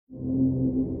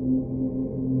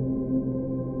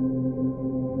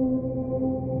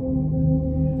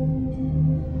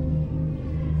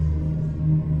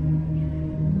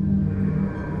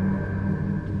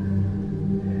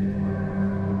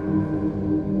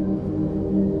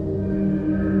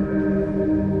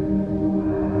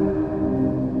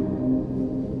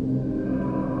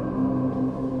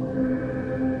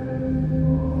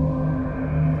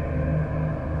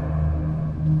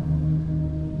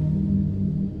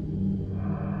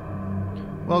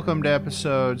Welcome to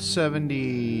episode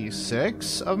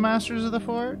 76 of Masters of the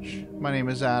Forge. My name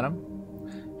is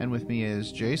Adam, and with me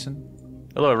is Jason.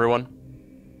 Hello, everyone.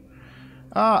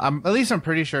 At least I'm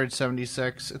pretty sure it's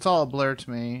 76. It's all a blur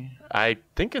to me. I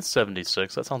think it's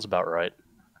 76. That sounds about right.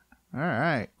 All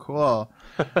right, cool.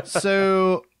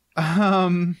 So,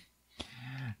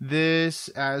 this,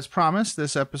 as promised,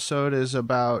 this episode is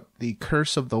about the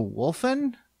Curse of the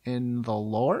Wulfen in the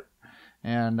lore,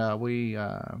 and we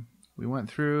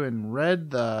went through and read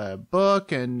the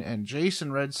book, and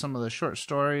Jason read some of the short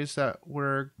stories that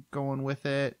were going with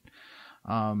it.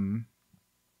 And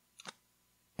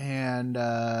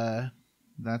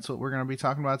that's what we're going to be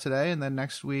talking about today. And then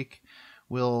next week,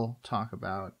 we'll talk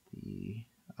about the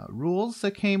rules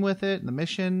that came with it, and the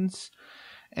missions.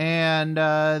 And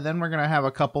then we're going to have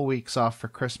a couple weeks off for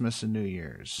Christmas and New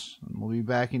Year's. And we'll be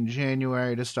back in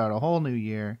January to start a whole new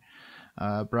year.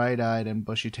 Bright-eyed and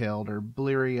bushy-tailed, or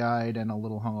bleary-eyed and a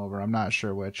little hungover. I'm not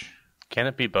sure which. Can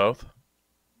it be both?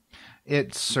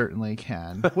 It certainly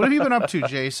can. What have you been up to,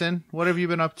 Jason? What have you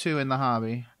been up to in the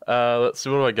hobby? Let's see,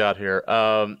 what do I got here?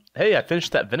 Hey, I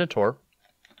finished that Venator.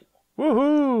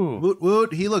 Woohoo! Woot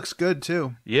woot, he looks good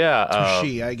too. Yeah.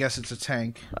 She, I guess it's a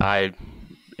tank.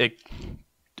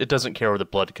 It doesn't care where the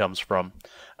blood comes from.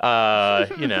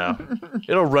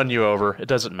 It'll run you over. It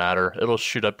doesn't matter. It'll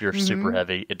shoot up your super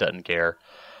heavy. It doesn't care.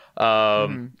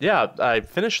 Yeah, I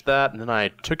finished that, and then I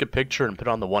took a picture and put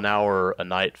it on the 1 hour a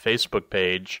night Facebook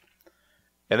page.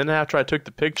 And then after I took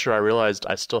the picture, I realized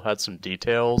I still had some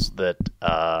details that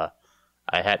I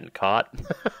hadn't caught.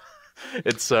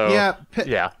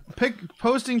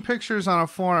 Posting pictures on a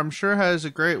forum sure has a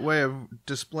great way of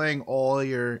displaying all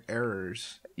your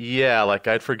errors. Yeah, like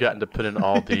I'd forgotten to put in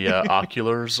all the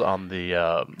oculars on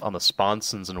the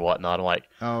sponsons and whatnot. I'm like,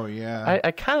 oh yeah,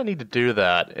 I kind of need to do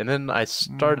that. And then I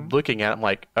started looking at it. I'm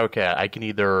like, okay, I can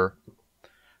either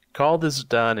call this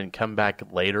done and come back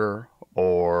later,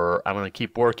 or I'm going to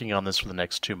keep working on this for the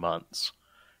next 2 months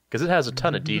because it has a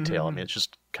ton of detail. I mean, it's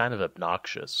just kind of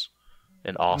obnoxious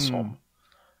and awesome.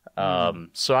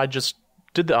 So I just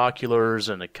did the oculars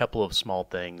and a couple of small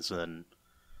things, and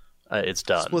it's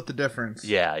done. Split the difference.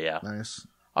 Yeah. Nice.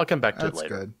 I'll come back to it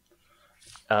later.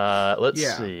 That's good.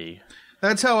 Let's see.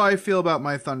 That's how I feel about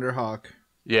my Thunderhawk.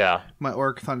 Yeah. My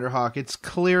Orc Thunderhawk. It's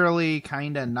clearly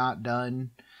kind of not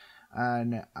done.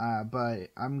 And but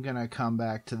I'm going to come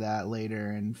back to that later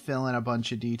and fill in a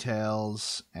bunch of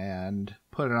details and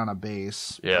put it on a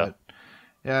base. Yeah.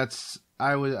 But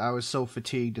I was so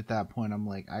fatigued at that point. I'm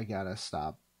like, I got to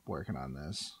stop working on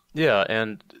this. Yeah,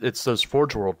 and it's those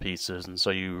Forge World pieces, and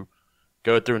so you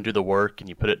go through and do the work, and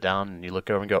you put it down, and you look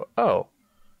over and go, oh,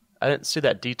 I didn't see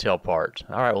that detail part.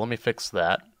 All right, well, let me fix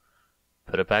that.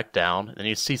 Put it back down, and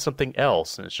you see something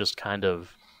else, and it's just kind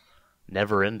of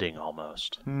never-ending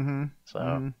almost.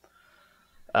 So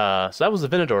that was the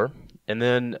Venator. And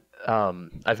then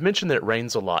I've mentioned that it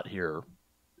rains a lot here,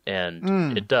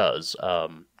 and it does.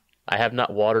 I have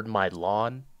not watered my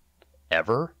lawn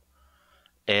ever,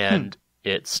 and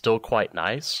it's still quite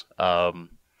nice.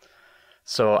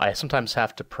 So I sometimes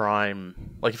have to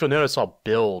prime. Like, if you'll notice, I'll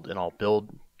build.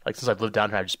 Like, since I've lived down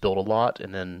here, I just build a lot,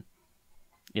 and then,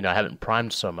 I haven't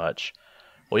primed so much.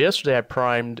 Well, yesterday I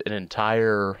primed an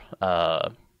entire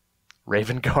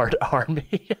Raven Guard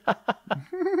army.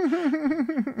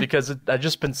 Because I've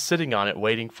just been sitting on it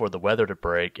waiting for the weather to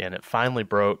break, and it finally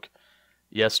broke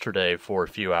yesterday for a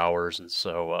few hours, and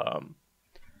so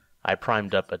I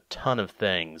primed up a ton of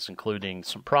things, including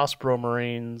some Prospero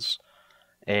Marines,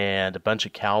 and a bunch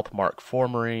of Calth Mark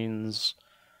IV Marines,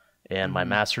 and my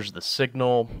Masters of the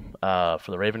Signal for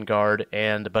the Raven Guard,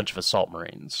 and a bunch of Assault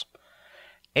Marines.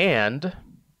 And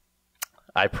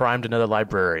I primed another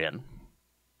Librarian.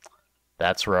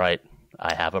 That's right,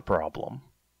 I have a problem.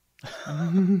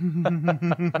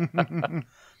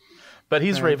 But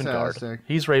he's Raven Guard.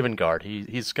 He's Raven Guard.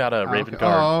 He's got a Raven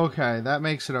Guard. Oh, okay. That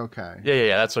makes it okay.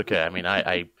 Yeah, that's okay. I mean,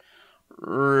 I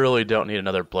really don't need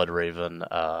another Blood Raven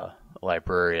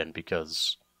Librarian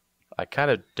because I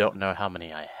kind of don't know how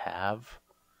many I have.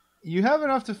 You have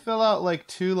enough to fill out like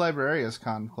 2 Librarius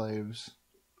conclaves.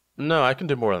 No, I can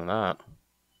do more than that.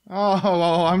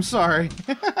 Oh, I'm sorry.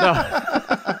 No.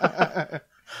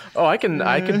 Oh, I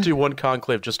can do one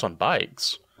conclave just on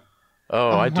bikes.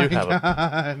 Oh, I do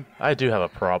have a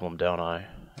problem, don't I?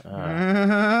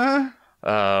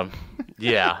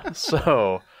 Yeah.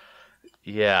 So,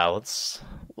 yeah. Let's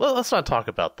not talk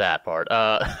about that part.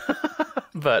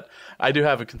 But I do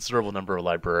have a considerable number of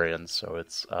librarians, so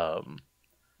it's.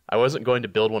 I wasn't going to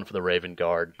build one for the Raven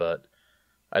Guard, but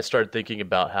I started thinking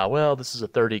about how this is a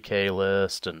 30K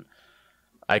list, and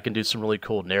I can do some really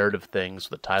cool narrative things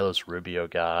with the Tylos Rubio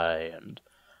guy, and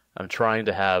I'm trying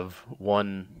to have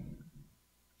one.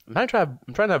 I'm trying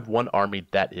to have one army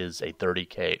that is a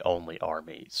 30k only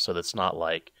army, so that's not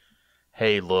like,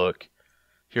 hey, look,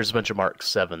 here's a bunch of Mark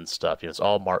 7 stuff. It's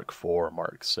all Mark 4,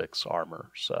 Mark 6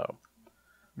 armor. So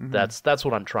that's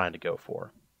what I'm trying to go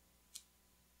for.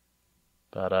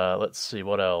 But let's see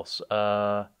what else.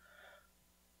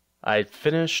 I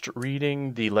finished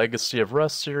reading the Legacy of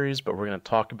Rust series, but we're going to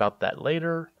talk about that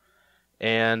later.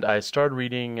 And I started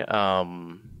reading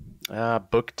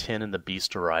Book 10 in The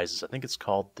Beast Arises. I think it's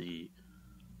called The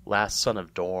Last Son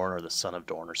of Dorn or The Son of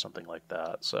Dorn or something like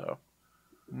that. So,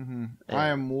 I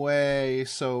am way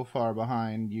so far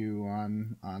behind you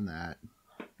on that.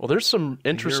 Well, there's some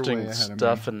interesting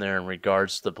stuff in there in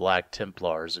regards to the Black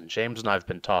Templars, and James and I have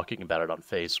been talking about it on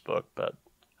Facebook, but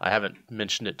I haven't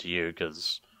mentioned it to you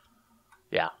because,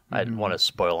 I didn't want to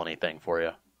spoil anything for you.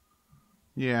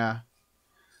 Yeah.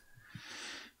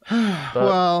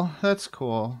 Well, that's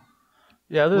cool.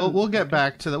 Yeah, we'll get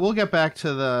back to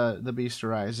the Beast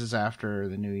Arises after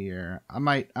the new year. I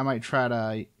might try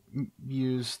to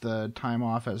use the time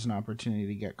off as an opportunity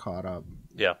to get caught up.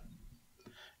 Yeah.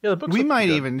 Yeah, the books we might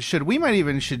even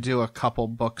should do a couple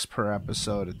books per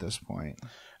episode at this point.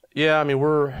 Yeah, I mean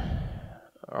are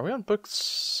we on book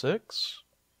 6?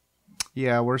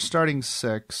 Yeah, we're starting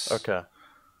 6. Okay.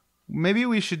 Maybe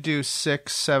we should do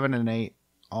 6, 7, and 8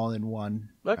 all in one.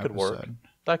 That could episode. work.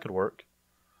 That could work.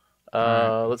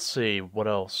 Right. Let's see what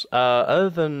else. Other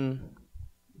than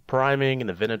priming and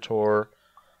the Venator,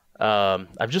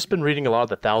 I've just been reading a lot of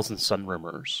the Thousand Sun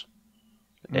Rumors.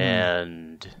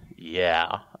 And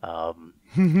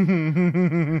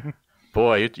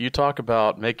boy, you talk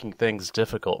about making things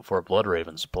difficult for a Blood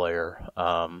Ravens player.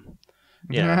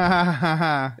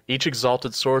 Each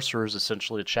exalted sorcerer is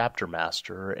essentially a chapter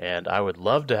master, and I would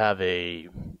love to have a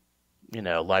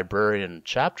librarian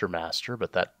chapter master,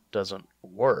 but that doesn't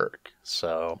work.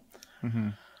 So,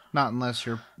 not unless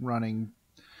you're running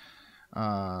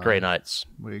Grey Knights.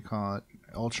 What do you call it?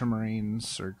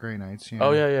 Ultramarines or Grey Knights. Yeah.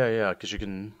 Oh yeah. Because you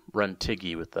can run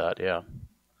Tiggy with that. Yeah.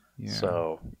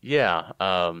 So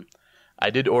I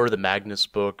did order the Magnus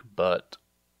book, but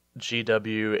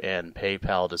GW and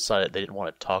PayPal decided they didn't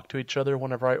want to talk to each other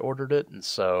whenever I ordered it, and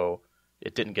so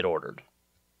it didn't get ordered.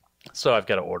 So I've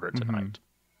got to order it tonight.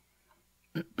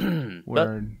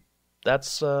 Word.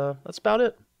 That's about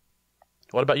it.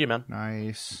 What about you, man?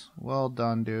 Nice. Well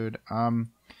done, dude.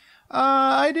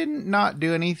 I didn't not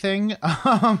do anything.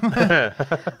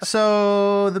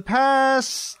 So the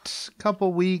past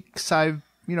couple weeks, the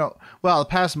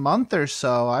past month or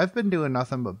so, I've been doing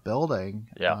nothing but building.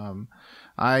 Yeah.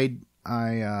 I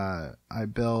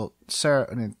built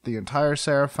the entire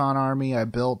Seraphon army. I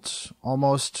built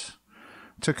almost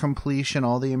to completion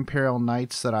all the Imperial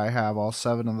Knights that I have, all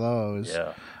 7 of those.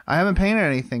 Yeah. I haven't painted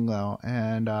anything, though,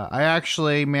 and I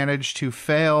actually managed to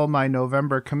fail my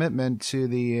November commitment to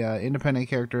the Independent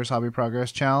Characters Hobby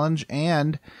Progress Challenge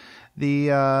and the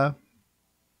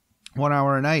 1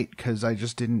 hour a night, because I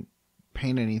just didn't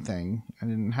paint anything.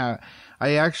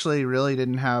 I actually really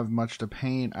didn't have much to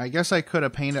paint. I guess I could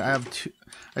have painted.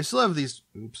 I still have these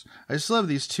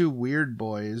 2 weird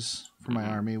boys for my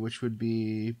army, which would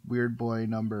be Weird Boy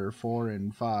number 4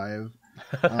 and 5.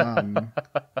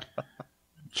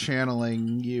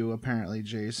 Channeling you, apparently,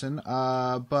 Jason.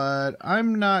 But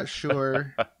I'm not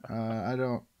sure. I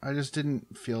just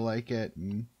didn't feel like it.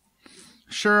 And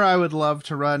sure, I would love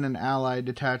to run an allied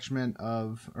detachment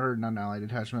or not an allied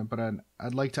detachment, but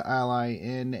I'd like to ally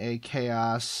in a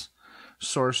Chaos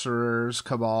Sorcerer's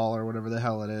Cabal or whatever the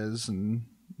hell it is, and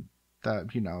that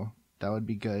would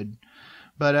be good.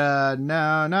 But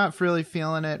no, not really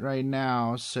feeling it right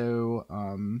now. So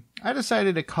I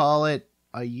decided to call it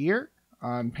a year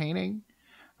on painting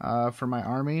for my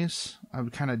armies.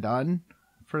 I'm kind of done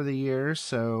for the year,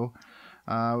 so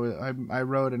I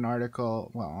wrote an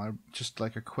article, just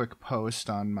like a quick post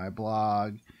on my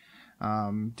blog,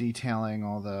 detailing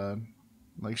all the,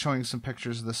 showing some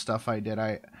pictures of the stuff I did.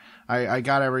 I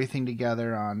got everything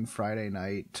together on Friday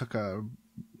night, took a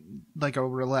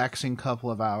relaxing couple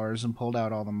of hours and pulled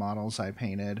out all the models I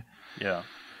painted. Yeah.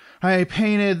 I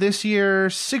painted this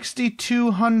year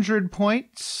 6,200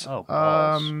 points of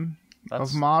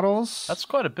models. That's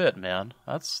quite a bit, man.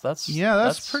 That's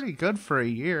pretty good for a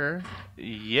year.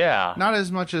 Yeah. Not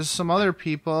as much as some other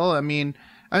people. I mean,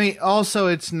 also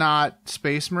it's not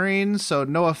Space Marines, so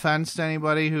no offense to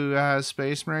anybody who has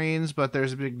Space Marines, but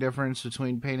there's a big difference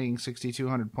between painting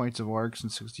 6,200 points of Orcs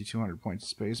and 6,200 points of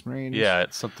Space Marines. Yeah,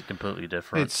 it's something completely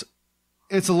different.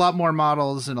 It's a lot more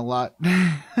models and a lot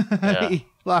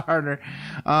lot harder.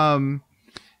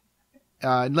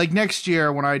 Next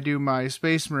year when I do my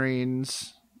Space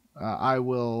Marines, I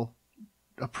will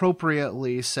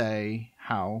appropriately say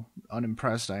how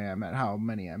unimpressed I am at how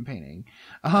many I'm painting.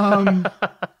 Hipster.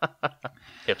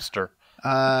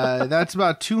 That's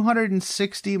about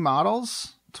 260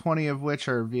 models, 20 of which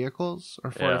are vehicles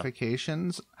or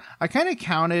fortifications. I kind of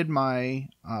counted my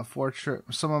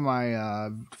some of my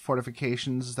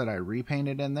fortifications that I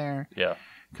repainted in there. Yeah.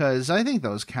 Because I think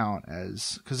those count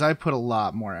because I put a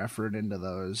lot more effort into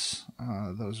those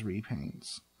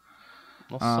repaints.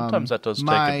 Well, sometimes that does take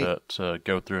a bit to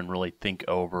go through and really think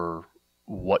over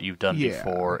what you've done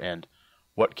before and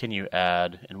what can you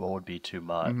add and what would be too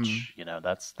much. Mm-hmm. You know,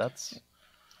 that's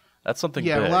something.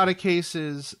 Yeah, big. In a lot of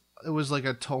cases, it was like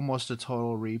almost a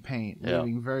total repaint,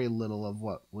 leaving very little of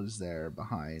what was there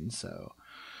behind. So,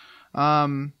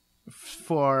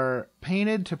 for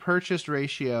painted to purchased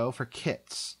ratio for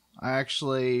kits, I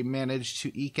actually managed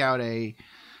to eke out a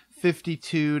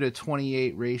 52 to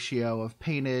 28 ratio of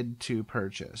painted to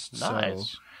purchased.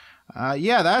 Nice. So,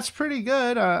 that's pretty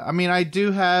good. I mean, I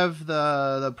do have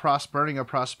the Burning of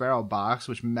Prospero box,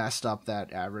 which messed up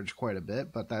that average quite a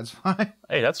bit, but that's fine.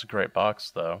 Hey, that's a great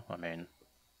box, though. I mean,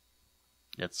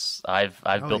 I've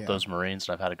built those Marines,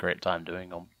 and I've had a great time doing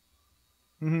them.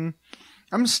 Mm-hmm.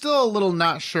 I'm still a little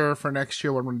not sure for next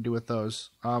year what I'm going to do with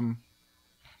those.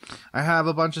 I have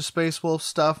a bunch of Space Wolf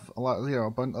stuff,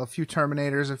 a few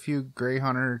Terminators, a few Grey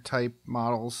Hunter type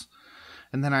models,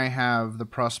 and then I have the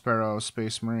Prospero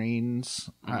Space Marines.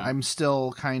 Mm-hmm. I'm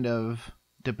still kind of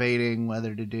debating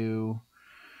whether to do,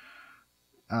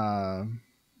 whether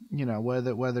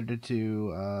to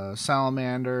do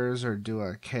Salamanders or do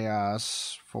a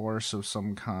Chaos Force of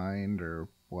some kind or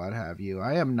what have you.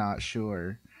 I am not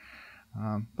sure.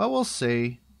 But we'll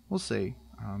see. What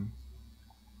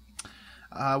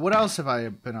else have I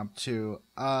been up to?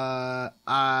 The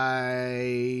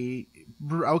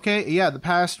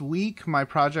past week, my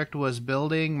project was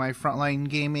building my Frontline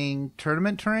Gaming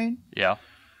tournament terrain. Yeah.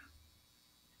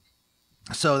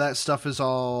 So that stuff is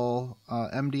all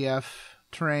MDF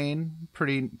terrain.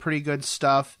 Pretty good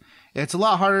stuff. It's a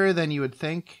lot harder than you would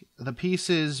think. The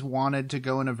pieces wanted to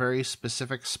go in a very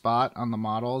specific spot on the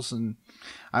models, and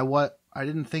I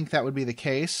didn't think that would be the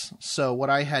case. So what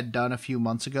I had done a few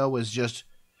months ago was just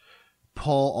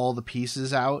pull all the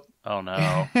pieces out. Oh,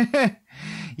 no.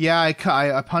 Yeah,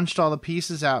 I punched all the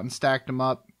pieces out and stacked them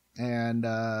up. And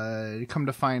come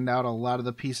to find out, a lot of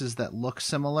the pieces that look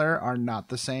similar are not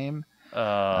the same.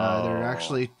 They're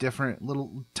actually different,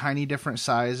 little tiny different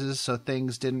sizes, so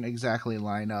things didn't exactly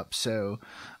line up. So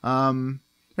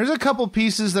there's a couple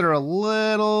pieces that are a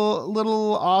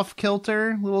little off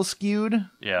kilter, a little skewed.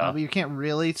 Yeah. But you can't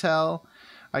really tell.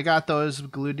 I got those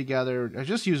glued together. I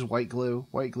just use white glue.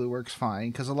 White glue works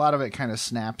fine because a lot of it kind of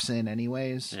snaps in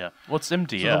anyways. Yeah. Well, it's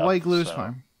MDF. So the white glue's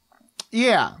fine.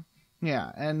 Yeah.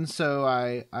 Yeah. And so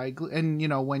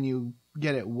when you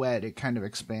get it wet, it kind of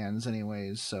expands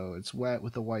anyways. So it's wet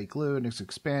with the white glue and it's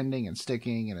expanding and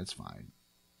sticking and it's fine.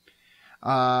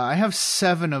 I have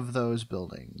 7 of those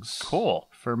buildings. Cool.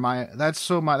 That's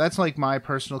like my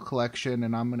personal collection,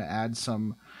 and I'm going to add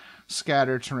some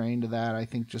scatter terrain to that. I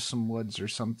think just some woods or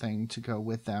something to go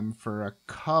with them for a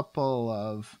couple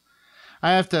of...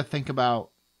 I have to think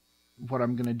about what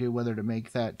I'm going to do, whether to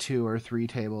make that 2 or 3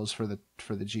 tables for the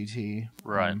GT.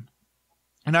 Right.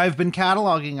 And I've been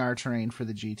cataloging our terrain for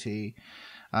the GT.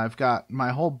 I've got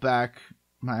my whole back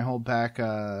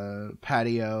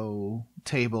patio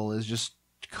table is just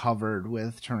covered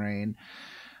with terrain.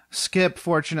 Skip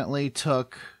fortunately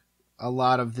took a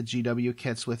lot of the GW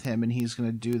kits with him, and he's going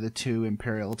to do the 2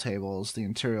 Imperial tables, the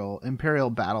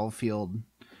Imperial Battlefield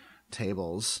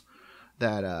tables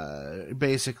that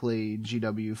basically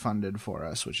GW funded for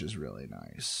us, which is really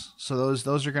nice. So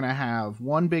those are going to have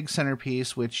one big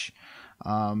centerpiece, which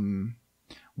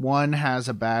one has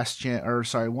a bastion,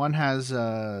 one has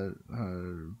a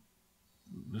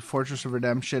Fortress of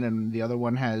Redemption, and the other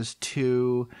one has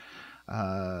 2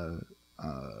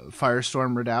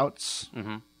 Firestorm Redoubts.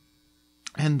 Mm-hmm.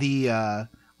 And the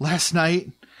last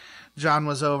night, John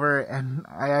was over, and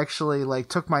I actually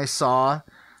took my saw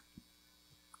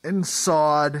and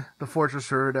sawed the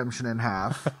Fortress of Redemption in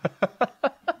half.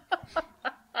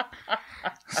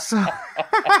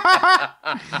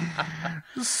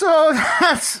 So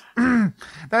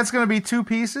that's going to be 2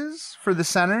 pieces for the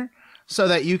center, so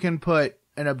that you can put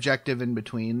an objective in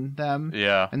between them.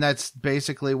 Yeah. And that's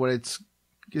basically what it's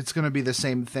going to be the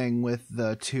same thing with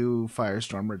the 2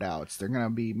 Firestorm Redoubts. They're going to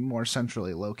be more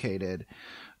centrally located,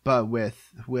 but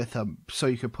with so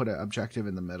you could put an objective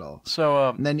in the middle. So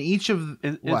and then each of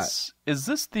is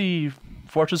this the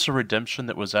Fortress of Redemption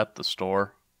that was at the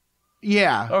store?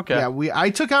 Yeah. Okay. Yeah, I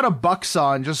took out a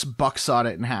bucksaw and just bucksawed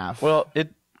it in half. Well,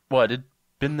 What, it'd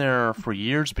been there for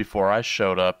years before I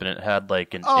showed up, and it had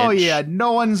like an Oh, inch. yeah,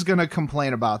 no one's going to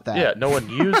complain about that. Yeah, no one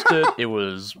used it. It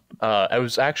was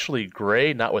actually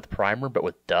gray, not with primer, but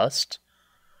with dust.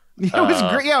 It was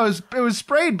gray. Yeah, it was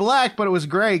sprayed black, but it was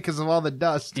gray because of all the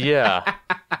dust. Yeah.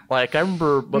 Like, I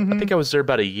remember, I think I was there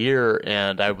about a year,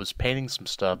 and I was painting some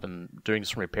stuff and doing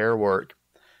some repair work,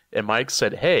 and Mike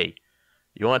said, "Hey,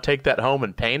 you want to take that home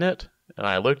and paint it?" And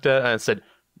I looked at it, and I said,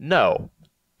 "No,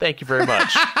 thank you very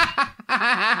much."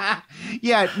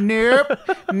 Yeah,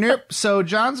 nope. So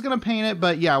John's gonna paint it,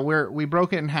 but yeah, we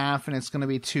broke it in half, and it's gonna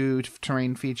be 2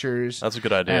 terrain features. That's a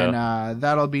good idea. And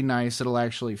that'll be nice. It'll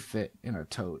actually fit in a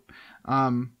tote.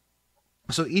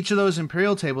 So each of those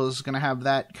Imperial tables is gonna have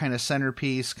that kind of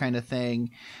centerpiece kind of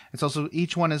thing. It's also,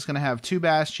 each one is gonna have 2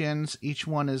 bastions. Each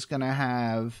one is gonna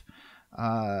have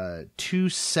 2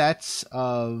 sets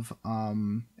of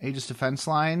Aegis defense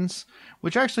lines,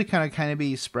 which actually kind of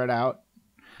be spread out.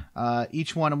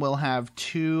 Each one will have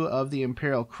 2 of the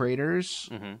Imperial craters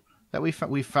that we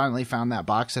finally found that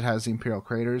box that has the Imperial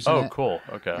craters in it. Oh, cool.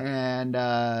 Okay. And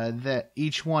that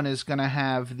each one is going to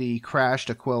have the crashed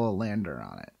Aquila lander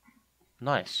on it.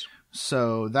 Nice.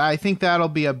 So I think that'll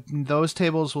be those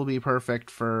tables will be perfect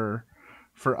for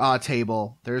a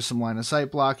table. There's some line of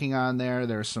sight blocking on there.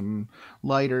 There's some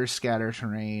lighter scatter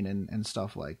terrain and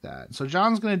stuff like that. So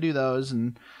John's going to do those,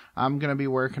 and I'm going to be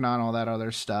working on all that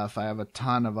other stuff. I have a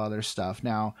ton of other stuff.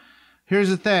 Now, here's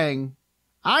the thing.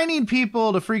 I need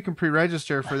people to freaking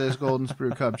pre-register for this Golden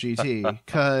Sprue Cup GT,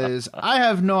 because I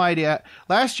have no idea.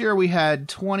 Last year we had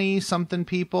 20-something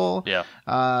people. Yeah.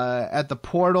 At the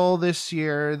portal this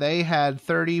year, they had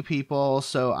 30 people.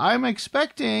 So I'm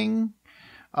expecting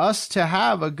us to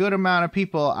have a good amount of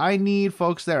people. I need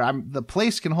folks there. The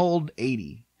place can hold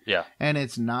 80. Yeah. And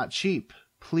it's not cheap.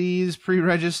 Please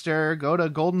pre-register. Go to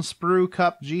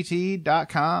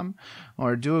goldensprugpt.com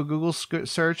or do a Google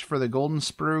search for the Golden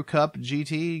Sprue Cup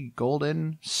GT.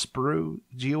 Golden Sprue,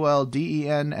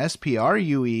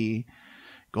 GOLDENSPRUE.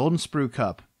 Golden Sprue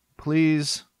Cup.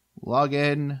 Please log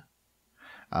in.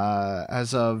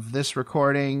 As of this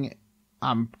recording,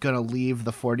 I'm going to leave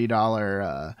the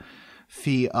 $40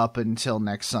 fee up until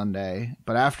next Sunday,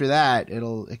 but after that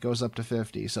it goes up to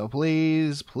 50. So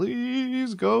please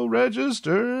go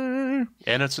register.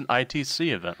 And it's an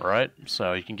ITC event, right?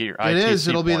 So you can get your ITC. It is.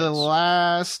 It'll points. be the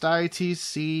last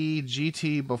ITC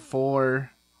GT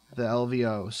before the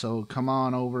LVO. So come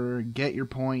on over, get your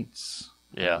points.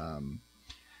 Yeah.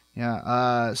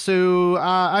 So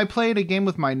I played a game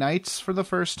with my knights for the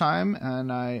first time, and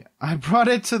I brought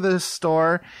it to the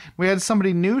store. We had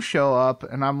somebody new show up,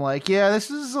 and I'm like, yeah,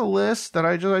 this is a list that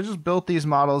I just built these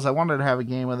models. I wanted to have a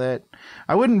game with it.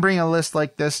 I wouldn't bring a list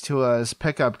like this to a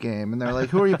pickup game. And they're like,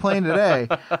 who are you playing today?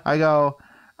 I go,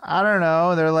 I don't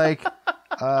know. They're like,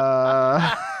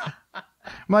 I'm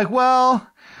like, well,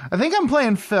 I think I'm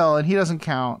playing Phil, and he doesn't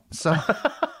count. So...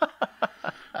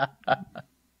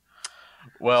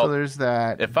 Well, so there's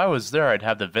that. If I was there, I'd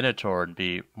have the Venator and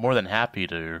be more than happy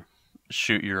to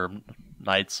shoot your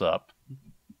knights up.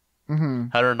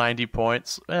 190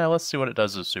 points. Yeah, let's see what it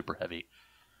does as super heavy.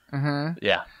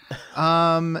 Yeah.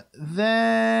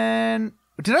 Then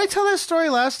did I tell that story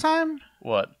last time?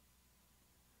 What?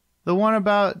 The one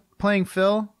about playing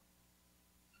Phil?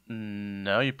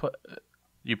 No, you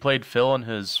played Phil and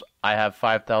his I have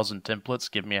 5,000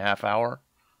 templates, give me a half hour?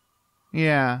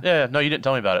 Yeah. Yeah, no, you didn't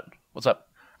tell me about it. What's up?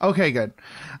 Okay, good.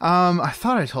 I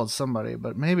thought I told somebody,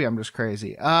 but maybe I'm just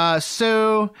crazy.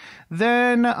 So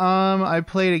then I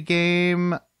played a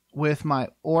game with my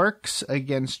orcs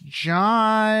against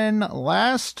John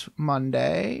last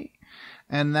Monday,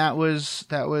 and that was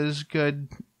good,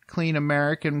 clean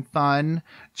American fun.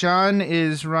 John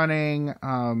is running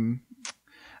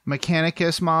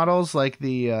Mechanicus models, like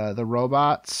the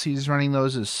robots. He's running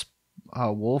those as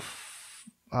wolf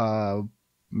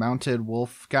mounted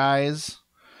wolf guys.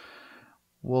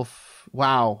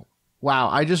 Wow.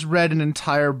 I just read an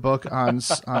entire book on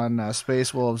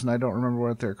space wolves, and I don't remember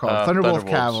what they're called. Thunderwolf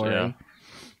Cavalry. Yeah.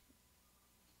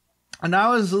 And I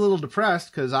was a little depressed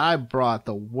because I brought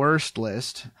the worst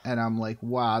list, and I'm like,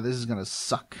 wow, this is going to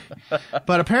suck.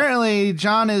 But apparently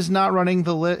John is not running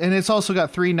the list, and it's also got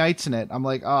 3 knights in it. I'm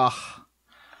like,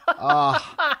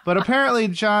 but apparently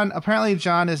John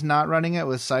is not running it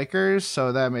with Psychers,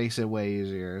 so that makes it way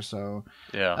easier. So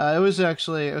yeah, it was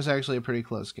actually a pretty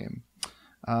close game.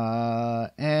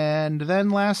 And then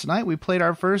last night we played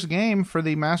our first game for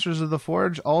the Masters of the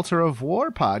Forge Altar of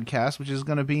War podcast, which is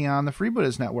going to be on the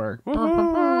Freebooters Network.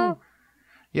 Yeah,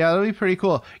 that'll be pretty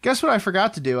cool. Guess what I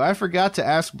forgot to do? I forgot to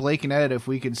ask Blake and Ed if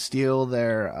we could steal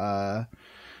their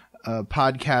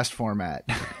podcast format.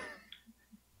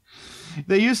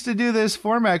 They used to do this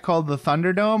format called the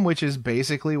Thunderdome, which is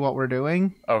basically what we're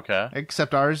doing. Okay.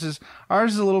 Except ours is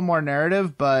a little more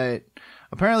narrative, but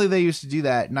apparently they used to do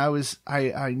that, and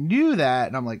I knew that,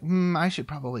 and I'm like, I should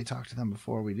probably talk to them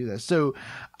before we do this. So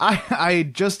I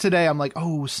just today, I'm like,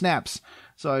 oh, snaps.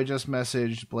 So I just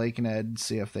messaged Blake and Ed,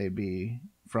 see if they'd be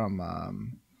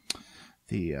from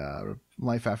the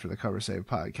Life After the Cover Save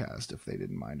podcast, if they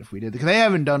didn't mind if we did. Because they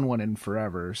haven't done one in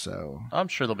forever, so... I'm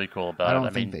sure they'll be cool about it.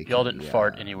 I mean, y'all didn't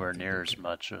fart anywhere near as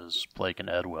much as Blake and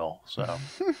Ed will, so...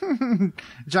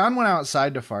 John went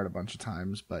outside to fart a bunch of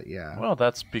times, but yeah. Well,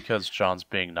 that's because John's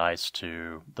being nice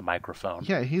to the microphone.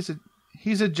 Yeah, he's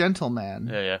a gentleman.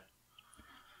 Yeah.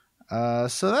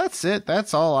 So that's it.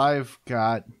 That's all I've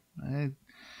got.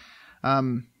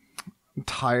 I'm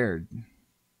tired.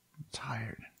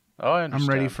 Oh, I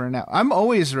understand. I'm ready for a nap. I'm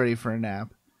always ready for a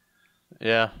nap.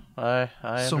 Yeah, I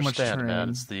so understand,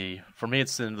 man. For me,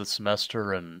 it's the end of the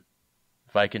semester, and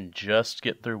if I can just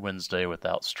get through Wednesday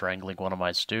without strangling one of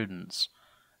my students,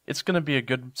 it's going to be a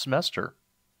good semester.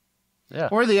 Yeah.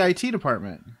 Or the IT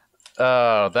department.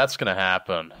 Oh, that's going to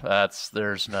happen. That's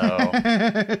going to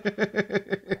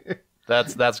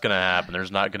happen.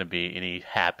 There's not going to be any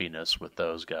happiness with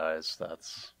those guys.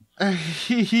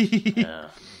 Yeah.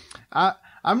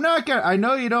 I'm not gonna. I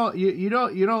know you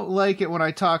don't like it when I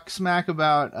talk smack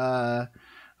about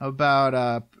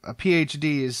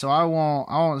PhDs, so I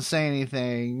won't say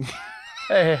anything.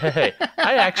 Hey!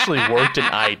 I actually worked in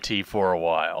IT for a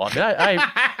while. I mean,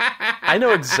 I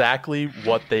know exactly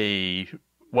what their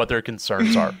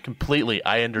concerns are completely.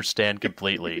 I understand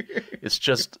completely. It's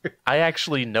just I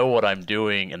actually know what I'm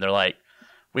doing, and they're like,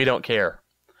 "We don't care."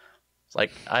 It's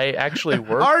like, I actually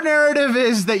work... Our narrative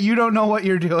is that you don't know what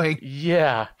you're doing.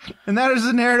 Yeah. And that is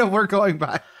the narrative we're going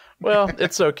by. Well,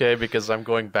 it's okay, because I'm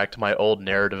going back to my old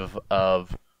narrative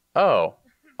of,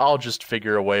 I'll just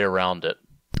figure a way around it.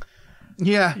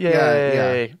 Yeah.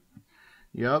 Yay.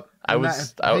 Yeah. Yep. And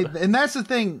that's the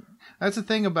thing. That's the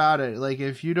thing about it. Like,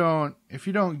 if you don't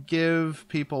give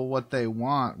people what they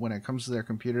want when it comes to their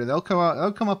computer, they'll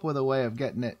come up with a way of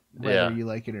getting it, whether you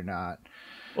like it or not.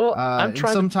 Well,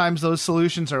 sometimes those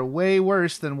solutions are way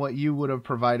worse than what you would have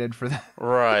provided for them.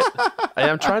 Right.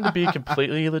 I'm trying to be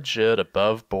completely legit,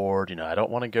 above board. I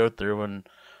don't want to go through and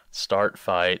start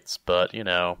fights, but,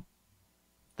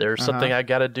 there's something I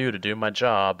got to do my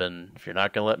job, and if you're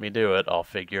not going to let me do it, I'll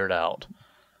figure it out.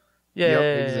 Yay!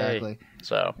 Yep, exactly.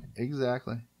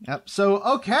 Exactly. Yep. So,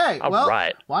 okay. All well,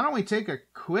 right. Why don't we take a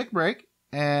quick break,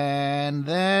 and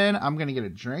then I'm going to get a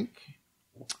drink.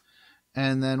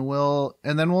 And then we'll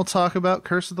talk about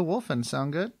Curse of the Wulfen.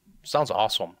 Sound good? Sounds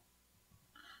awesome.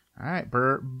 All right,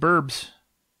 burbs.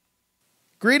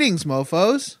 Greetings,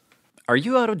 mofos. Are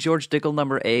you out of George Dickel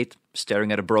number 8, staring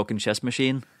at a broken chess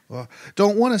machine? Well,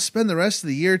 don't want to spend the rest of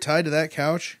the year tied to that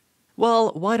couch? Well,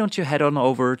 why don't you head on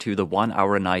over to the 1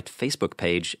 Hour a Night Facebook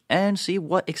page and see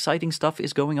what exciting stuff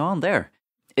is going on there.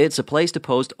 It's a place to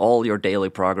post all your daily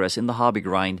progress in the hobby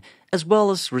grind, as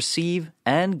well as receive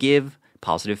and give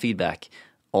positive feedback.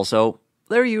 Also,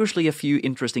 there are usually a few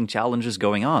interesting challenges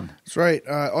going on. That's right.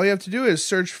 All you have to do is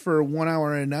search for 1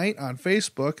 Hour a Night on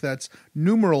Facebook. That's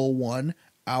numeral 1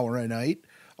 Hour a Night,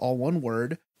 all one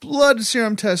word. Blood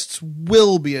serum tests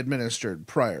will be administered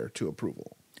prior to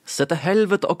approval. Se til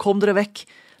helvete og kom dere vekk.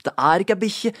 Det ikke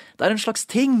bikkje, det en slags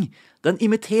ting. Den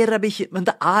imiterer bikkje, men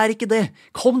det ikke det.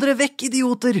 Kom dere vekk,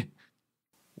 idioter!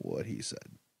 What he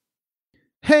said.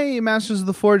 Hey, Masters of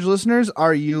the Forge listeners,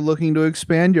 are you looking to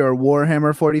expand your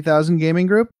Warhammer 40,000 gaming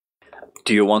group?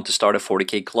 Do you want to start a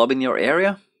 40k club in your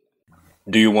area?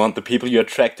 Do you want the people you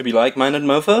attract to be like-minded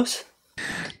mofos?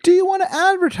 Do you want to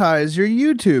advertise your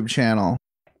YouTube channel?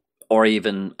 Or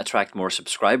even attract more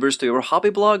subscribers to your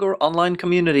hobby blog or online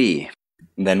community?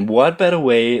 Then what better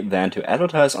way than to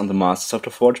advertise on the Masters of the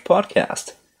Forge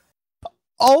podcast?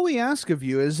 All we ask of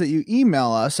you is that you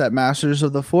email us at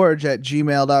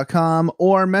mastersoftheforge@gmail.com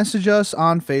or message us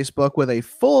on Facebook with a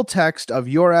full text of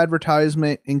your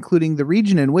advertisement, including the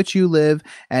region in which you live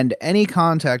and any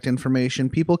contact information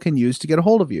people can use to get a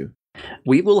hold of you.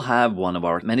 We will have one of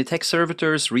our many tech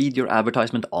servitors read your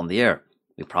advertisement on the air.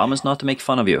 We promise not to make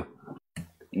fun of you.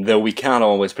 Though we can't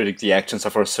always predict the actions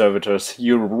of our servitors,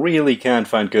 you really can't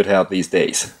find good help these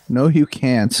days. No, you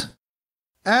can't.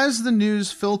 As the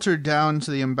news filtered down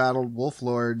to the embattled wolf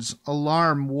lords,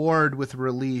 alarm warred with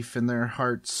relief in their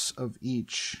hearts of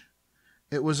each.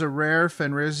 It was a rare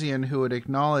Fenrisian who would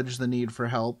acknowledge the need for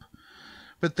help,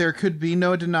 but there could be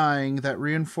no denying that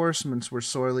reinforcements were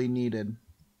sorely needed.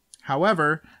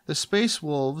 However, the Space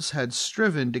Wolves had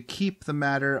striven to keep the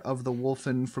matter of the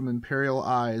Wulfen from Imperial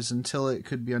eyes until it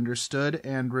could be understood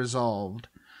and resolved.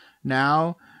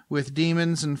 Now, with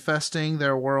demons infesting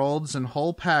their worlds and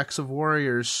whole packs of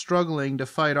warriors struggling to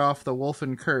fight off the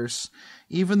Wulfen curse,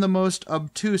 even the most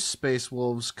obtuse space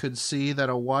wolves could see that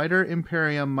a wider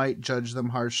Imperium might judge them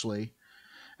harshly.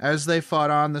 As they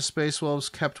fought on, the space wolves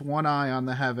kept one eye on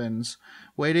the heavens,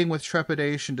 waiting with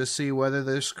trepidation to see whether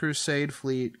this crusade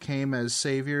fleet came as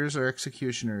saviors or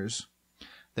executioners.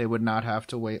 They would not have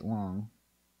to wait long.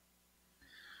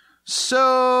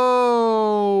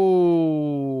 So,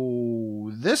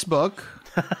 this book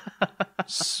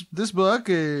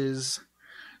is,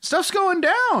 stuff's going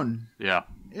down. Yeah.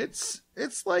 It's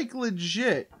like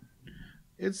legit.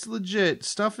 It's legit.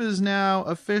 Stuff is now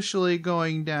officially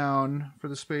going down for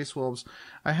the Space Wolves.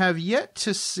 I have yet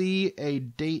to see a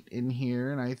date in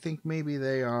here, and I think maybe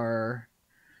they are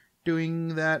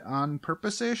doing that on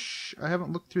purpose-ish. I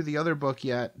haven't looked through the other book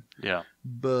yet. Yeah.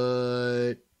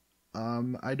 But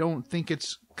I don't think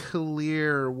it's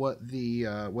clear what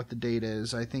the date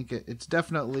is. I think it's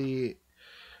definitely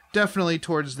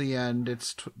towards the end.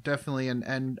 It's definitely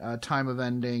an time of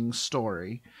ending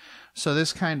story. So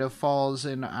this kind of falls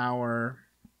in our,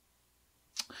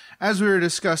 as we were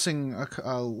discussing a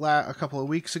couple of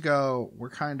weeks ago, we're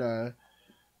kind of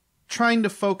trying to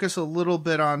focus a little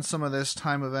bit on some of this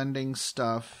time of ending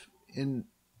stuff in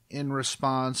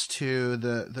response to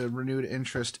the renewed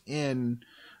interest in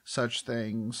such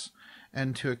things,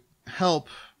 and to help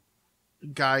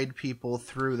guide people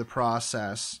through the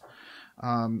process,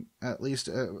 at least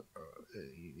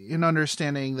in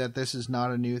understanding that this is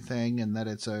not a new thing and that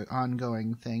it's an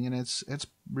ongoing thing, and it's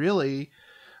really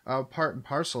part and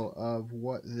parcel of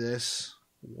what this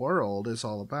world is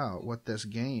all about, what this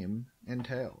game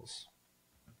entails.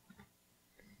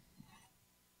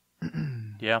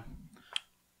 Yeah.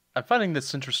 I'm finding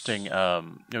this interesting.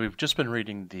 We've just been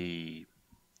reading the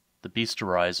Beast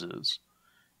Arises,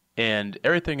 and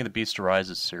everything in the Beast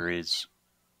Arises series,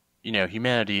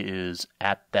 humanity is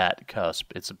at that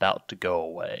cusp. It's about to go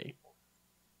away.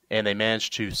 And they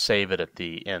managed to save it at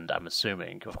the end, I'm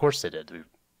assuming. Of course they did.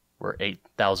 We're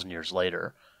 8,000 years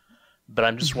later. But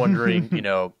I'm just wondering,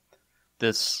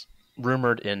 this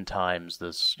rumored end times,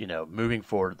 this, moving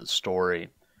forward the story,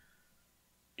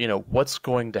 what's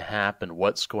going to happen,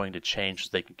 what's going to change so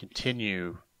they can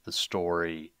continue the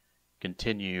story,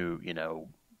 continue,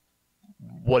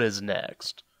 what is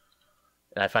next.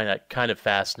 And I find that kind of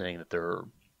fascinating that they're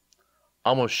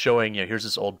almost showing, here's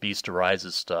this old Beast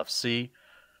Arises stuff. See,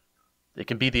 it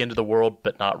can be the end of the world,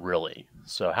 but not really.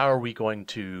 So how are we going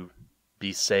to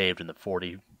be saved in the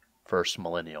 41st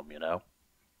millennium,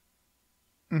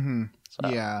 Mm-hmm. So.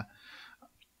 Yeah.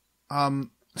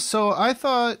 So I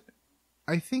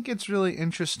think it's really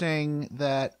interesting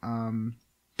that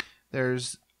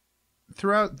there's,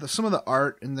 throughout some of the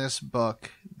art in this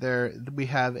book, we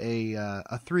have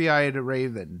a three-eyed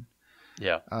raven,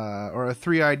 or a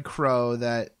three-eyed crow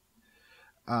that's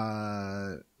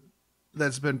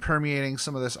been permeating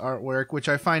some of this artwork, which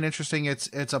I find interesting.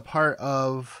 It's a part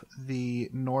of the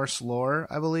Norse lore,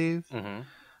 I believe.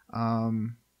 Mm-hmm.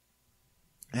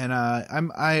 And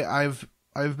I've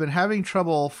been having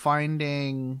trouble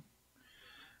finding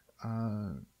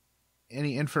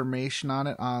any information on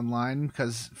it online,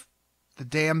 because the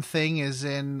damn thing is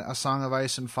in A Song of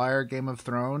Ice and Fire, Game of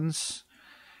Thrones,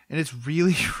 and it's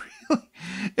really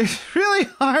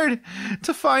hard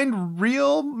to find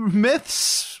real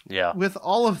myths with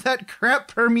all of that crap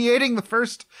permeating the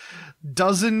first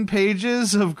dozen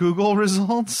pages of Google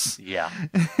results. Yeah.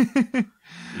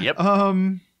 Yep.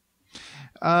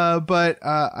 But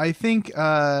I think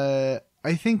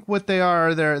what they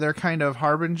are, they're kind of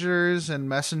harbingers and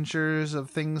messengers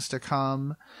of things to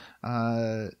come.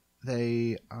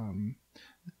 They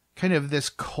kind of this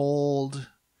cold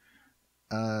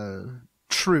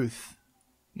truth,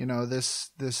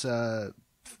 this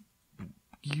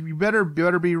you better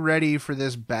be ready for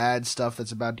this bad stuff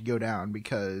that's about to go down,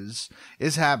 because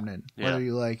it's happening, whether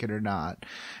you like it or not.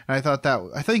 And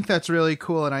I think that's really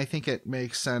cool, and I think it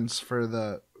makes sense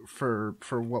for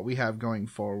what we have going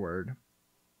forward.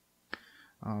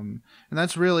 And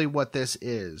that's really what this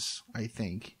is, I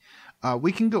think.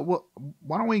 We can go. Well,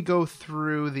 why don't we go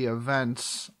through the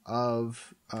events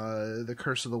of the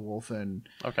Curse of the Wulfen?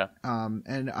 Okay.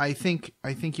 And I think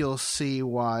you'll see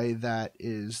why that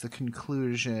is the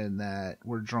conclusion that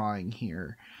we're drawing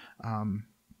here,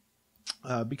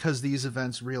 because these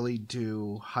events really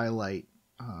do highlight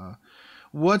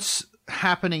what's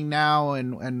happening now,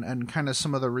 and kind of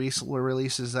some of the recent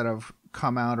releases that have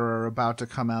come out or are about to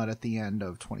come out at the end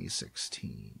of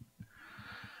 2016.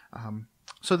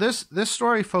 So this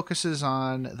story focuses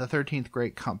on the 13th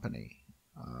Great Company,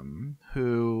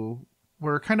 who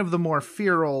were kind of the more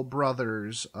feral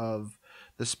brothers of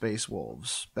the Space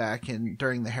Wolves back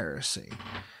during the Heresy.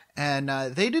 And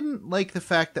they didn't like the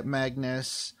fact that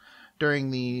Magnus,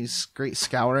 during the Great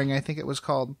Scouring, I think it was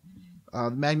called,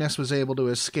 Magnus was able to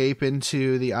escape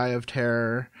into the Eye of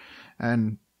Terror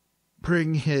and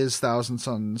bring his Thousand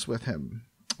Sons with him,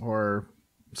 or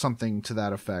something to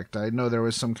that effect. I know there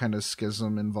was some kind of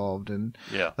schism involved in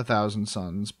the Thousand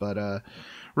Sons, but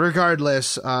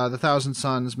regardless, the Thousand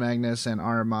Sons, Magnus, and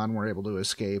Ahriman were able to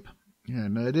escape,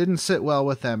 and it didn't sit well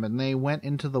with them, and they went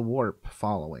into the warp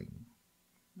following.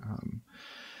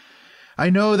 I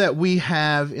know that we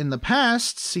have in the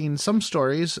past seen some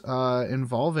stories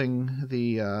involving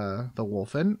the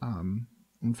Wulfen.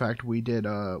 In fact, we did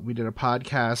a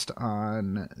podcast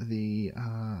on the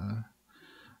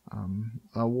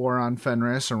a war on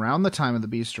Fenris around the time of the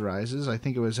Beast Arises. I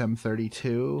think it was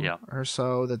M32 or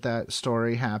so that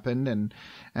story happened, and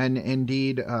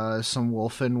indeed some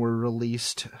Wulfen were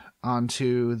released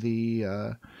onto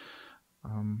the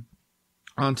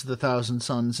Thousand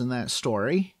Sons in that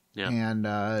story. Yeah, and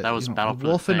that was Battle for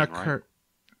the Fang, right?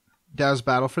 That was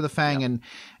Battle for the Fang,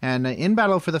 and in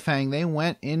Battle for the Fang, they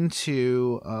went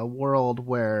into a world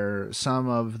where some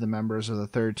of the members of the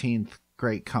 13th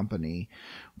Great Company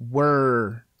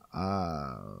were.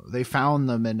 They found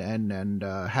them and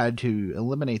had to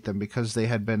eliminate them because they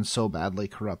had been so badly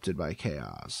corrupted by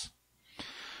chaos.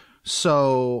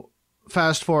 So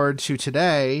fast forward to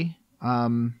today.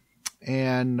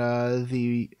 And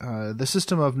the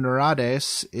system of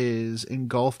Nerades is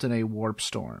engulfed in a warp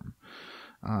storm,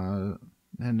 and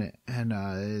the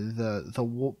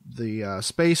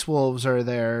Space Wolves are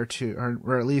there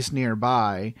or at least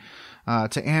nearby,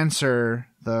 to answer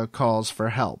the calls for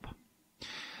help.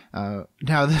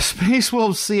 Now the Space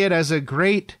Wolves see it as a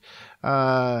great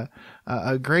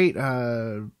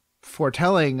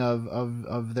foretelling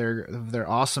of their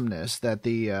awesomeness,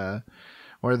 that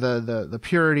or the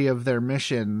purity of their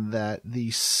mission, that the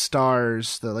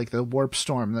stars, the warp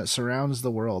storm that surrounds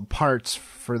the world, parts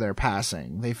for their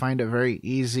passing. They find it very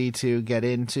easy to get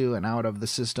into and out of the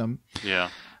system. Yeah.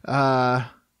 That's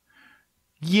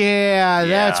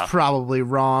probably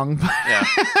wrong. Yeah.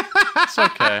 It's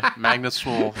okay. Magnus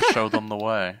will show them the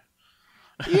way.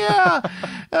 Yeah.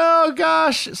 Oh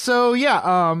gosh. So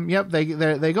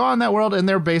they go on that world, and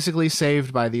they're basically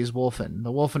saved by these Wulfen.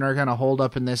 The Wulfen are kind of holed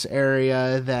up in this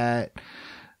area that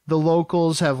the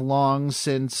locals have long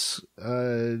since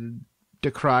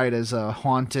decried as a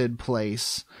haunted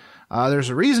place. There's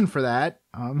a reason for that.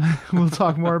 We'll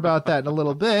talk more about that in a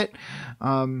little bit.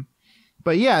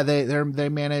 But yeah, they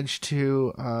managed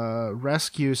to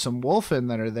rescue some Wulfen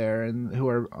that are there, and who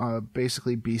are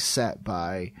basically beset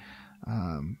by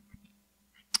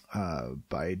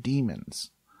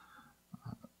demons.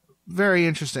 Very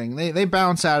interesting. They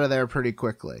bounce out of there pretty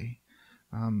quickly.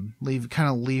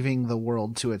 Leaving the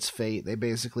world to its fate. They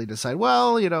basically decide,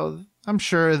 well, I'm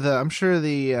sure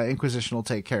the Inquisition will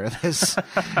take care of this.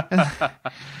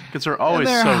 Because they're always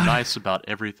so nice about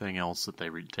everything else that they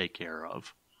take care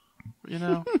of.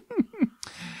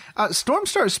 Storms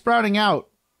start sprouting out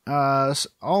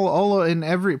all in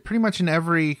pretty much in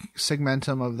every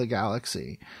segmentum of the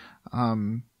galaxy.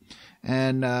 And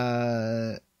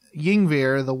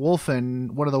Yngvir, the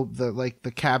Wulfen, one of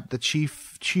the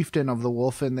chieftain of the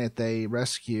Wulfen that they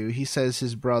rescue, he says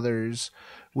his brothers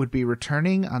would be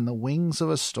returning on the wings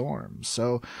of a storm.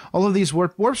 So all of these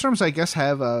warp storms, I guess,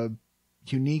 have a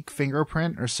unique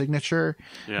fingerprint or signature,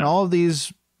 and all of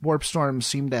these warp storms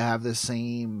seem to have the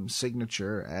same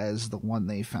signature as the one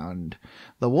they found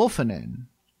the Wulfen in.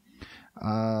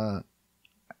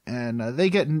 And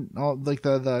they get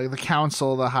the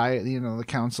council, the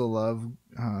council of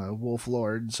wolf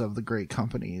lords of the great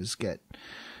companies get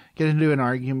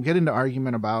into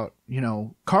argument about,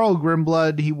 Karl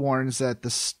Grimblood. He warns that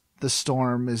the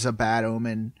storm is a bad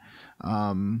omen.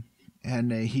 And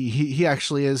he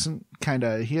actually isn't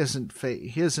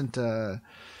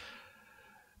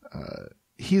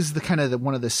he's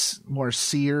one of the more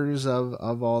seers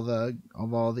of all the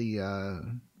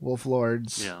wolf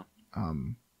lords. Yeah.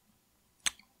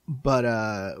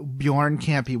 But Bjorn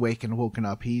can't be woken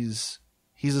up. He's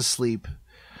asleep.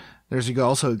 There's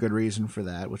also a good reason for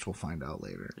that, which we'll find out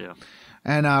later. Yeah.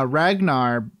 And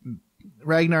Ragnar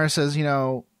says,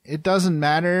 it doesn't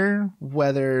matter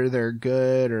whether they're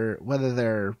good or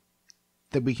whether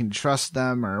that we can trust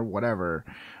them or whatever.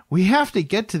 We have to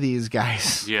get to these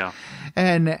guys. Yeah.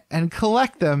 And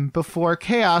collect them before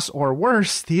chaos, or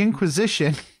worse, the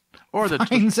Inquisition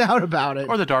finds out about it.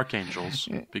 Or the Dark Angels,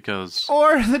 because...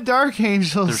 Or the Dark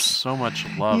Angels. There's so much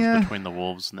love between the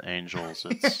wolves and the angels.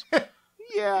 It's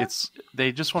Yeah.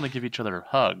 They just want to give each other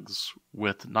hugs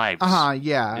with knives.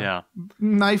 Yeah. Yeah.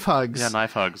 Knife hugs. Yeah,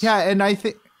 knife hugs. Yeah, and I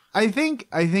think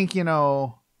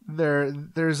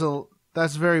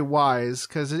that's very wise,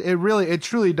 because it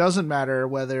truly doesn't matter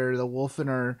whether the Wulfen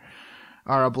are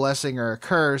a blessing or a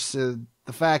curse.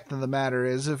 The fact of the matter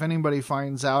is, if anybody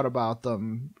finds out about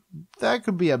them, that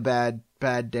could be a bad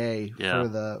day for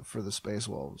the Space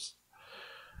Wolves.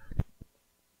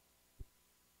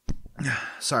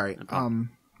 Sorry.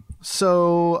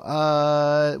 So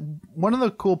one of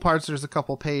the cool parts, there's a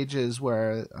couple pages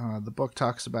where the book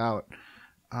talks about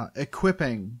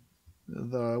equipping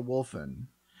the Wulfen.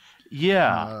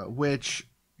 Yeah. Which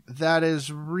that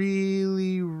is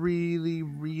really, really,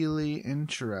 really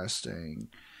interesting,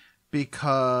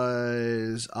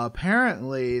 because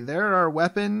apparently there are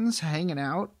weapons hanging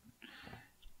out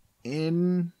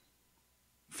in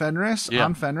Fenris,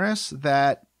 on Fenris,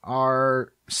 that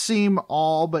seem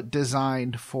all but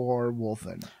designed for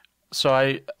Wulfen. So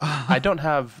I don't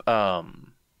have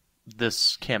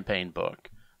this campaign book,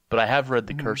 but I have read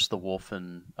the Curse of the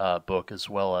Wulfen book, as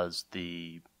well as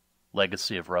the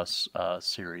Legacy of Russ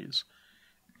series.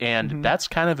 And that's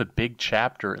kind of a big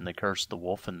chapter in the Curse of the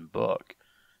Wulfen book,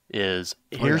 is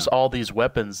here's all these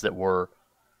weapons that were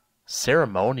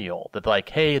ceremonial, that like,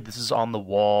 hey, this is on the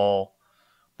wall,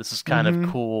 this is kind of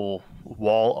cool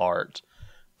wall art.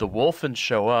 The Wulfen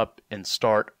show up and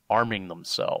start arming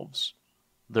themselves.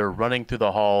 They're running through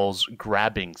the halls,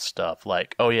 grabbing stuff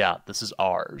like, oh yeah, this is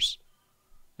ours.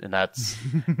 And that's,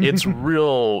 it's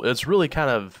really kind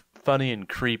of funny and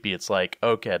creepy. It's like,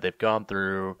 okay, they've gone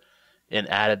through and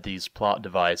added these plot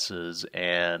devices,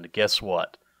 and guess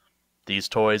what? These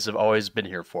toys have always been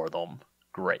here for them.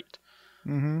 Great.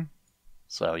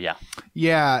 So, yeah.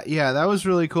 Yeah, that was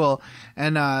really cool.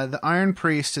 And the Iron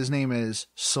Priest, his name is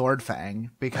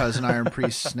Swordfang, because an Iron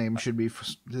Priest's name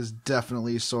is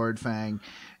definitely Swordfang.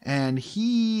 And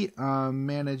he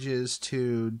manages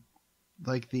to,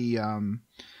 like,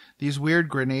 these weird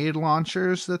grenade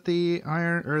launchers that the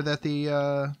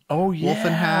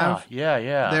Wulfen have.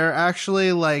 Yeah. They're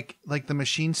actually like the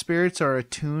machine spirits are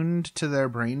attuned to their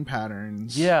brain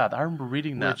patterns. Yeah, I remember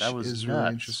reading that. That was is nuts. Really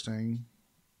interesting.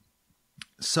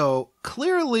 So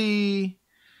clearly,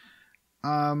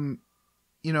 what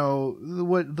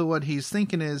he's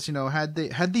thinking is,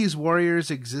 had these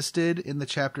warriors existed in the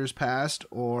chapters past,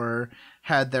 or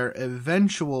had their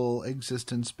eventual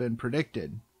existence been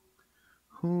predicted?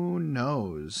 Who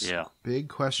knows? Yeah. Big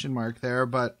question mark there,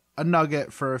 but a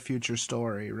nugget for a future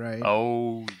story, right?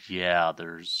 Oh, yeah.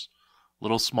 There's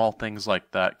little small things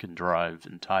like that can drive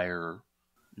entire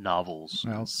novels,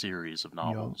 and series of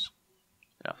novels.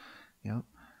 Yep.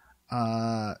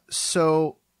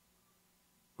 So,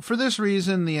 for this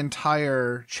reason, the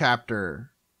entire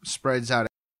chapter spreads out.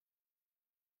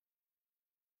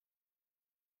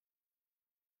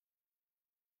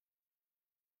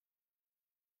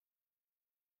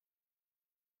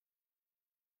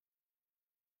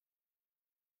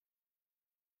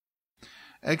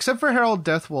 Except for Harold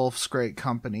Deathwolf's great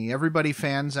company, everybody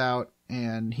fans out,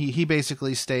 and he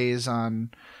basically stays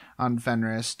on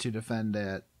Fenris to defend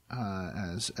it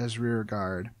as rear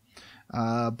guard.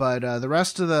 But the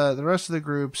rest of the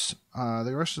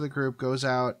group goes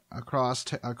out across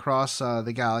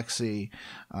the galaxy,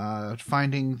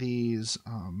 finding these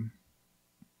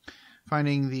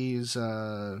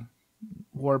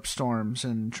warp storms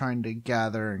and trying to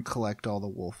gather and collect all the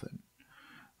Wulfen.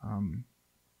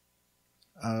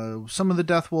 Some of the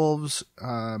Death Wolves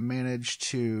manage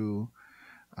to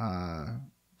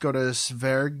go to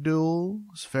Sverigul.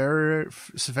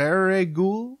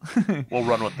 We'll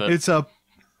run with it.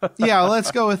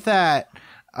 Let's go with that.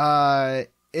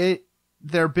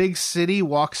 Their big city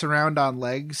walks around on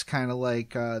legs, kind of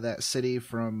like that city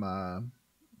from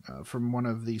one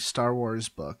of the Star Wars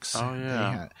books. Oh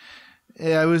yeah.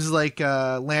 It was like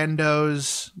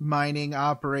Lando's mining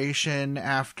operation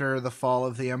after the fall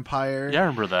of the Empire. Yeah, I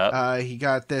remember that. He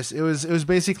got this. It was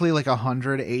basically like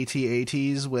 100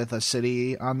 AT-ATs with a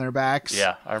city on their backs.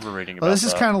 Yeah, I remember reading about that. This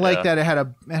is kind of like that. It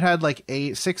had like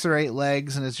 6 or 8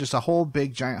 legs, and it's just a whole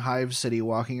big giant hive city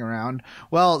walking around.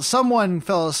 Well, someone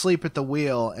fell asleep at the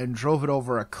wheel and drove it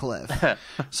over a cliff.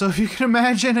 So if you can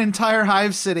imagine an entire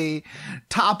hive city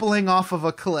toppling off of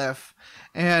a cliff,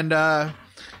 and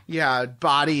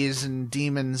bodies and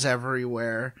demons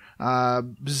everywhere.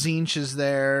 Zinch is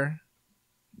there,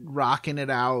 rocking it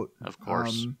out. Of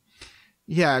course.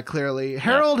 Clearly.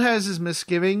 Harold has his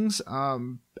misgivings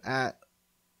at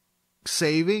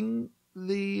saving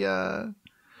the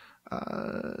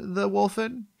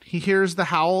Wulfen. He hears the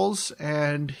howls,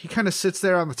 and he kind of sits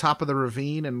there on the top of the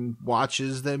ravine and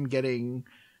watches them getting...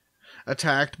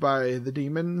 attacked by the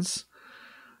demons.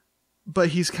 But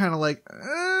he's kind of like,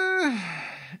 I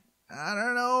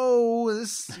don't know.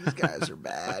 These guys are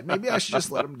bad. Maybe I should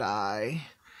just let them die.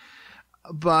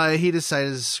 But he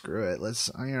decided to screw it. Let's,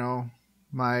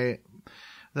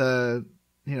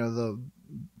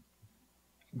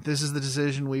 this is the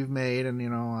decision we've made, and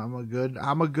I'm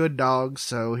a good dog,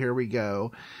 so here we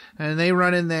go. And they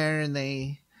run in there and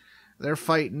they're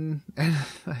fighting, and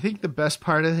I think the best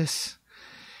part of this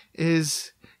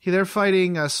is they're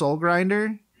fighting a soul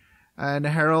grinder, and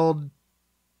Harold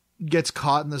gets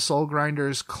caught in the soul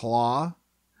grinder's claw,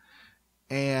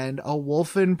 and a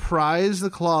Wulfen pries the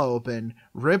claw open,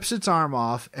 rips its arm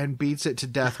off, and beats it to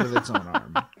death with its own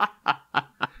arm.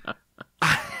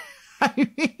 I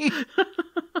mean,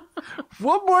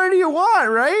 what more do you want,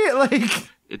 right? Like,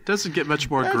 it doesn't get much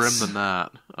more grim than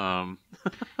that.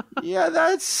 Yeah,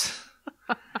 that's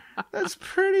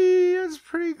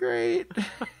pretty great.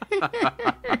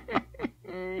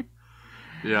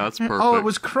 Yeah, that's perfect. Oh, it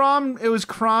was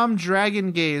Crom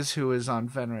Dragon Gaze who was on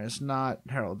Fenris, not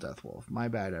Harold Deathwolf. My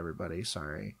bad, everybody.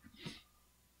 Sorry.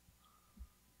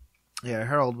 Yeah,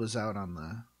 Harold was out on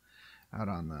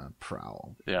the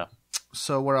prowl. Yeah.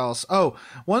 So where else? Oh,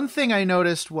 one thing I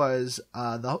noticed was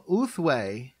the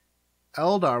Uthway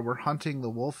Eldar were hunting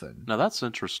the Wulfen. Now that's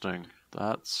interesting.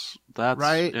 That's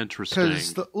right? interesting.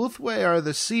 Because the Uthway are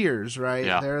the seers, right?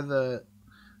 Yeah.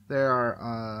 They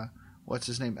are what's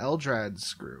his name?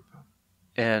 Eldrad's group.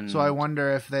 And So I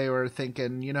wonder if they were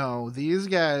thinking, you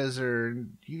guys are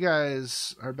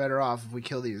better off if we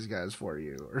kill these guys for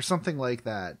you, or something like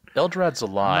that. Eldrad's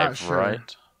alive, sure.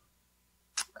 right?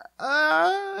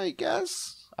 I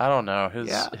guess. I don't know.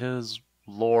 His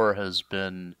lore has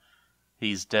been,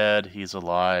 he's dead, he's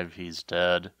alive, he's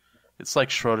dead. It's like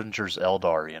Schrodinger's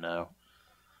Eldar,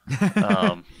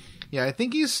 Yeah, I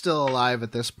think he's still alive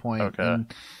at this point. Okay.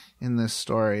 In this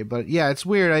story, but yeah, it's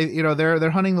weird. They're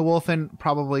hunting the Wulfen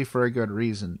probably for a good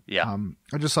reason. Yeah.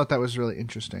 I just thought that was really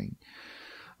interesting.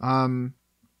 The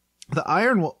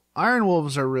Iron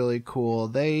Wolves are really cool.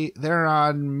 They're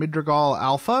on Midrigal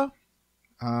Alpha.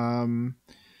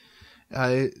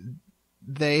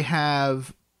 They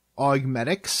have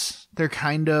augmetics. They're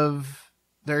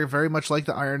very much like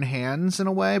the Iron Hands in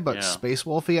a way, but Space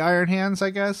Wolfy Iron Hands,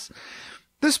 I guess.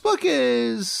 This book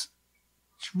is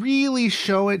really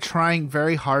trying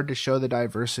very hard to show the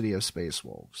diversity of Space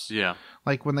Wolves. Yeah.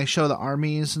 Like when they show the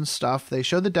armies and stuff, they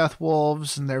show the Death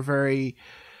Wolves, and they're very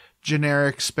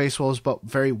generic Space Wolves, but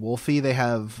very wolfy. They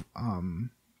have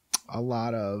a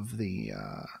lot of the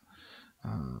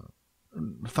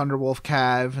Thunderwolf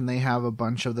Cav, and they have a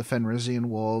bunch of the Fenrisian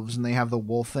Wolves, and they have the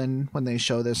Wulfen when they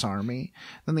show this army.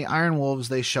 Then the Iron Wolves,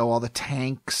 they show all the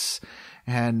tanks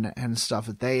and stuff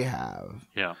that they have.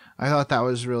 Yeah. I thought that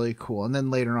was really cool. And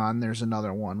then later on, there's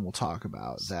another one we'll talk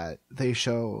about that they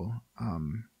show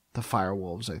the Fire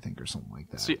Wolves, I think, or something like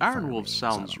that. See, Iron Wolves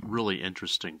sounds really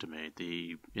interesting to me.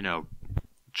 The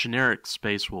generic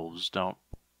Space Wolves don't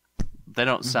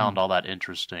sound all that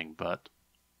interesting, but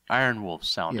Iron Wolves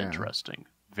sound interesting.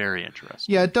 Very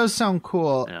interesting. Yeah, it does sound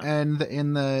cool. Yeah. And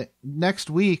in the next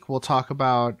week, we'll talk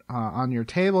about, on your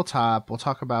tabletop, we'll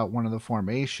talk about one of the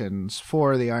formations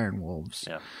for the Iron Wolves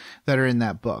that are in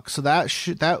that book. So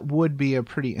that would be a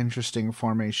pretty interesting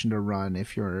formation to run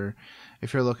if you're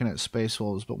looking at Space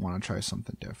Wolves but want to try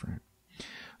something different.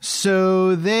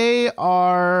 So they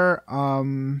are...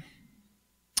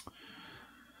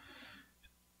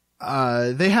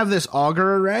 they have this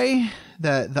augur array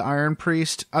that the Iron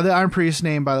Priest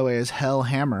name, by the way, is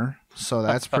Hellhammer. So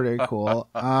that's pretty cool.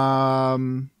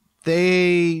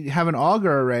 They have an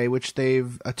augur array, which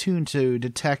they've attuned to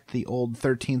detect the old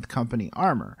 13th Company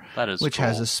armor. That is which cool.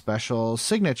 has a special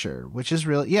signature, which is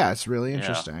really, it's really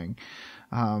interesting.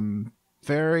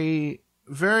 Very,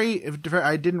 very,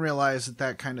 I didn't realize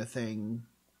that kind of thing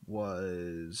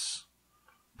was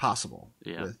possible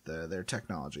with their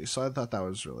technology. So I thought that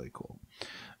was really cool.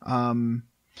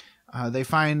 They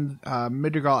find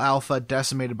Midrigal Alpha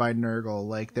decimated by Nurgle.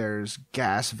 Like there's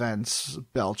gas vents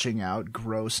belching out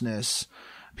grossness.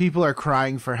 People are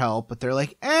crying for help, but they're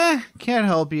like, can't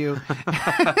help you.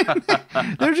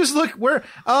 They're just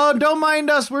don't mind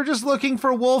us. We're just looking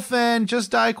for Wulfen.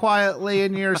 Just die quietly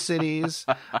in your cities.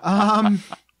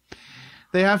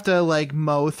 They have to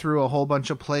mow through a whole bunch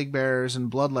of plague bearers and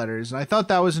bloodletters. And I thought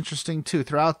that was interesting too.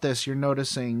 Throughout this, you're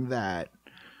noticing that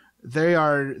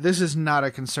this is not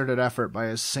a concerted effort by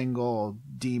a single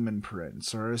demon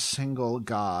prince or a single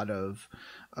god of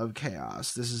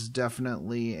chaos. This is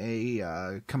definitely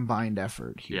a combined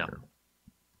effort here.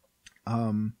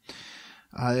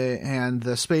 And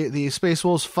the space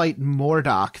wolves fight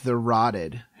Mordok the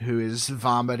Rotted, who is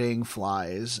vomiting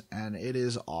flies, and it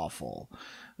is awful.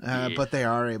 But they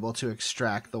are able to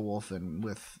extract the Wulfen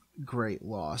with great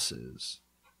losses.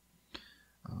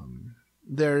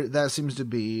 That seems to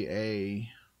be a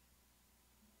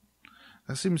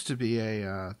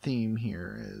theme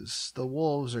here. Is the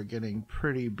wolves are getting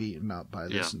pretty beaten up by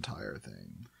this entire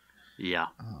thing. Yeah.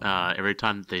 Every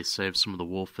time that they save some of the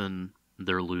Wulfen,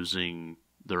 they're losing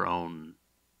their own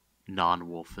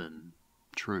non-Wulfen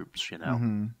troops,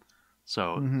 Mm-hmm.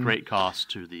 So, great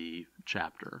cost to the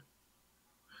chapter.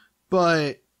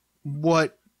 But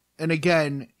and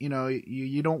again,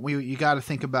 you got to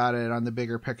think about it on the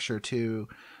bigger picture too.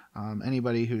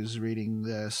 Anybody who's reading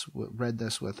this, read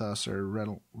this with us,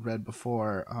 or read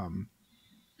before,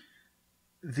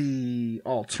 the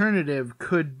alternative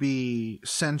could be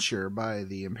censure by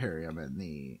the Imperium and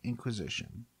the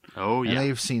Inquisition. Oh, yeah. And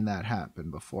they've seen that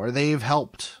happen before. They've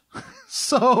helped.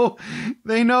 So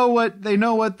they know what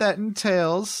that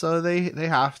entails. So they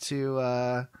have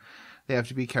to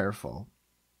be careful.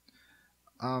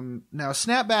 Now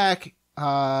Snapback,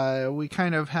 we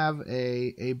kind of have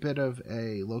a bit of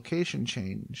a location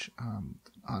change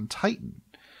on Titan.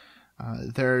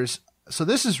 So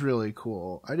this is really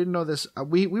cool. I didn't know this.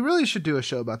 We really should do a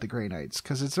show about the Grey Knights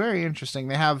because it's very interesting.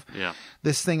 They have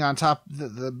this thing on top,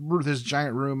 this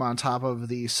giant room on top of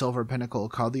the Silver Pinnacle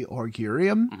called the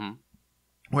Augurium,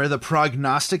 where the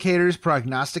prognosticators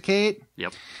prognosticate.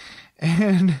 Yep.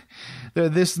 And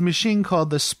this machine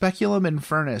called the Speculum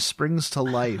Infernus springs to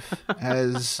life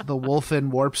as the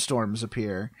Wulfen warp storms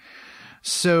appear.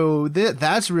 So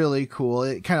that's really cool.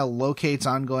 It kind of locates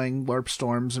ongoing warp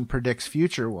storms and predicts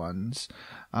future ones.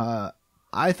 I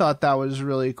thought that was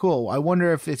really cool. I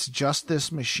wonder if it's just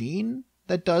this machine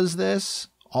that does this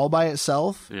all by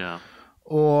itself. Yeah.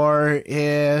 Or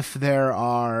if there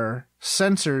are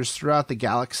sensors throughout the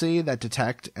galaxy that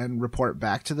detect and report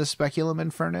back to the Speculum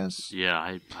Infernus. Yeah,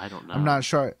 I don't know. I'm not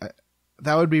sure.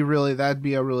 That'd be a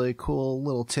really cool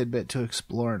little tidbit to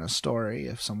explore in a story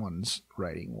if someone's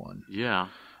writing one. Yeah,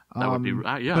 that would be.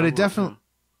 Yeah, but it definitely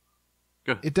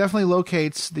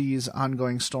locates these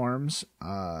ongoing storms,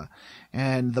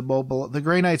 and the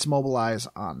Grey Knights mobilize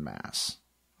en masse,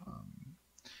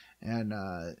 and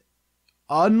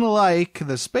unlike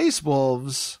the Space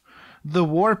Wolves, the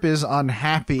Warp is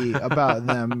unhappy about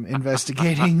them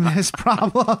investigating this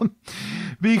problem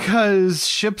because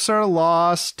ships are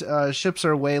lost, ships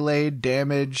are waylaid,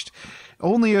 damaged.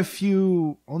 Only a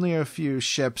few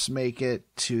ships make it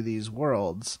to these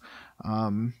worlds.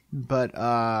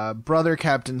 But brother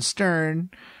Captain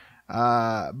Stern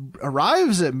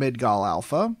arrives at Midgall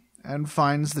Alpha and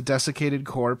finds the desiccated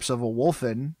corpse of a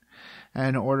Wulfen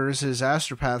and orders his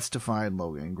astropaths to find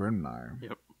Logan Grimnar.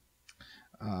 Yep.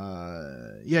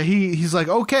 He's like,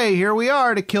 okay, here we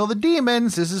are to kill the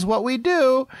demons. This is what we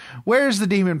do. Where's the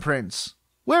demon prince?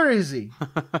 Where is he?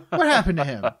 What happened to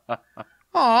him?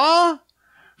 Aw,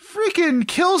 freaking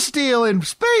kill steal and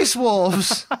space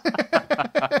wolves.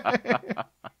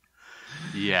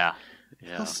 Yeah.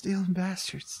 Kill stealing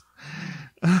bastards.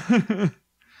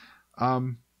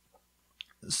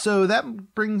 So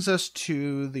that brings us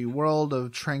to the world of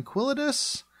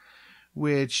Tranquilitas,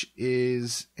 which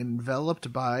is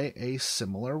enveloped by a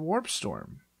similar warp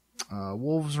storm.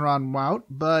 Wolves are en route,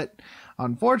 but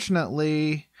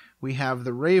unfortunately, we have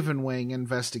the Raven Wing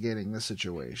investigating the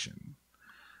situation.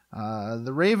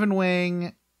 The Raven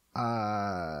Wing,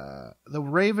 the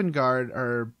Raven Guard,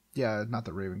 not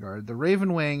the Raven Guard, the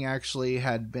Raven Wing actually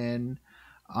had been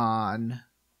on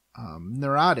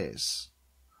Nerades.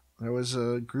 There was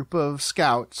a group of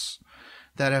scouts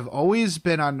that have always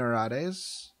been on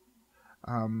Nerades,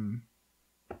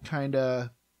 kind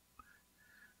of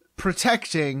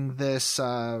protecting this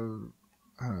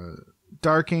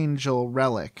Dark Angel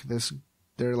relic.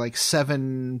 They're like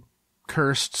 7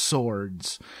 cursed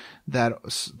swords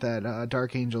that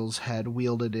Dark Angels had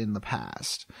wielded in the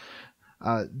past.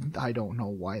 I don't know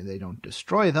why they don't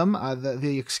destroy them.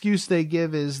 The excuse they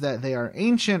give is that they are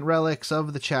ancient relics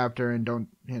of the chapter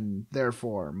and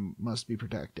therefore must be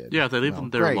protected. Yeah, if they leave them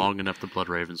there long enough, the Blood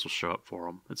Ravens will show up for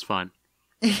them. It's fine.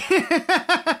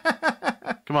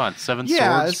 Come on, 7 swords.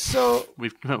 Yeah, so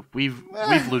we've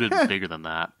looted bigger than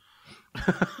that.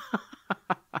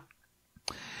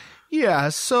 Yeah,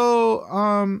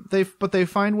 so they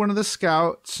find one of the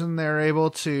scouts and they're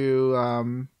able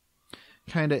to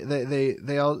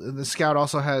the scout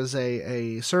also has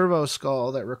a servo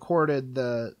skull that recorded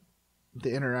the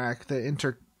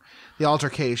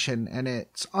altercation, and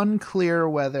it's unclear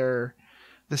whether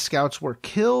the scouts were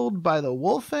killed by the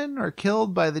Wulfen or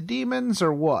killed by the demons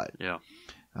or what. Yeah.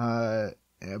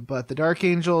 but the Dark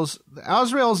Angels,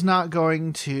 Azrael's not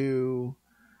going to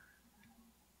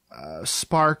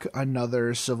spark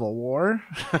another civil war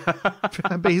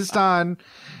based on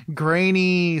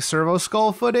grainy servo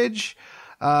skull footage.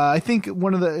 I think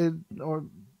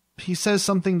he says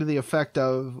something to the effect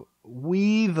of,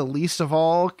 "We, the least of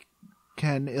all,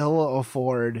 can ill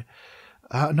afford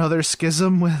another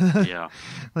schism with." Yeah.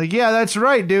 Like, yeah, that's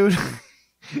right, dude.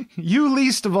 You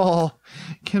least of all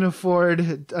can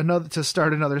afford to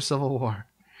start another civil war.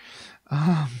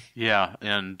 Yeah,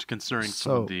 and considering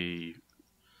some of the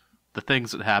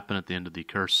things that happen at the end of the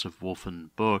Curse of Wulfen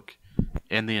book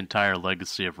and the entire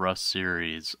Legacy of Rust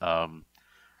series, we're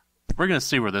going to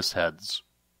see where this heads.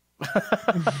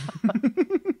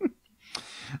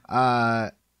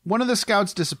 One of the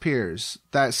scouts disappears.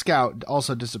 That scout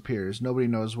also disappears. Nobody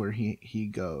knows where he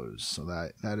goes. So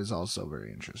that is also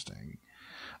very interesting.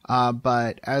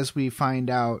 But as we find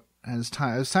out, as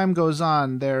time goes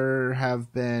on, there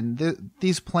have been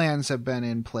these plans have been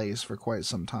in place for quite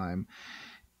some time,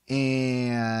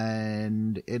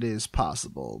 and it is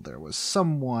possible there was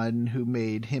someone who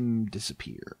made him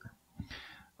disappear.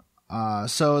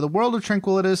 So the world of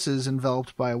Tranquilitas is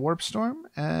enveloped by a warp storm,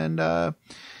 and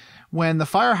when the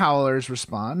Fire Howlers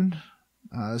respond,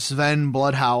 Sven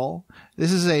Bloodhowl,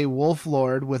 this is a wolf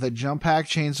lord with a jump pack,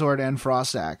 chainsword, and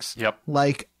frost axe. Yep.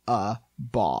 Like a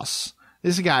boss.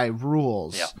 This guy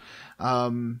rules. Yep.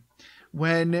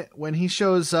 When he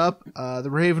shows up, the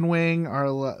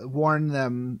Ravenwing warn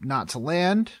them not to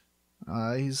land.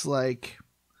 He's like,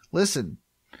 "Listen,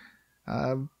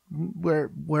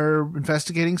 we're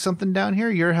investigating something down here.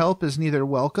 Your help is neither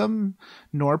welcome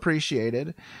nor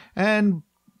appreciated." And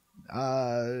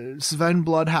Sven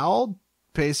Bloodhowl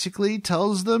basically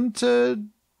tells them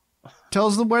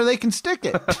where they can stick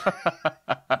it.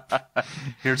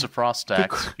 Here's a frost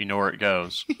axe. You know where it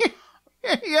goes.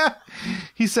 Yeah.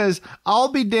 He says, "I'll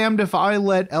be damned if I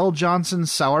let L.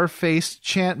 Johnson's sour-faced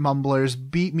chant mumblers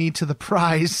beat me to the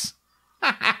prize."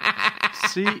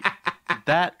 See,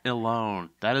 that alone,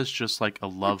 that is just like a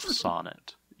love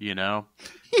sonnet, you know?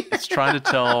 It's trying to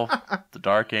tell the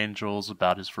Dark Angels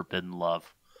about his forbidden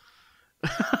love.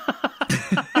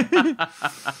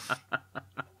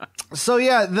 So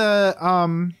yeah,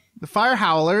 the Fire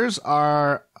Howlers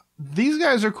these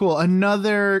guys are cool.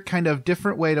 Another kind of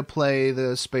different way to play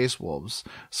the Space Wolves.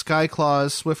 Sky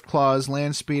Claws, Swift Claws,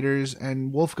 Land Speeders,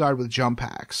 and Wolfguard with jump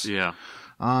packs. Yeah.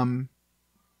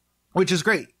 Which is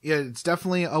great. Yeah, it's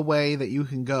definitely a way that you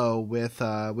can go with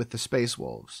the Space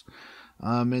Wolves.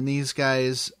 And these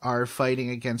guys are fighting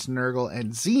against Nurgle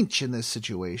and Tzeentch in this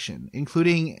situation,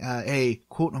 including a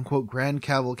quote-unquote Grand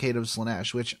Cavalcade of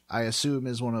Slaanesh, which I assume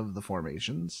is one of the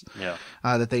formations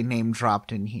that they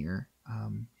name-dropped in here.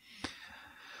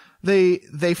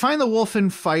 They find the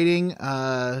Wulfen fighting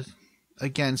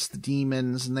against the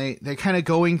demons, and they're kind of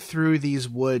going through these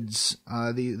woods,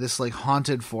 this like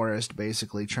haunted forest,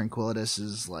 basically. Tranquilitas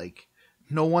is like,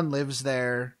 no one lives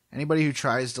there. Anybody who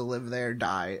tries to live there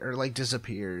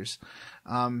disappears.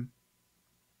 And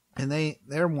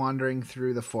they're wandering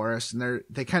through the forest, and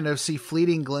they kind of see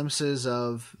fleeting glimpses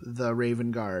of the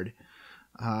Raven Guard.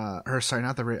 I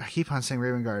keep on saying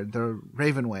Raven Guard, the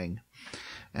Raven Wing.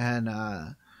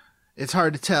 And it's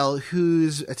hard to tell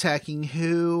who's attacking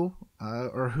who,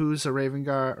 or who's a Raven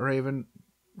Guard, Raven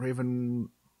Wing.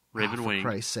 For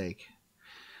Christ's sake.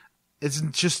 It's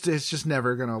just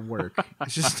never gonna work.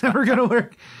 It's just never gonna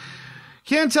work.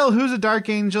 Can't tell who's a Dark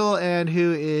Angel and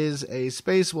who is a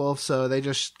Space Wolf, so they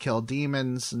just kill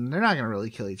demons, and they're not gonna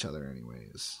really kill each other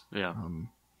anyways. Yeah.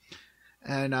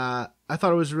 And I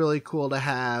thought it was really cool to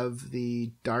have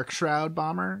the Dark Shroud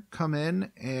bomber come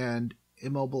in and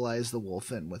immobilize the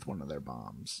Wulfen with one of their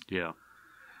bombs. Yeah.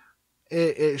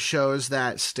 It shows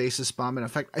that stasis bomb in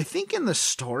effect. I think in the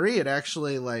story it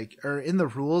actually or in the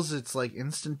rules it's like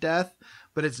instant death,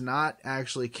 but it's not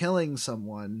actually killing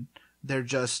someone. They're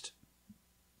just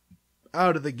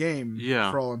out of the game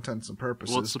for all intents and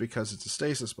purposes because it's a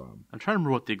stasis bomb. I'm trying to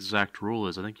remember what the exact rule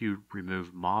is. I think you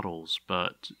remove models,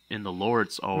 but in the lore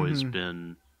it's always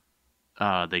been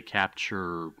they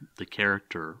capture the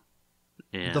character.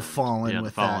 And, the Fallen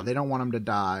with Fallen. that. They don't want them to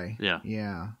die. Yeah.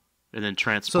 Yeah. And then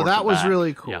transport. So that was back.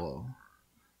 really cool. Yeah.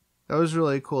 That was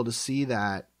really cool to see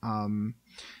that.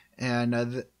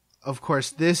 Of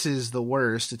course, this is the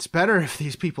worst. It's better if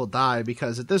these people die,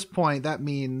 because at this point, that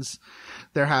means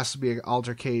there has to be an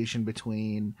altercation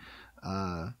between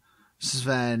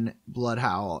Sven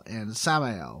Bloodhowl and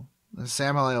Samael. And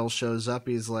Samael shows up.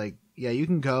 He's like, "Yeah, you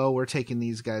can go. We're taking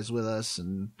these guys with us."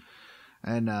 And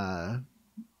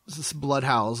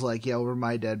Bloodhowl's like, "Yeah, over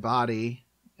my dead body."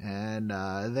 and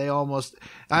they almost.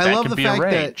 I love the fact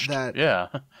that yeah,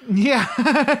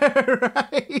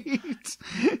 right.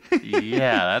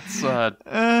 Yeah, that's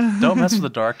don't mess with the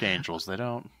Dark Angels. They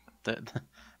don't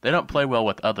play well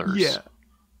with others.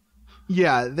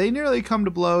 Yeah, they nearly come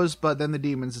to blows, but then the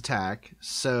demons attack.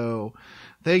 So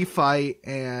they fight,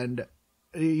 and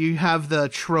you have the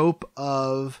trope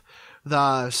of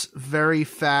the very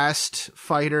fast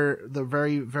fighter, the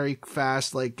very, very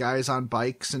fast, like, guys on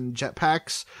bikes and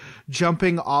jetpacks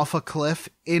jumping off a cliff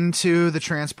into the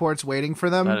transports waiting for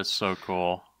them. That is so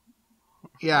cool.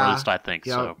 Yeah. Or at least I think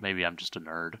so. Maybe I'm just a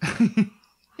nerd.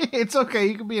 It's okay,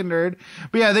 you can be a nerd.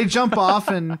 But yeah, they jump off,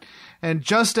 and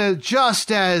just as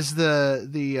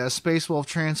the Space Wolf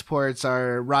transports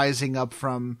are rising up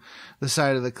from the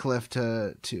side of the cliff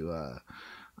to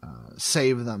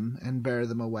save them and bear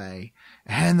them away,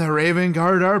 and the Raven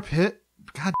Guard are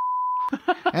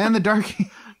and the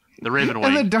Raven Wing.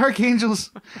 and the Dark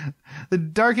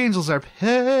Angels are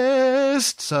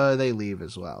pissed, so they leave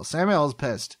as well. Samuel's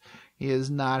pissed. He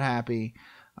is not happy.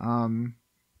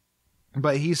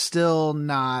 But he's still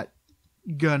not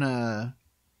gonna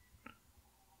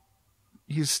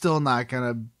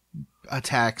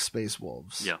attack Space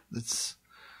Wolves. Yeah. That's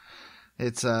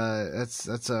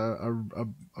a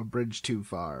bridge too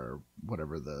far, or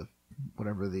whatever the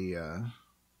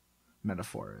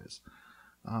metaphor is.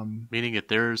 Meaning that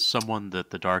there's someone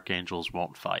that the Dark Angels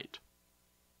won't fight.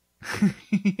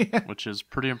 Yeah. Which is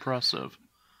pretty impressive.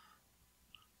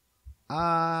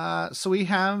 So we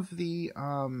have the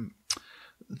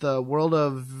world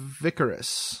of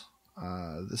Vicarus,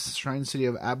 the shrine city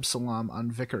of Absalom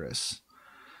on Vicarus.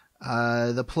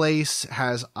 The place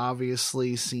has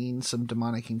obviously seen some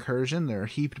demonic incursion. There are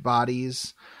heaped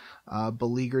bodies,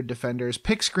 beleaguered defenders.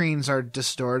 Pick screens are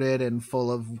distorted and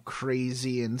full of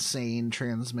crazy, insane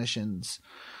transmissions.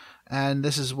 And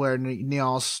this is where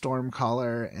Niall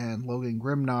Stormcaller and Logan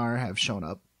Grimnar have shown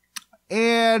up.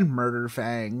 And Murder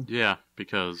Fang. Yeah,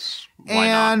 because why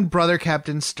not? And Brother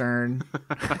Captain Stern.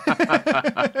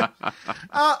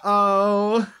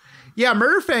 Uh-oh. Yeah,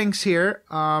 Murder Fang's here.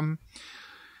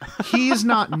 He's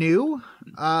not new.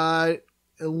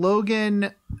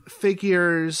 Logan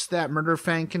figures that Murder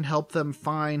Fang can help them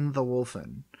find the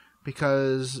Wulfen,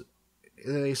 because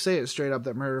they say it straight up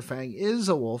that Murder Fang is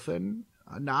a Wulfen,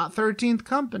 not 13th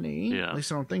Company. Yeah. At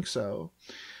least I don't think so.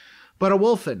 But a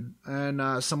Wulfen,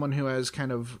 and someone who has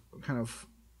kind of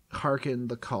hearkened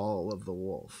the call of the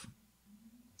wolf.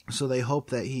 So they hope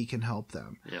that he can help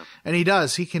them. Yeah. And he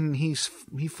does. He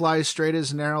flies straight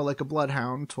as an arrow like a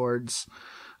bloodhound towards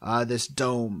this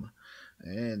dome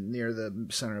and near the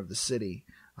center of the city.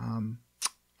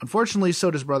 Unfortunately, so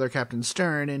does Brother Captain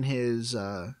Stern in his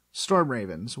Storm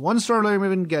Ravens. One Storm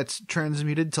Raven gets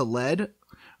transmuted to lead,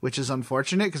 which is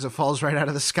unfortunate because it falls right out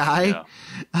of the sky.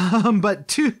 Yeah. But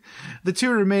the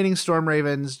two remaining Storm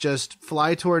Ravens just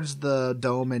fly towards the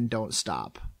dome and don't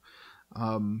stop.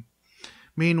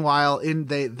 Meanwhile,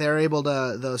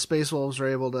 the Space Wolves are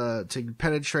able to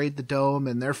penetrate the dome,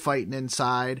 and they're fighting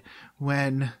inside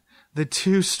when the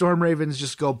two Storm Ravens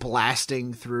just go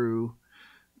blasting through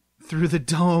the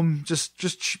dome.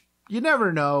 Just you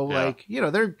never know. Yeah. Like,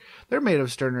 they're made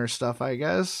of sterner stuff, I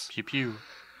guess. Pew pew.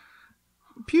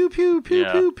 Pew pew pew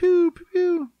yeah. Pew pew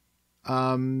pew.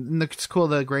 And it's cool.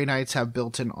 The Grey Knights have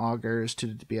built-in augers to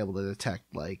be able to detect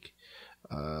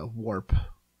warp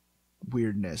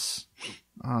weirdness.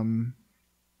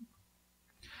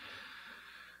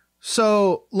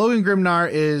 So Logan Grimnar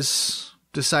is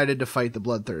decided to fight the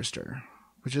Bloodthirster,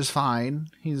 which is fine.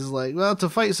 He's like, well, to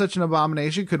fight such an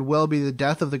abomination could well be the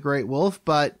death of the Great Wolf,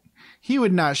 but he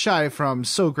would not shy from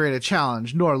so great a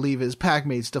challenge, nor leave his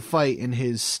packmates to fight in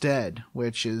his stead,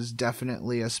 which is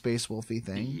definitely a Space Wolfy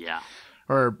thing. Yeah.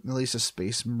 Or at least a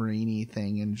Space Marine-y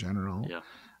thing in general. Yeah.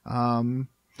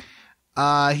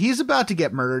 He's about to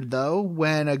get murdered, though,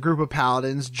 when a group of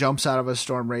paladins jumps out of a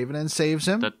Storm Raven and saves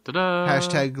him. Da-da-da.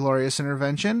 Hashtag glorious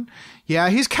intervention. Yeah,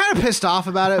 he's kind of pissed off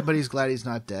about it, but he's glad he's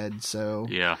not dead, so...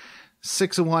 Yeah.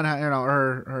 6 of 1,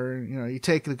 or you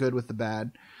take the good with the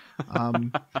bad.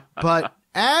 But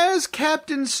as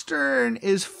Captain Stern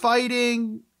is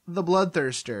fighting the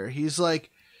Bloodthirster, he's like,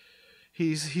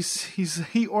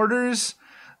 he orders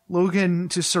Logan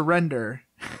to surrender.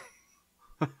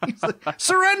 He's like,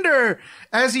 surrender!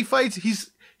 As he fights,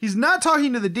 he's not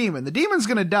talking to the demon. The demon's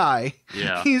gonna die.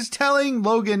 Yeah. He's telling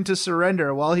Logan to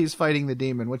surrender while he's fighting the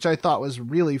demon, which I thought was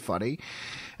really funny.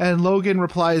 And Logan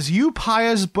replies, "You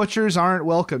pious butchers aren't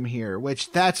welcome here,"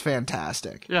 which that's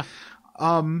fantastic. Yeah.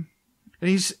 And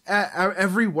he's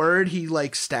every word he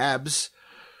stabs.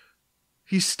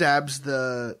 He stabs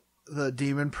the the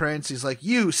demon prince. He's like,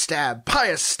 you stab,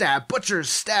 pious stab, butchers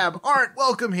stab, aren't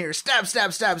welcome here. Stab,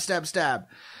 stab, stab, stab, stab.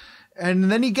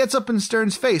 And then he gets up in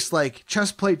Stern's face, like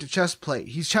chest plate to chest plate.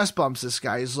 He chest bumps this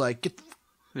guy. He's like,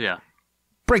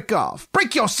 break off.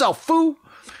 Break yourself, fool.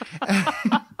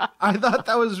 I thought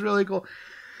that was really cool.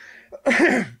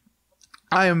 I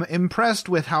am impressed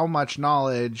with how much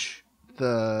knowledge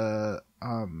the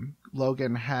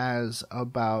Logan has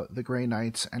about the Grey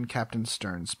Knights and Captain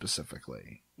Stern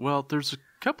specifically. Well, there's a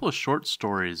couple of short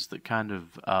stories that kind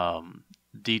of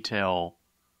detail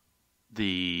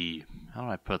the, how do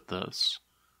I put this?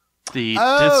 The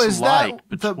dislike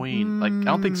between, like, I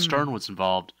don't think Stern was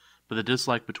involved, but the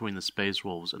dislike between the Space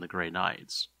Wolves and the Grey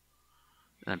Knights.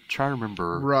 And I'm trying to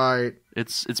remember. Right.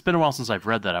 It's been a while since I've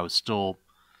read that. I was still,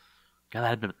 God, that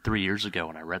had been 3 years ago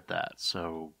when I read that.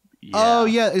 So, yeah. Oh,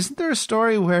 yeah. Isn't there a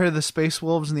story where the Space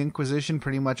Wolves and the Inquisition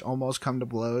pretty much almost come to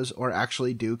blows, or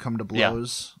actually do come to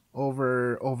blows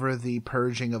over the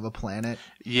purging of a planet?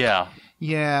 Yeah.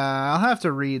 Yeah, I'll have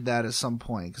to read that at some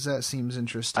point, because that seems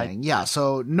interesting.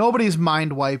 So nobody's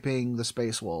mind wiping the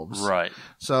Space Wolves. Right.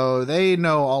 So they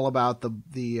know all about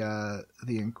the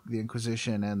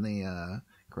Inquisition and the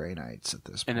Grey Knights at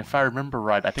this point. And if I remember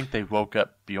right, I think they woke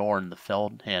up Bjorn the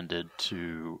Fell-Handed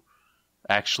to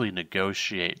actually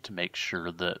negotiate to make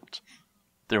sure that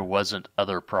there wasn't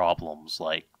other problems,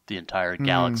 like the entire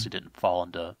galaxy didn't fall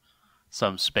into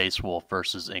some Space Wolf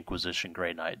versus Inquisition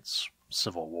Grey Knights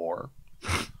civil war.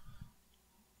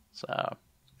 So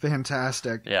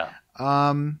fantastic. Yeah.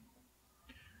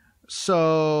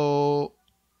 So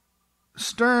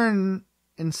Stern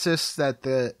insists that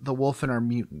the Wulfen are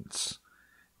mutants.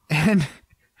 And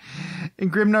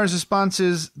Grimnar's response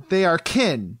is, they are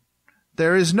kin.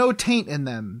 There is no taint in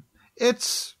them.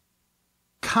 It's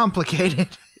complicated.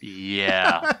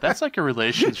 Yeah. That's like a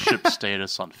relationship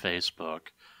status on Facebook.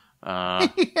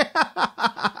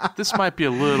 This might be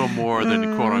a little more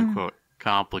than quote-unquote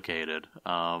complicated.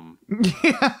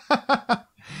 Yeah.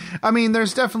 I mean,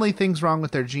 there's definitely things wrong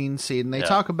with their gene seed, and they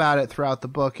talk about it throughout the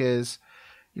book. Is,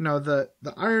 you know, the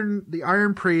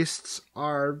Iron Priests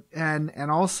are, and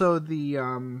also the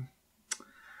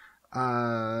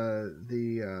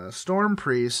Storm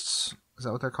Priests. Is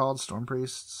that what they're called? Storm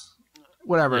Priests?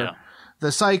 Whatever. Yeah. The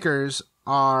Psychers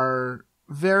are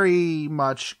very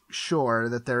much sure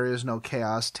that there is no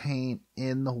chaos taint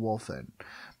in the Wulfen,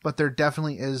 but there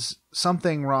definitely is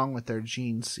something wrong with their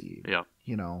gene seed. Yeah.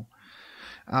 You know,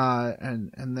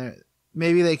 and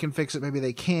maybe they can fix it, maybe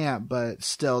they can't, but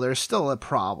still, there's still a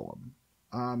problem.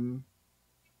 And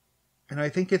I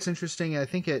think it's interesting. I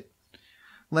think it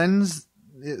lends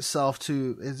itself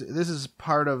to, this is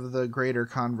part of the greater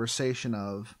conversation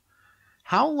of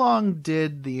how long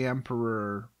did the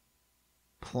Emperor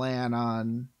plan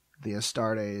on the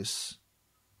Astartes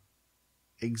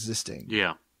existing?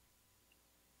 Yeah.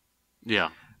 Yeah.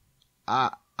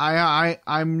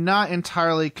 I'm not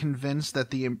entirely convinced that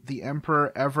the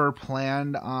Emperor ever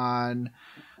planned on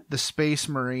the Space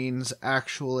Marines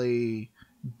actually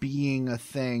being a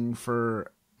thing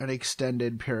for an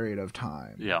extended period of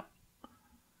time. Yeah.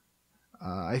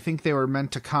 I think they were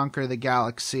meant to conquer the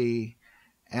galaxy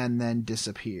and then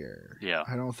disappear. Yeah.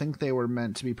 I don't think they were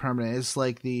meant to be permanent. It's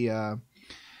like the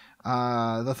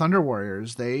Thunder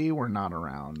Warriors. They were not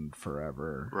around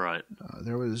forever. Right.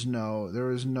 There was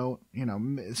no, you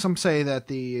know, some say that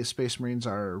the Space Marines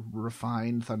are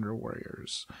refined Thunder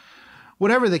Warriors.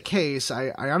 Whatever the case,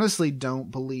 I honestly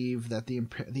don't believe that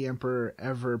the Emperor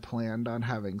ever planned on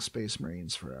having Space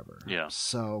Marines forever. Yeah.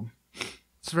 So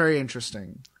it's very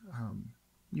interesting.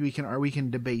 We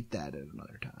can debate that at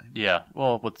another time. Yeah.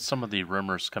 Well, with some of the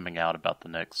rumors coming out about the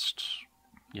next,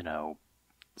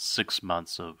 6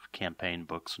 months of campaign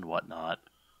books and whatnot,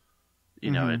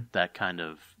 that kind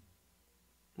of,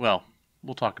 well,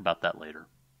 we'll talk about that later.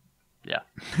 Yeah.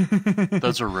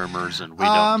 Those are rumors, and we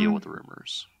don't deal with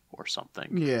rumors or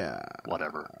something. Yeah.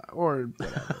 Whatever. Or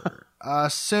whatever.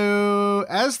 So,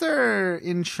 as they're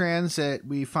in transit,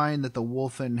 we find that the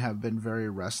Wulfen have been very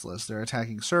restless. They're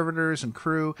attacking servitors and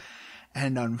crew,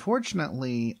 and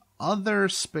unfortunately, other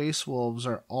Space Wolves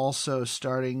are also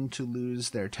starting to lose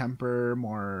their temper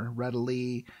more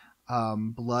readily.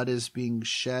 Blood is being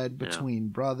shed between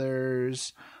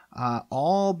brothers,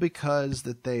 all because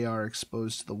that they are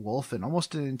exposed to the Wulfen.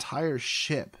 Almost an entire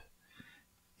ship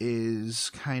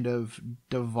is kind of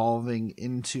devolving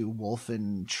into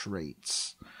Wulfen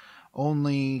traits.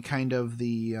 Only kind of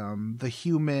the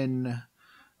human,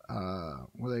 what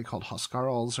are they called,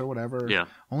 Huskarls or whatever? Yeah.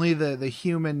 Only the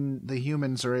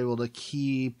humans are able to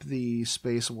keep the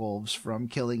Space Wolves from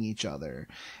killing each other.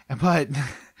 But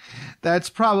that's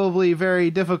probably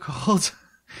very difficult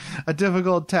a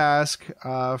difficult task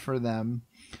for them.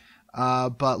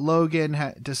 But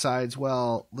Logan decides,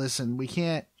 well, listen, we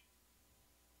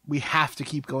have to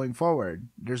keep going forward.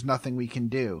 There's nothing we can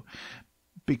do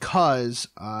because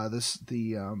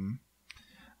the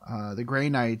Grey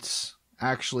Knights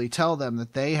actually tell them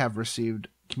that they have received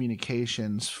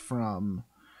communications from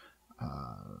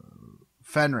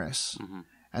Fenris,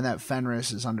 and that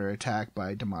Fenris is under attack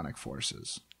by demonic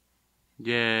forces.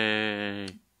 Yay!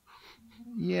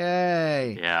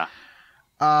 Yeah.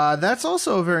 That's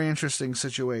also a very interesting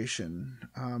situation.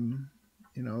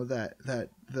 That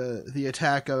the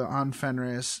attack on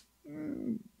Fenris,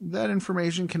 that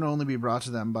information can only be brought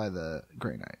to them by the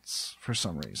Grey Knights for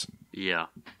some reason. Yeah,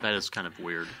 that is kind of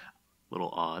weird. A little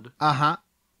odd.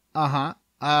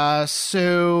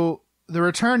 So the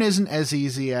return isn't as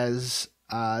easy as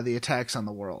the attacks on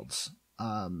the worlds.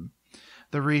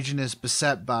 The region is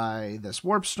beset by this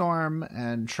warp storm,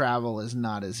 and travel is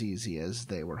not as easy as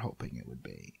they were hoping it would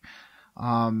be.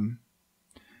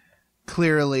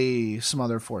 Clearly, some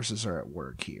other forces are at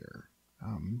work here.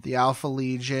 The Alpha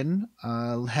Legion,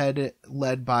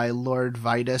 led by Lord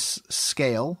Vitus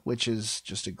Scale, which is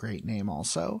just a great name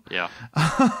also. Yeah.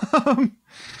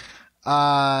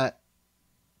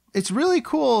 It's really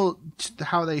cool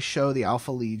how they show the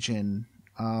Alpha Legion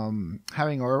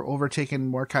having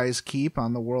overtaken Mordekai's Keep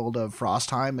on the world of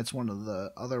Frostheim. It's one of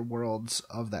the other worlds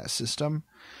of that system.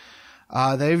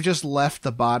 They've just left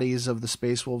the bodies of the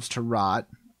Space Wolves to rot.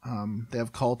 They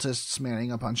have cultists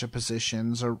manning a bunch of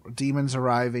positions, or demons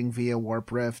arriving via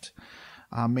Warp Rift,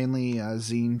 mainly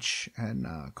Zinch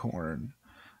and Korn.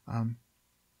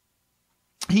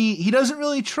 He doesn't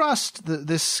really trust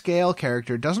this Scale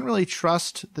character, doesn't really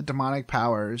trust the demonic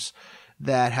powers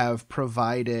that have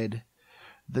provided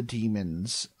the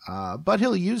demons, but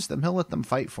he'll use them. He'll let them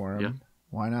fight for him. Yeah.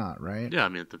 Why not, right? Yeah, I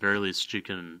mean, at the very least, you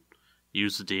can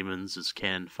use the demons as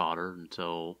cannon fodder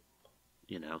until,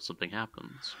 something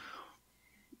happens.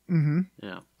 Mm-hmm.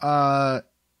 Yeah.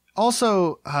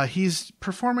 Also, he's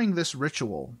performing this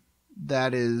ritual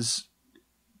that is...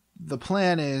 The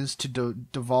plan is to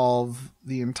devolve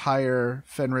the entire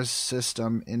Fenris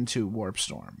system into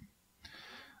Warpstorm.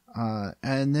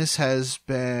 And this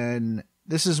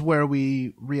is where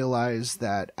we realize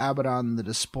that Abaddon the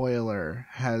Despoiler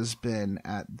has been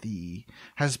the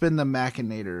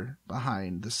machinator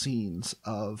behind the scenes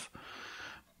of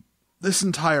this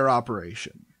entire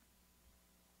operation.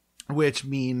 Which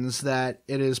means that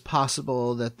it is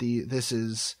possible that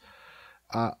these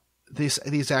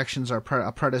actions are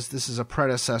this is a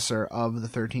predecessor of the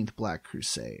 13th Black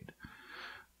Crusade.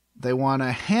 They want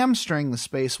to hamstring the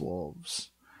Space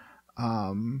Wolves,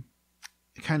 kind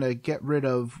of get rid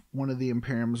of one of the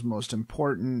Imperium's most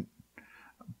important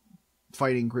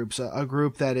fighting groups, a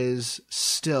group that is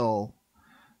still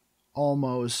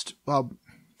almost,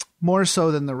 more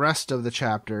so than the rest of the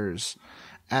chapters,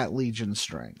 at Legion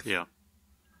strength. Yeah.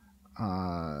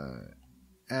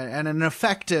 And an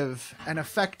effective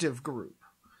group.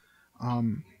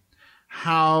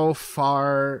 How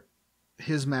far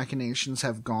his machinations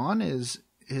have gone is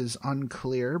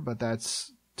unclear, but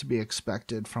that's to be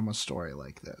expected from a story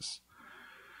like this.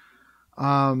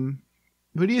 What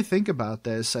do you think about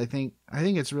this? I think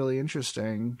it's really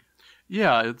interesting.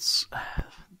 Yeah,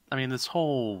 this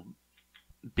whole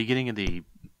beginning of the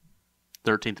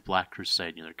 13th Black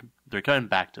Crusade, they're coming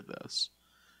back to this.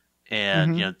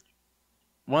 And,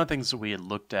 one of the things that we had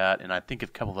looked at, and I think a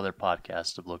couple of other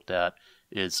podcasts have looked at,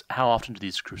 is how often do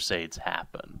these crusades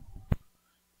happen?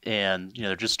 And,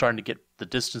 they're just starting to get, the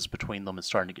distance between them is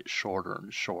starting to get shorter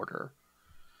and shorter.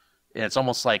 And it's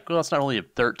almost like, well, it's not really a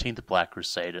 13th Black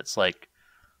Crusade. It's like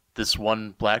this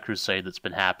one Black Crusade that's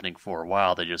been happening for a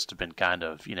while. They just have been kind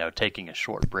of, taking a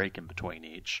short break in between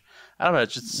each. I don't know.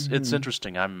 It's just, it's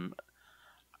interesting. I'm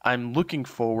looking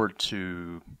forward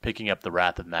to picking up the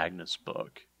Wrath of Magnus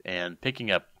book and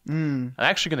picking up. I'm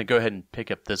actually going to go ahead and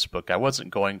pick up this book. I wasn't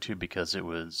going to because it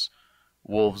was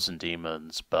Wolves and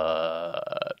Demons,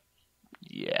 but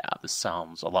yeah, this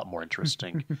sounds a lot more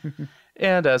interesting.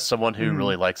 And as someone who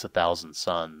really likes 1,000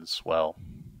 Suns, well,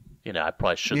 I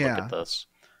probably should look at this.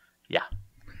 Yeah.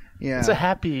 It's a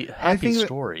happy story, I think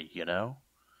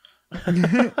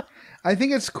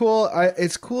it's cool.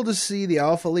 It's cool to see the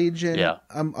Alpha Legion. Yeah.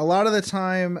 A lot of the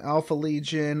time, Alpha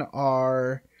Legion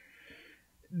are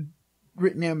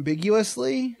written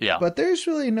ambiguously. Yeah. But there's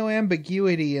really no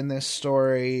ambiguity in this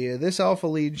story. This Alpha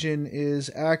Legion is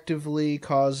actively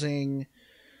causing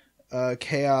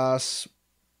chaos,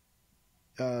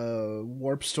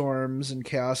 warp storms, and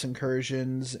chaos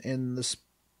incursions on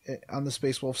the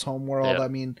Space Wolf's homeworld. Yeah. I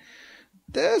mean,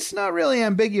 That's not really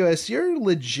ambiguous. You're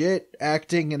legit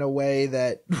acting in a way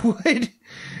that would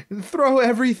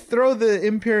throw the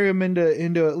Imperium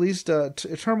into at least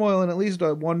turmoil in at least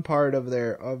one part of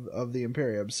the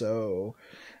Imperium. So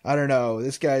I don't know.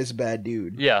 This guy's a bad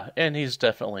dude. Yeah, and he's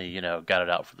definitely got it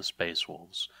out for the Space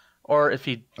Wolves. Or if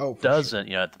he doesn't,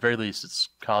 sure. At the very least, it's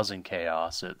causing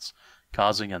chaos. It's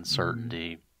causing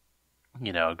uncertainty.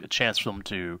 A chance for them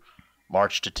to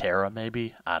march to Terra.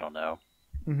 Maybe, I don't know.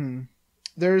 Mm-hmm.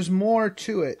 There's more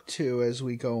to it, too, as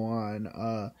we go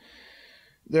on.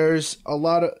 There's a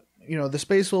lot of, the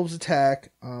Space Wolves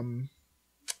attack.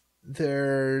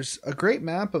 There's a great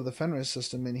map of the Fenris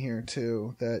system in here,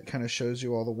 too, that kind of shows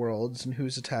you all the worlds and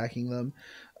who's attacking them.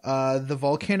 The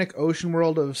volcanic ocean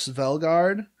world of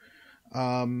Svelgard,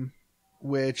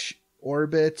 which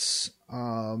orbits,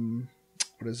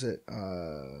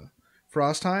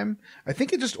 Frostheim. I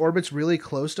think it just orbits really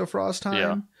close to Frostheim.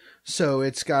 Yeah. So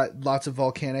it's got lots of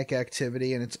volcanic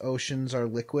activity and its oceans are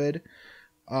liquid.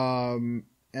 And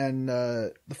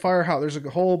the there's a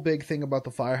whole big thing about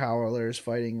the Fire Howlers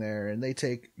fighting there, and they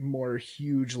take more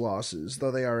huge losses,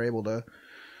 though they are able to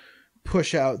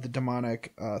push out the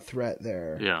demonic threat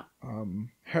there. Yeah.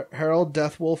 Harold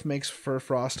Deathwolf makes for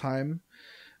Frostheim.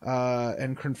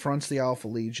 And confronts the Alpha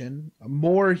Legion.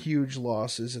 More huge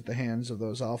losses at the hands of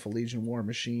those Alpha Legion war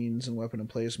machines and weapon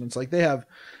emplacements. Like, they have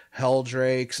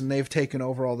Helldrakes, and they've taken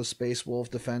over all the Space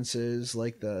Wolf defenses,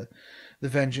 like the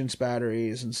Vengeance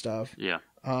batteries and stuff. Yeah.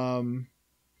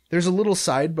 There's a little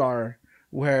sidebar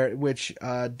which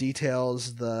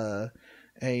details a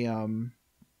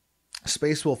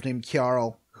Space Wolf named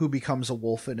Kjarl who becomes a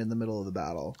Wulfen in the middle of the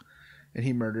battle. And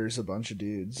he murders a bunch of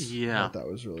dudes. Yeah. I thought that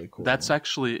was really cool. That's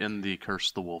actually in the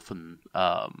Curse of the Wulfen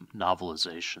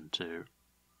novelization, too.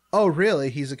 Oh, really?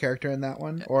 He's a character in that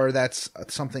one? Or that's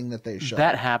something that they showed?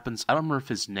 That happens. I don't remember if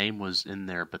his name was in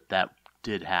there, but that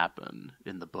did happen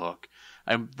in the book.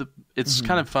 It's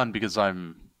kind of fun because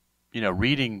I'm,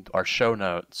 reading our show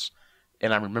notes,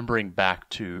 and I'm remembering back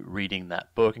to reading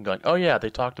that book and going, oh, yeah, they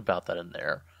talked about that in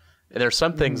there. And there's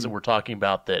some things that we're talking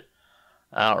about that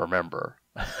I don't remember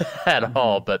at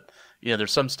all, but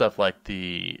there's some stuff like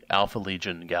the Alpha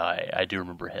Legion guy. I do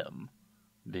remember him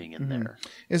being in there.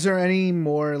 Is there any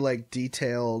more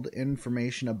detailed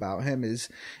information about him? Is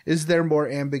there more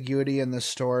ambiguity in the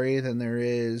story than there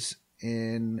is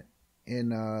in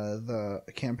the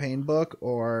campaign book,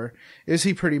 or is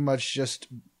he pretty much just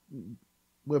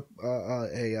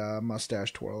a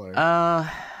mustache twirler?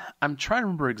 I'm trying to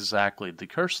remember exactly. The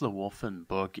Curse of the Wulfen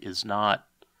book is not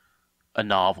a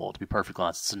novel, to be perfectly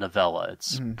honest. It's a novella.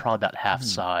 It's probably about half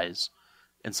size.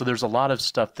 And so there's a lot of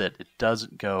stuff that it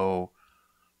doesn't go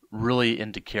really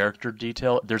into character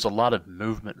detail. There's a lot of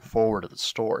movement forward of the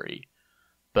story,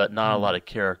 but not a lot of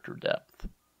character depth.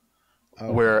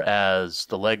 Okay. Whereas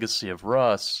the Legacy of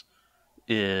Russ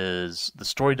is, the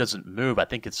story doesn't move. I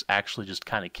think it's actually just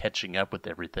kind of catching up with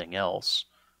everything else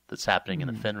that's happening in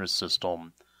the Fenris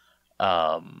system.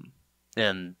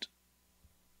 And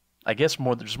I guess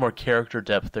there's more character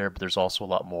depth there, but there's also a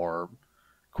lot more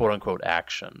quote-unquote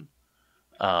action.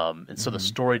 And so the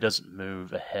story doesn't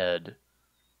move ahead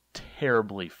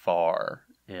terribly far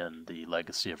in the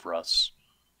Legacy of Russ.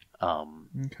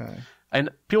 Okay. And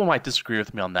people might disagree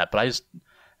with me on that, but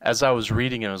as I was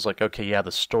reading it, I was like, okay, yeah,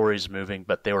 the story's moving,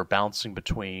 but they were bouncing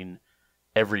between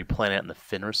every planet in the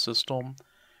Fenris system.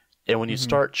 And when you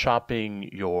start chopping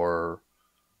your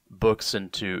books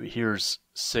into here's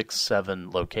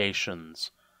 6-7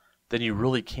 locations, then you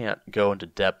really can't go into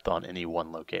depth on any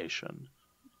one location.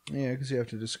 Yeah, because you have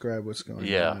to describe what's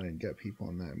going on and get people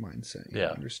in that mindset.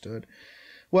 Yeah, understood.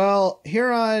 Well,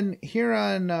 here on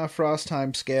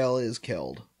Frostheim, Scale is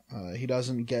killed. He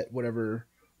doesn't get whatever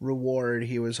reward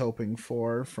he was hoping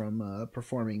for from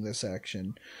performing this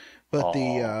action, but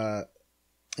the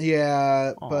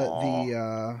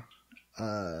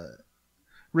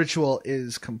ritual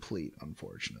is complete,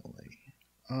 unfortunately.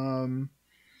 Then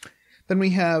we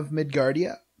have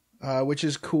Midgardia, which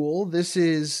is cool. This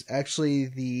is actually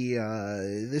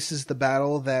the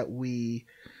battle that we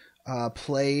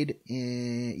played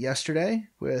yesterday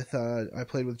with. I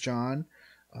played with John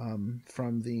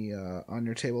from the on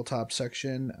your tabletop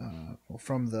section,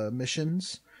 from the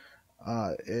missions.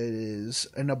 It is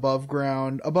an above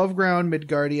ground. Above ground,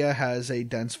 Midgardia has a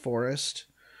dense forest.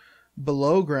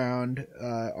 Below ground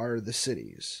are the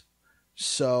cities.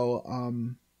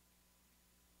 So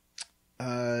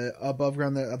above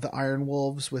ground, the Iron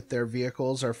Wolves with their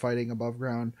vehicles are fighting above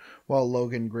ground, while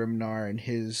Logan Grimnar and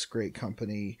his great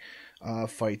company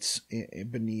fights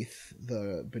beneath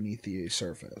the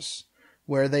surface.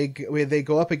 where they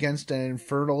go up against an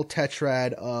infernal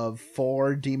tetrad of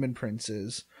 4 demon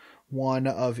princes, one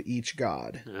of each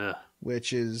god,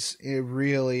 which is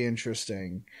really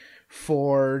interesting.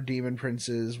 4 demon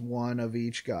princes, one of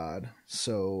each god.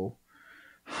 So,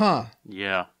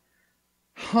 Yeah.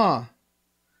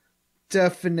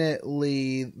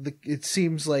 Definitely, it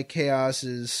seems like Chaos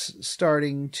is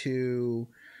starting to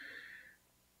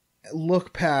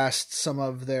look past some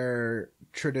of their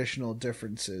traditional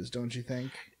differences, don't you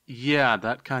think? Yeah,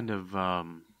 that kind of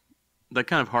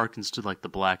harkens to like the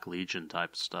Black Legion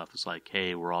type stuff. It's like,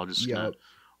 hey, we're all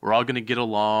gonna get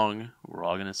along, we're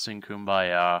all gonna sing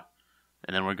Kumbaya,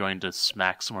 and then we're going to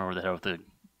smack someone over the head with an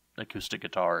acoustic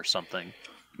guitar or something.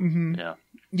 Mm-hmm. Yeah.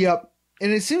 Yep.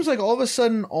 And it seems like all of a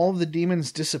sudden all of the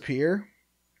demons disappear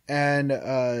and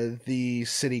the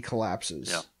city collapses.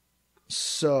 Yeah.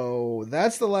 So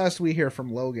that's the last we hear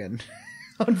from Logan,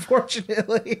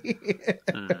 unfortunately.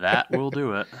 That will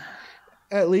do it.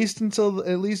 At least until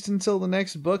the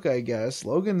next book, I guess.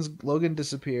 Logan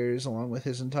disappears along with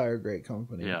his entire great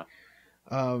company. Yeah.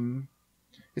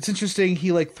 It's interesting.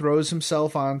 He like throws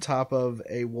himself on top of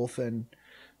a Wulfen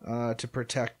to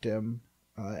protect him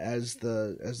as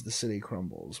the city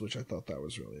crumbles, which I thought that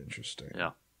was really interesting.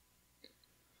 Yeah.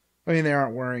 I mean, they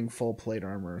aren't wearing full plate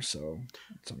armor, so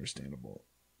it's understandable.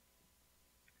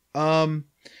 Then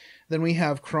we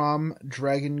have Crom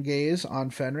Dragon Gaze on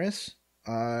Fenris.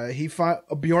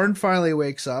 Bjorn finally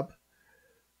wakes up.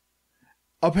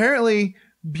 Apparently,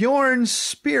 Bjorn's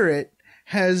spirit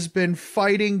has been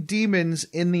fighting demons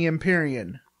in the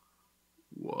Empyrean.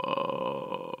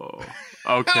 Whoa.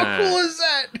 Okay. How cool is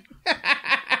that?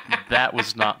 That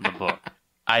was not in the book.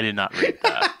 I did not read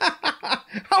that.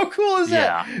 How cool is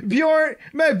that? Yeah.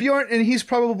 Bjorn, and he's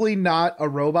probably not a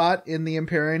robot in the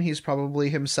Empyrean. He's probably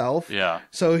himself. Yeah.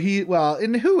 So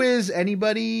and who is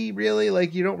anybody really?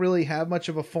 Like, you don't really have much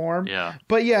of a form. Yeah.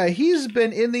 But yeah, he's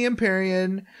been in the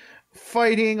Empyrean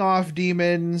fighting off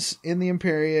demons in the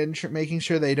Empyrean, making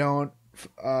sure they don't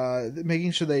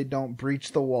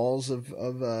breach the walls of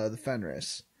the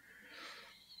Fenris.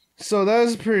 So that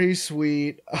was pretty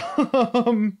sweet.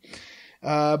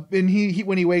 And he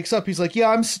when he wakes up, he's like, yeah,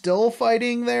 I'm still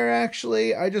fighting there,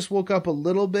 actually. I just woke up a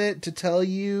little bit to tell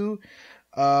you.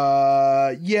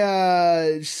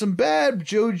 Yeah, some bad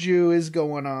juju is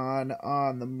going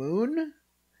on the moon.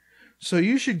 So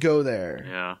you should go there.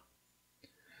 Yeah.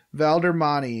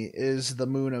 Valdermani is the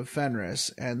moon of Fenris,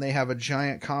 and they have a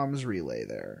giant comms relay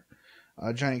there.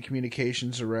 A giant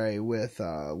communications array with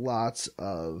lots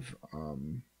of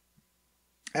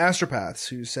astropaths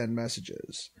who send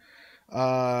messages.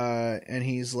 And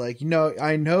he's like,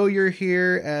 I know you're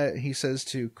here. He says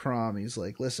to Crom, he's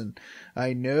like, listen,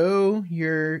 I know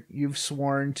you've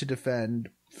sworn to defend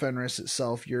Fenris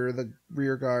itself. You're the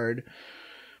rear guard,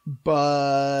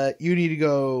 but you need to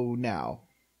go now.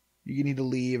 You need to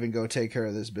leave and go take care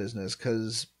of this business,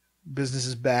 because business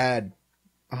is bad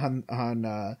on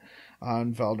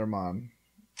Valderman.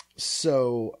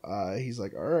 So he's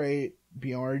like, all right,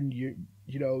 Bjorn,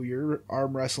 you're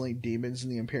arm wrestling demons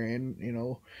in the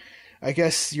Empyrean. I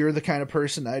guess you're the kind of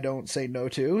person I don't say no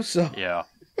to. So yeah.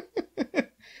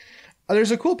 There's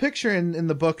a cool picture in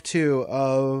the book too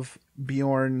of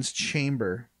Bjorn's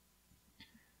chamber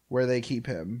where they keep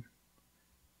him.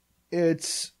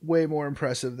 It's way more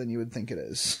impressive than you would think it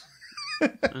is.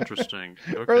 Interesting.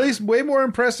 Okay. Or at least way more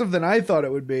impressive than I thought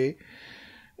it would be.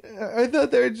 I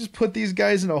thought they would just put these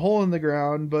guys in a hole in the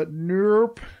ground, but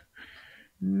nope.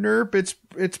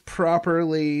 It's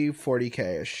properly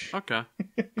 40K-ish. Okay,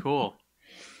 cool.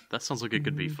 That sounds like it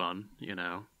could be fun,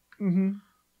 Mm-hmm.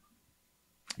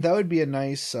 That would be a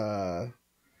nice, diorama,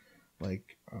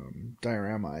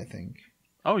 I think.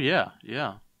 Oh, yeah.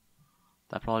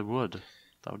 That probably would.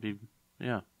 That would be,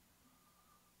 yeah.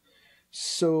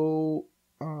 So,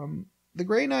 the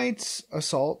Grey Knights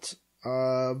assault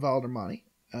Valdermani,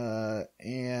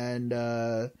 and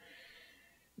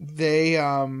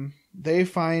they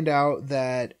find out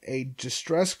that a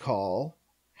distress call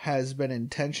has been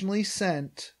intentionally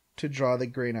sent to draw the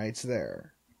Grey Knights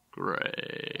there.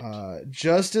 Great.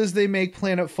 Just as they make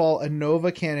planetfall, a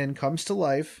Nova cannon comes to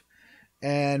life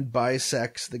and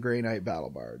bisects the Grey Knight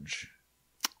battle barge.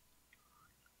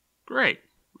 Great.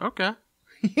 Okay.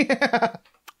 Yeah.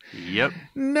 Yep.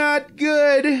 Not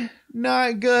good.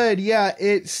 Yeah,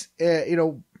 it's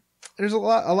there's a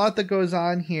lot that goes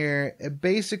on here.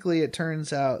 Basically, it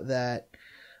turns out that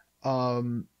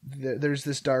there's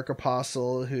this dark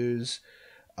apostle who's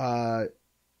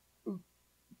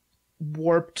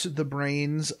warped the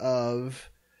brains of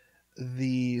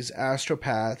these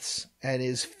astropaths and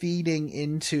is feeding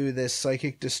into this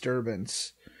psychic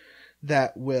disturbance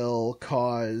that will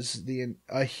cause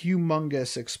a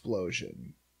humongous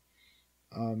explosion.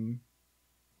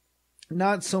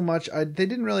 Not so much. They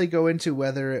didn't really go into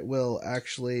whether it will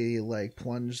actually like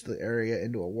plunge the area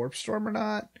into a warp storm or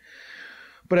not.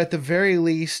 But at the very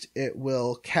least, it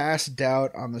will cast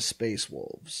doubt on the Space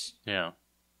Wolves. Yeah.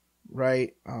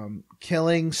 Right?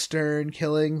 Killing Stern,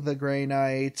 killing the Grey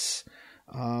Knights,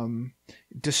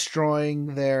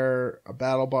 destroying their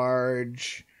battle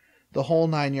barge, the whole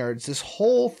 9 yards. This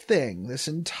whole thing, this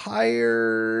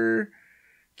entire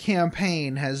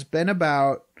campaign has been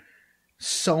about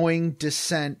sowing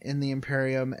dissent in the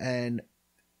Imperium and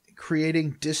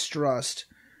creating distrust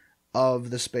of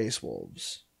the Space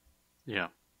Wolves. Yeah.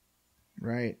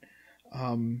 Right?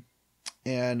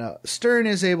 And Stern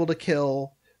is able to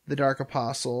kill the Dark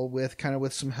Apostle with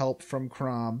some help from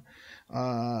Crom,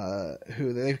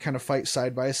 who they kind of fight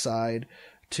side by side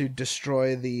to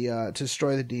destroy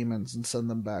the demons and send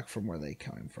them back from where they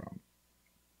came from.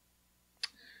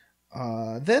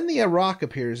 Then the rock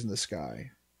appears in the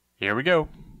sky. Here we go.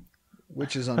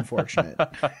 Which is unfortunate.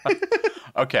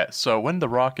 Okay, so when the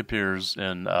rock appears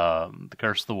in The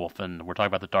Curse of the Wulfen, we're talking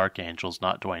about the Dark Angels,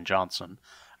 not Dwayne Johnson.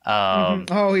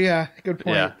 Oh, yeah. Good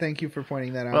point. Yeah. Thank you for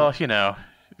pointing that out. Well, you know,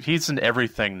 he's in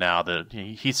everything now. That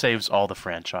he saves all the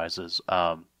franchises.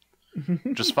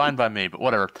 Just fine by me, but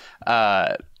whatever.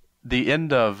 The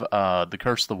end of The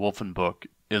Curse of the Wulfen book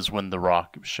is when the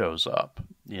rock shows up.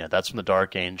 Yeah, that's when the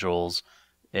Dark Angels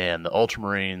and the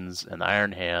Ultramarines and the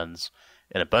Iron Hands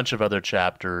and a bunch of other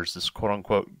chapters, this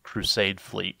quote-unquote Crusade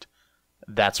fleet,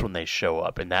 that's when they show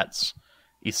up. And that's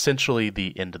essentially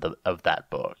the end of that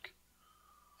book.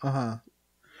 Uh-huh.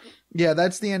 Yeah,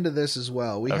 that's the end of this as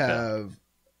well. We have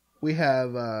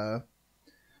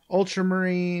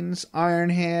Ultramarines, Iron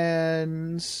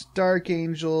Hands, Dark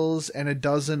Angels, and a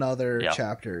dozen other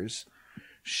chapters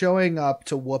showing up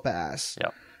to whoop ass. Yeah.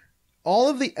 All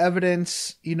of the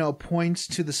evidence, points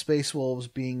to the Space Wolves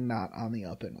being not on the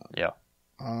up and up. Yeah.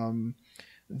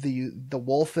 The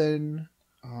Wulfen,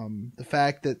 the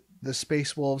fact that the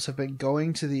Space Wolves have been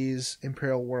going to these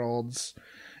Imperial worlds,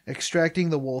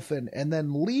 extracting the Wulfen, and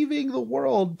then leaving the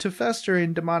world to fester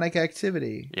in demonic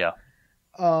activity. Yeah.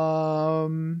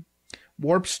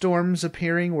 Warp storms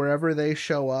appearing wherever they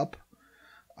show up.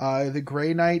 The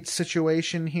Grey Knight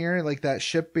situation here, like that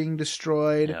ship being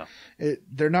destroyed. Yeah.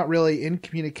 They're not really in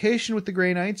communication with the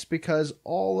Grey Knights because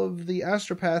all of the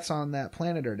astropaths on that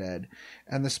planet are dead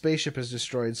and the spaceship is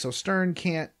destroyed. So Stern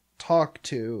can't talk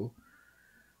to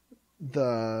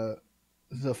the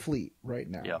fleet right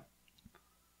now. Yeah.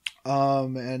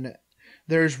 And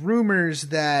there's rumors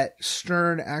that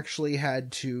Stern actually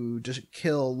had to just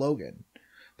kill Logan.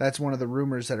 That's one of the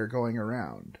rumors that are going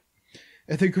around.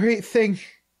 And the great thing,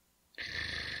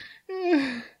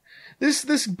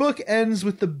 this book ends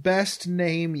with the best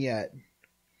name yet.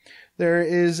 There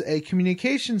is a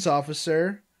communications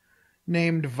officer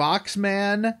named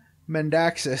Voxman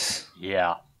Mendaxis.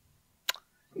 Yeah.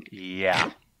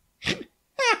 Yeah.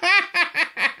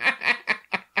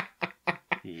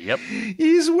 Yep.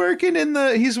 He's working in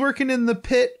the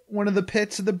pit, one of the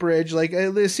pits of the bridge. Like,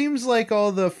 it seems like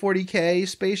all the 40K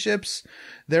spaceships,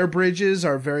 their bridges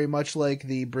are very much like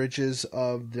the bridges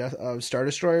of Star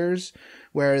Destroyers,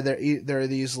 where there are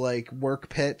these like work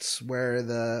pits where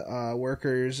the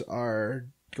workers are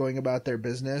going about their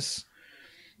business.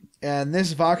 And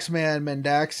this Voxman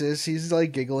Mendaxis, he's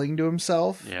like giggling to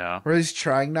himself. Yeah. Or he's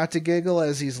trying not to giggle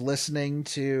as he's listening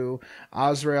to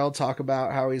Azrael talk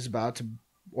about how he's about to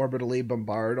orbitally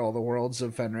bombard all the worlds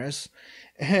of Fenris.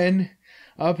 And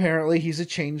apparently he's a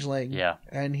changeling. Yeah.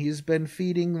 And he's been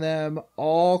feeding them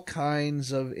all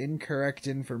kinds of incorrect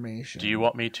information. Do you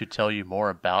want me to tell you more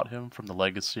about him from the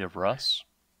Legacy of Russ?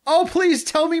 Oh, please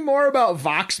tell me more about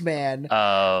Voxman.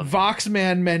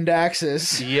 Voxman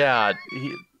Mendaxis. Yeah,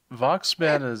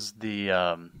 Voxman is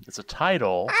it's a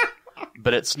title,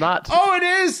 but it's not. Oh, it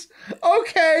is?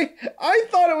 Okay. I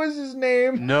thought it was his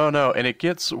name. No, and it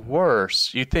gets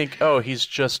worse. You think, oh, he's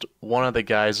just one of the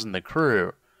guys in the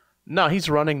crew. No, he's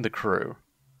running the crew.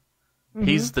 Mm-hmm.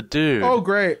 He's the dude. Oh,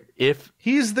 great.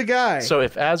 He's the guy. So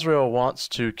if Azrael wants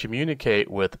to communicate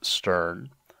with Stern,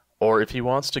 or if he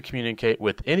wants to communicate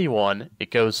with anyone,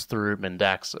 it goes through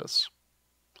Mendaxis.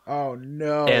 Oh,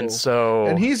 no. And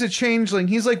he's a changeling.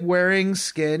 He's like wearing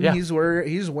skin. Yeah. He's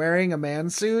wearing a man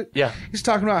suit. Yeah. He's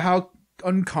talking about how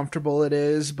uncomfortable it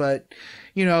is, but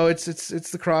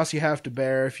it's the cross you have to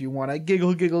bear if you want to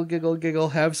giggle,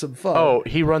 have some fun. Oh,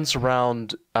 he runs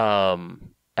around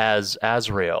as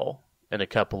Azrael in a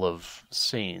couple of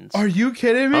scenes. Are you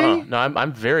kidding me? No,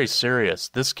 I'm very serious.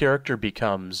 This character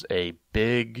becomes a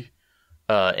big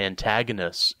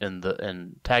antagonist in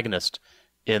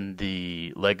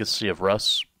the Legacy of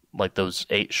Russ, like those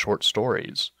 8 short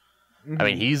stories. I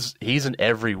mean, he's in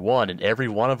every one, and every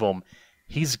one of them,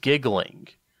 he's giggling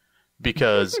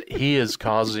because he is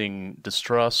causing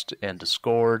distrust and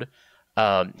discord.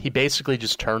 He basically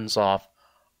just turns off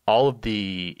all of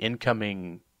the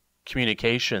incoming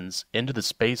communications into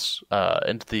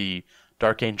the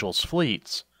Dark Angels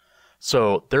fleets.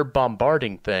 So they're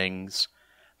bombarding things.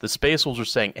 The Space Wolves are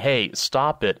saying, "Hey,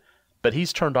 stop it!" But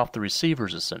he's turned off the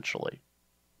receivers essentially,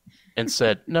 and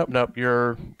said, "Nope,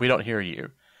 we don't hear you."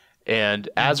 And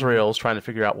Azrael's trying to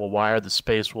figure out, well, why are the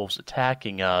Space Wolves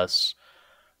attacking us?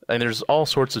 And there's all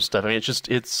sorts of stuff. I mean,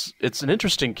 it's an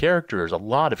interesting character. There's a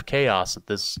lot of chaos that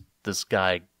this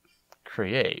guy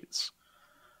creates.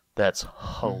 That's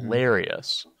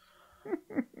hilarious.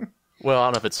 Well, I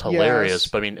don't know if it's hilarious,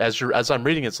 but I mean, as I'm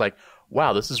reading, it's like,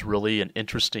 wow, this is really an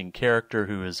interesting character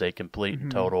who is a complete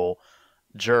and total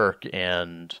jerk.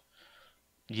 And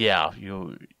yeah,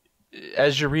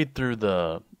 as you read through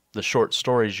the short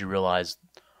stories, you realize,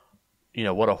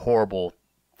 what a horrible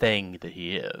thing that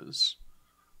he is.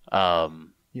 I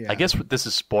guess this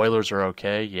is spoilers are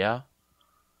okay. Yeah.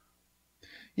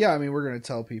 Yeah, I mean, we're going to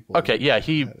tell people. Okay, yeah,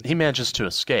 he manages to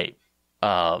escape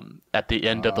at the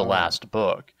end of the last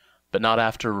book, but not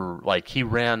after. Like, he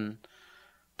ran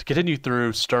to continue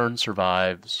through. Stern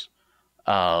survives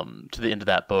to the end of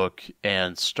that book,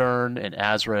 and Stern and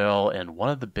Azrael and one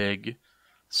of the big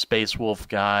Space Wolf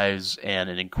guys and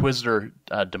an Inquisitor,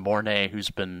 De Mornay, who's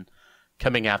been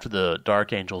coming after the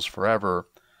Dark Angels forever.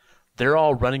 They're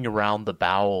all running around the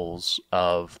bowels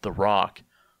of the rock,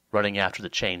 running after the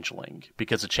Changeling,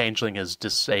 because the Changeling has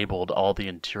disabled all the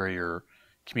interior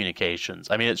communications.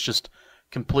 I mean, it's just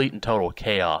complete and total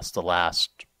chaos.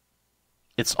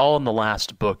 It's all in the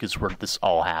last book is where this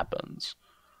all happens.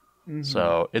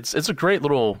 So it's a great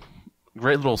little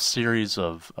series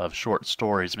of short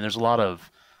stories. I mean, there's a lot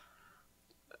of,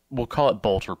 we'll call it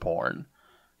bolter porn,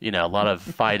 a lot of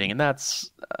fighting, and that's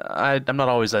I'm not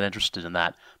always that interested in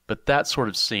that. But that sort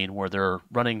of scene where they're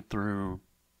running through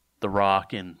the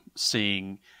rock and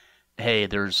seeing, hey,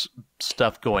 there's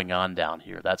stuff going on down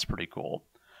here. That's pretty cool.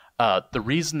 The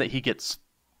reason that he gets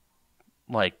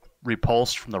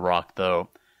repulsed from the rock, though,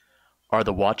 are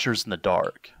the Watchers in the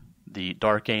Dark, the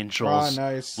Dark Angels,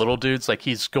 nice. Little dudes. Like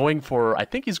I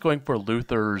think he's going for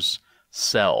Luther's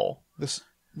cell.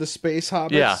 The space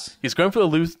hobbits. Yeah, he's going for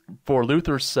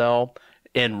Luther's cell,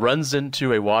 and runs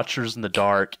into a Watchers in the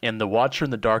Dark, and the Watcher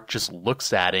in the Dark just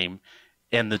looks at him,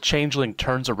 and the Changeling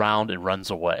turns around and runs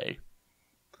away.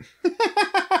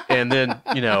 And then,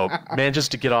 manages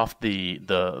to get off the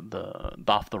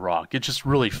off the rock. It's just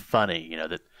really funny,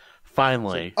 that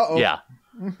finally, yeah.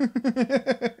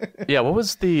 Yeah, what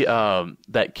was the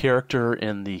that character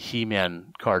in the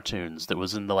He-Man cartoons that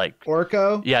was in the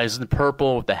Orko? Yeah, he's in the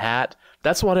purple with the hat.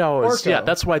 That's what I always Orko. Yeah,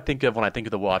 that's what I think of when I think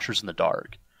of the Watchers in the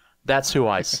Dark. That's who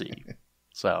I see.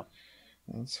 So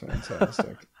that's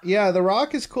fantastic. Yeah, the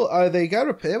Rock is cool. They have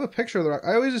a picture of the Rock.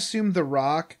 I always assumed the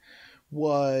Rock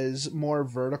was more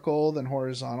vertical than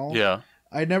horizontal. yeah,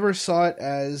 I never saw it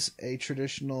as a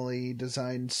traditionally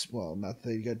designed, well, not that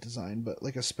they got designed, but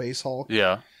like a Space Hulk.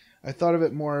 yeah, I thought of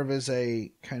it more of as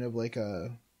a kind of like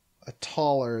a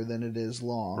taller than it is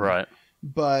long. right.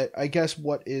 But I guess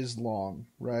what is long,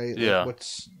 right? Yeah.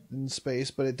 What's in space,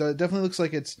 but it definitely looks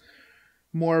like it's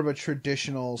more of a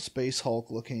traditional Space Hulk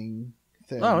looking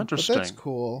thing. Oh, interesting. But that's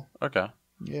cool. Okay.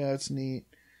 Yeah, it's neat.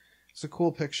 It's a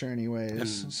cool picture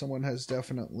anyways. And someone has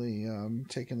definitely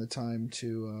taken the time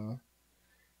to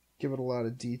give it a lot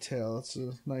of detail. It's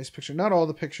a nice picture. Not all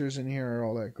the pictures in here are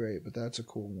all that great, but that's a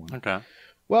cool one. okay.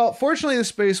 Well, fortunately the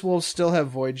Space Wolves still have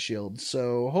Void Shields,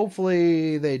 so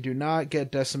hopefully they do not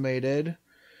get decimated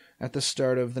at the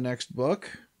start of the next book,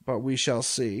 but we shall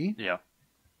see. Yeah.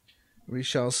 We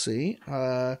shall see.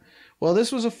 Well,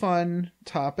 this was a fun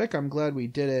topic. I'm glad we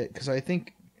did it because I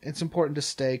think it's important to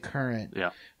stay current.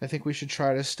 Yeah. I think we should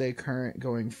try to stay current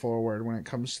going forward when it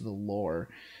comes to the lore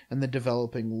and the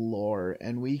developing lore.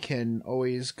 And we can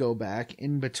always go back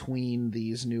in between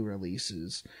these new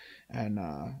releases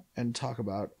and talk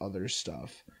about other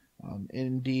stuff.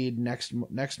 Indeed,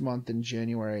 next month in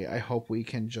January, I hope we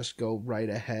can just go right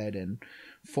ahead and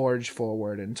forge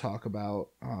forward and talk about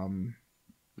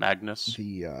Magnus.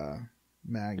 The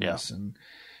Magnus and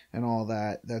all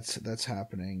that that's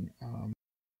happening.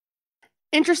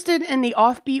 Interested in the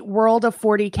offbeat world of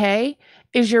 40K?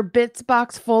 Is your bits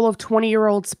box full of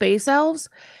 20-year-old space elves?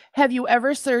 Have you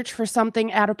ever searched for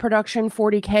something out of production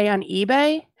 40K on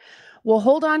eBay? Well,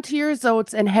 hold on to your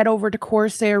zotes and head over to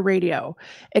Corsair Radio.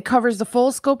 It covers the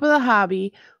full scope of the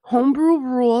hobby, homebrew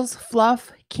rules,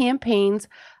 fluff, campaigns,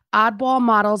 oddball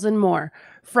models, and more.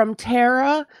 From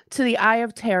Terra to the Eye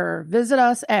of Terror, visit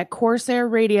us at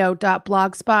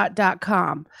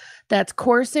corsairradio.blogspot.com. That's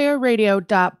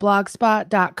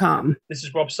corsairradio.blogspot.com. This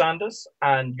is Rob Sanders,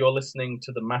 and you're listening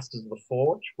to the Masters of the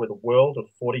Forge, where the world of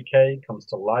 40K comes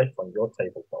to life on your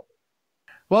tabletop.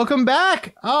 Welcome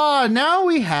back. Now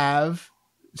we have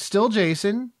still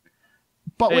Jason,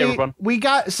 but we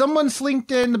got someone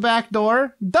slinked in the back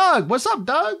door. Doug, what's up,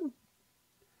 Doug?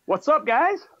 What's up,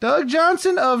 guys? Doug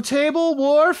Johnson of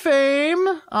Tablewar fame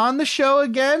on the show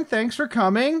again. Thanks for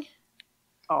coming.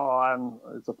 Oh,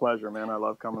 it's a pleasure, man. I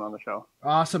love coming on the show.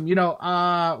 Awesome. You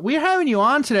know, we're having you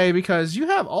on today because you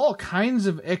have all kinds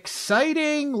of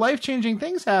exciting, life-changing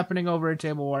things happening over at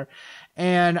Tablewar.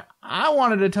 And I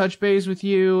wanted to touch base with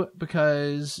you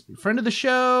because friend of the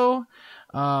show,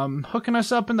 hooking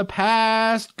us up in the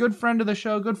past, good friend of the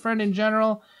show, good friend in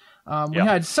general. We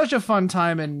had such a fun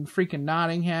time in freaking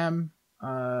Nottingham. That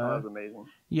was amazing.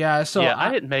 Yeah, so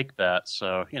I didn't make that,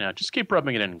 so just keep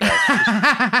rubbing it in, guys.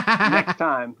 Next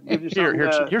time, here's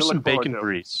some bacon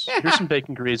grease. Here's some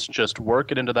bacon grease. Just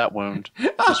work it into that wound.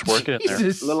 Just work it in there. A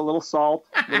little salt.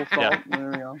 There we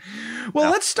go. Well,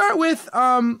 let's start with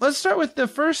the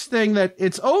first thing that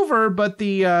it's over, but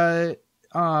the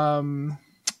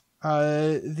thing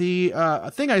I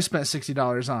spent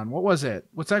 $60 on. What was it?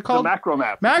 What's that called? The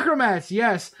Macromats. Macromats,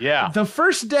 yes. Yeah. The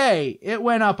first day it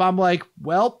went up, I'm like,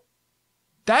 well,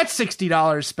 that's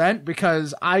 $60 spent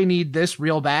because I need this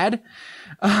real bad.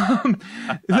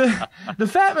 The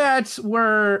fat mats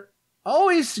were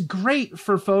always great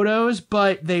for photos,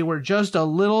 but they were just a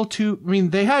little too,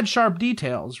 they had sharp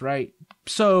details, right?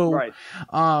 So, right.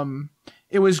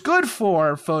 It was good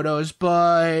for photos,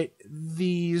 but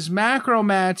these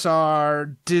Macromats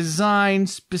are designed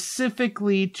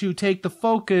specifically to take the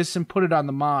focus and put it on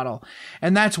the model.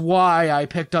 And that's why I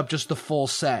picked up just the full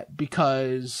set,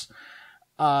 because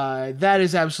that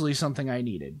is absolutely something I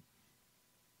needed.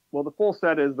 Well, the full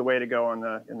set is the way to go in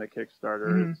the Kickstarter.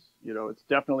 Mm-hmm. It's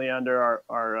definitely under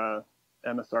our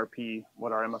MSRP,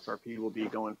 what our MSRP will be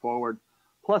going forward.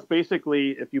 Plus,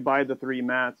 basically, if you buy the 3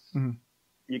 mats,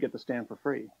 you get the stand for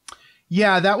free.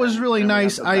 Yeah, that was really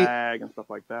nice. Bag and stuff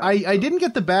like that. I didn't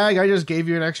get the bag. I just gave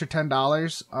you an extra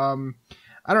 $10.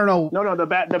 I don't know. No, the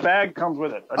bag comes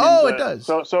with it. It does.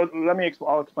 So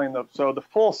I'll explain So the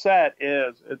full set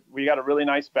we got a really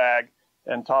nice bag,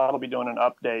 and Todd will be doing an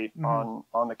update on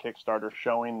the Kickstarter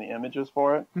showing the images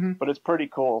for it. Mm-hmm. But it's pretty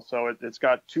cool. So it's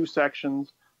got 2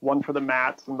 sections, one for the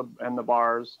mats and the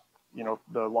bars, the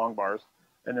long bars,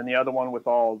 and then the other one with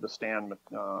all the stand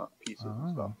pieces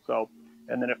and stuff. So,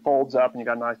 and then it folds up, and you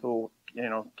got a nice little,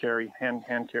 hand carry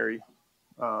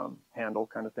handle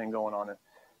kind of thing going on it.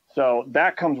 So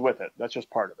that comes with it. That's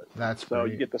just part of it. That's so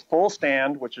great. You get this full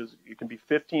stand, which is you can be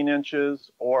 15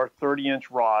 inches or 30-inch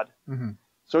rod. Mm-hmm.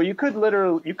 So you could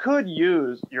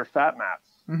use your fat mats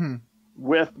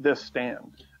with this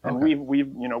stand, and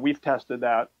we've tested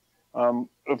that.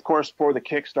 Of course, for the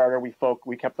Kickstarter,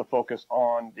 we kept the focus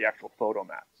on the actual photo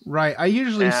mats. Right. I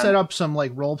usually set up some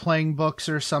like role-playing books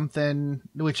or something,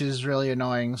 which is really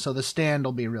annoying. So the stand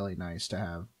will be really nice to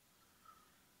have.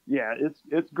 Yeah,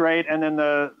 it's great. And then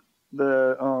the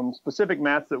specific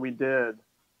mats that we did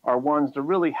are ones to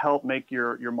really help make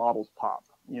your models pop.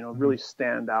 Really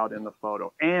stand out in the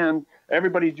photo. And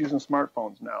everybody's using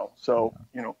smartphones now, so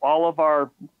all of our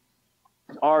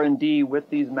R&D with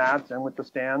these mats and with the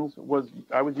stands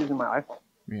I was using my iPhone.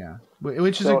 Yeah,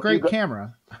 which is a great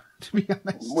camera, to be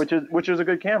honest. Which is a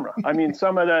good camera. I mean,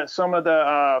 some of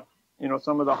the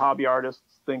hobby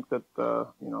artists think that the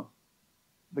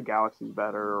Galaxy's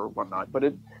better or whatnot, but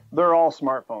they're all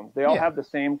smartphones. They all have the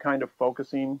same kind of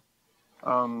focusing,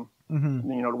 the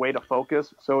way to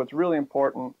focus. So it's really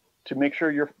important to make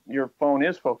sure your phone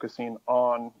is focusing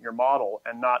on your model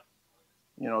and not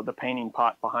the painting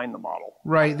pot behind the model.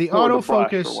 Right. The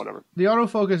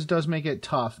autofocus does make it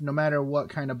tough, no matter what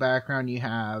kind of background you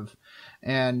have.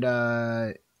 And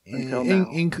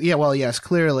yes,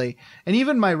 clearly. And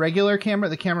even my regular camera,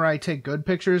 the camera I take good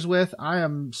pictures with, I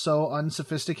am so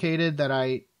unsophisticated that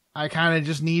I kind of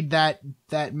just need that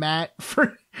mat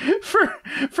for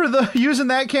the using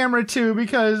that camera too,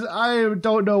 because I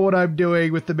don't know what I'm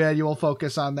doing with the manual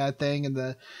focus on that thing and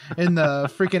the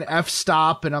freaking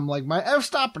f-stop, and I'm like, my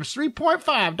f-stop is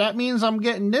 3.5. That means I'm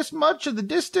getting this much of the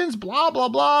distance, blah blah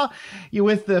blah.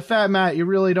 With the fat mat, you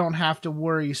really don't have to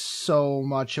worry so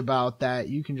much about that.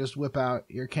 You can just whip out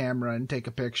your camera and take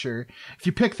a picture. If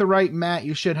you pick the right mat,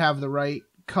 you should have the right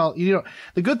color.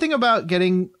 The good thing about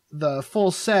getting the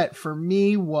full set for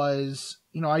me was,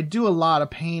 I do a lot of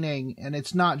painting, and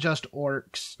it's not just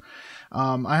orcs.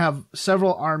 I have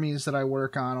several armies that I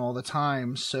work on all the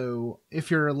time. So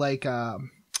if you're like,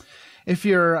 if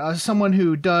you're someone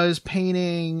who does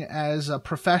painting as a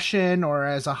profession or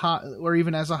as or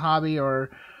even as a hobby or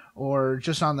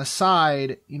just on the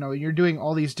side, you're doing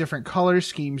all these different color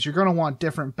schemes, you're going to want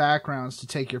different backgrounds to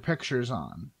take your pictures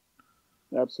on.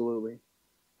 Absolutely.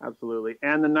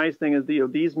 And the nice thing is,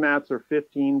 these mats are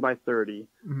 15 by 30.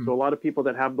 Mm-hmm. So a lot of people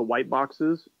that have the white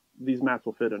boxes, these mats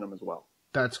will fit in them as well.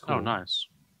 That's cool. Oh, nice.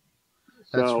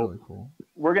 That's really cool.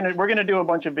 We're gonna do a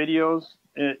bunch of videos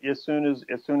as soon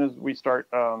as we start.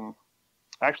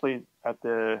 Actually,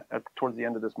 towards the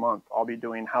end of this month, I'll be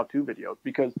doing how-to videos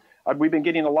because we've been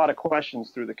getting a lot of questions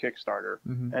through the Kickstarter,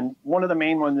 mm-hmm. and one of the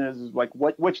main ones is like,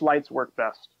 which lights work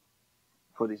best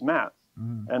for these mats?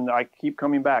 Mm-hmm. And I keep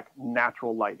coming back,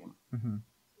 natural lighting. Mm-hmm.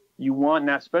 You want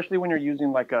that, especially when you're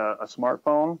using like a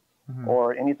smartphone mm-hmm.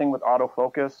 or anything with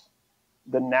autofocus.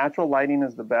 The natural lighting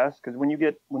is the best because when you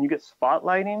get spot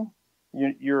lighting,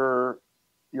 your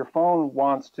phone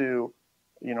wants to,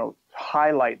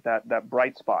 highlight that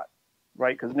bright spot,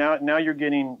 right? Because now you're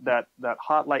getting that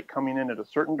hot light coming in at a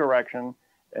certain direction,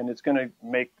 and it's going to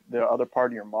make the other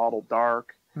part of your model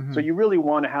dark. Mm-hmm. So you really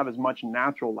want to have as much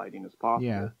natural lighting as possible.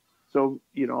 Yeah. So,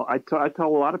 I tell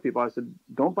a lot of people, I said,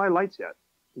 don't buy lights yet.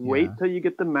 Wait till you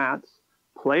get the mats,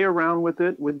 play around with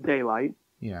it with daylight,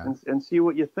 and see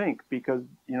what you think. Because,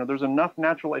 there's enough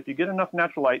natural light. If you get enough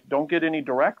natural light, don't get any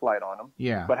direct light on them,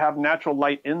 but have natural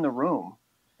light in the room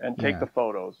and take the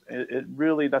photos. It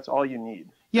really, that's all you need.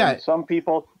 Yeah. And some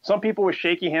people with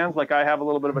shaky hands, like I have a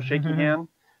little bit of a shaky hand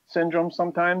syndrome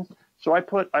sometimes. So I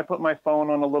put my phone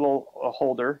on a little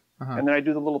holder, and then I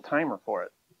do the little timer for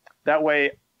it. That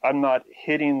way, I'm not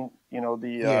hitting,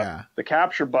 the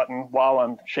capture button while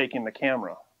I'm shaking the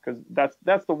camera, because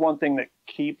that's the one thing that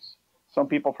keeps some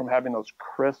people from having those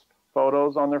crisp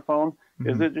photos on their phone. Mm-hmm.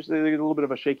 Is it just a little bit of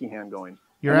a shaky hand going?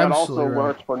 You're and that absolutely also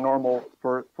right.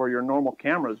 works for your normal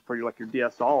cameras, for your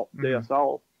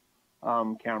DSL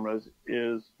cameras.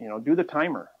 Is do the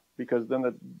timer, because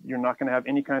then you're not going to have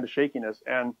any kind of shakiness,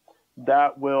 and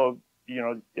that will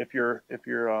if your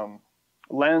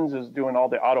lens is doing all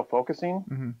the autofocusing,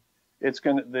 mm-hmm. it's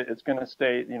gonna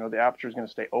stay, the aperture is gonna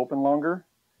stay open longer.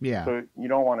 Yeah. So you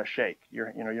don't want to shake. You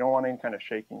don't want any kind of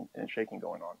shaking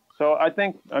going on. So I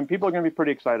think people are gonna be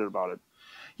pretty excited about it.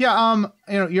 Yeah.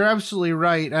 You're absolutely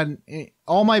right. And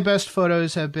all my best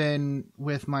photos have been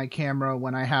with my camera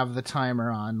when I have the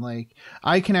timer on. Like,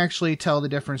 I can actually tell the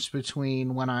difference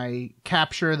between when I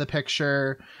capture the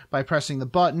picture by pressing the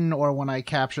button or when I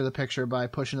capture the picture by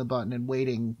pushing the button and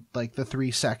waiting like the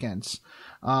 3 seconds.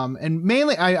 And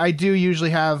mainly I do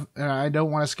usually have, I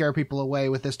don't want to scare people away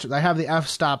with this. I have the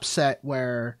f-stop set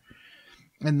where,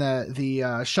 and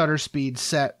the shutter speed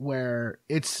set where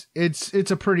it's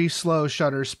a pretty slow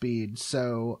shutter speed,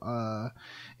 so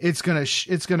it's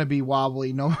gonna be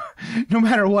wobbly no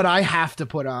matter what I have to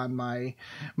put on my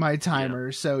timer.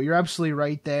 Yeah. So you're absolutely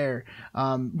right there.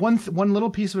 One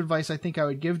little piece of advice I think I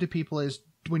would give to people is,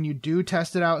 when you do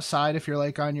test it outside, if you're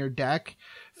like on your deck,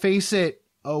 face it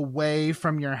away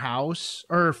from your house,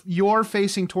 or if you're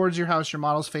facing towards your house, your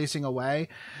model's facing away,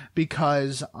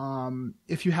 because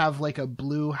if you have like a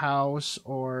blue house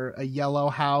or a yellow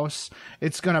house,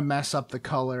 it's gonna mess up the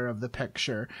color of the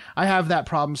picture. I have that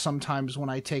problem sometimes when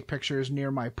I take pictures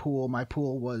near my pool. My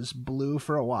pool was blue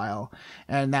for a while,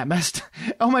 and that messed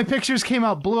my pictures came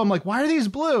out blue. I'm like, why are these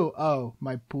blue? Oh,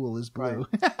 my pool is blue.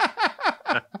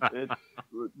 Right.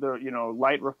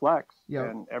 Light reflects,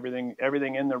 and everything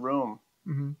in the room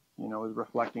mm-hmm. Is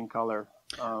reflecting color.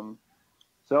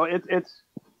 So it's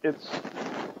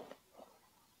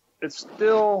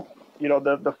still,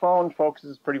 the phone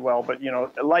focuses pretty well, but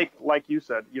like you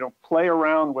said, play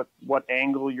around with what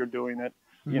angle you're doing it.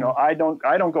 Mm-hmm.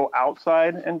 I don't go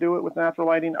outside and do it with natural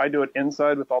lighting. I do it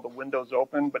inside with all the windows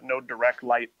open, but no direct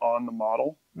light on the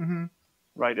model. Mm-hmm.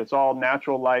 Right? It's all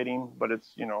natural lighting, but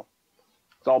it's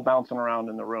all bouncing around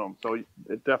in the room. So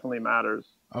it definitely matters.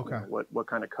 Okay. What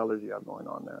kind of colors you have going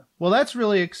on there. Well, that's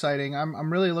really exciting.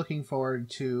 I'm really looking forward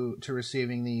to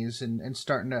receiving these and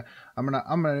starting to, I'm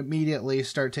gonna immediately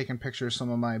start taking pictures of some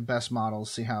of my best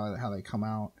models, see how they come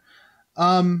out.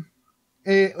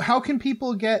 How can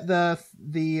people get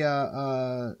these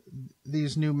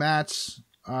new mats?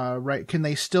 Right? Can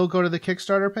they still go to the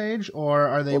Kickstarter page, or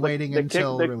are they waiting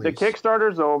until release? The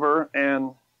Kickstarter's over,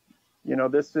 and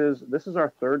this is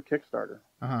our third Kickstarter.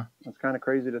 Uh-huh. It's kind of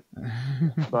crazy to,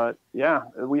 but yeah,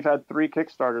 we've had 3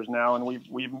 Kickstarters now, and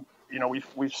we've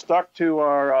stuck to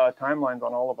our timelines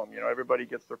on all of them. Everybody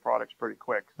gets their products pretty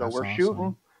quick, so we're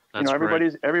shooting That's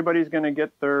everybody's going to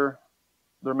get their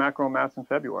Macromats in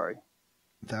February.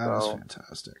 That is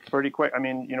fantastic. Pretty quick. I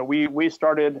mean, we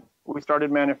started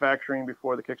manufacturing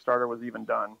before the Kickstarter was even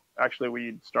done. Actually,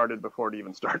 we started before it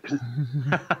even started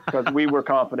because we were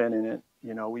confident in it.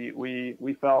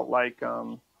 We felt like,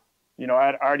 I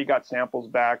already got samples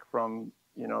back from,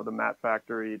 the mat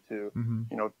factory to,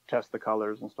 test the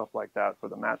colors and stuff like that for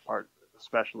the mat part,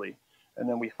 especially. And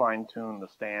then we fine tune the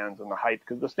stands and the height,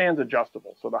 because the stand's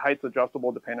adjustable. So the height's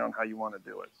adjustable depending on how you want to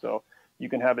do it. So you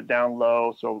can have it down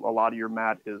low, so a lot of your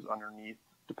mat is underneath,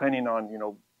 depending on,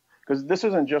 because this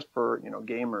isn't just for,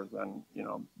 gamers and,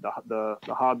 the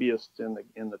hobbyists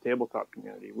in the tabletop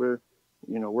community. We're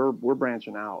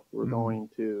branching out. We're going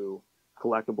to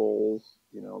collectibles,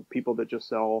 people that just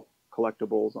sell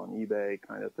collectibles on eBay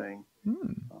kind of thing.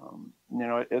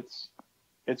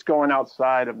 It's going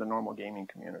outside of the normal gaming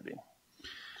community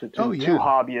to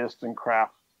hobbyists and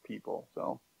craft people.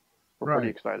 So we're pretty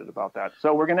excited about that.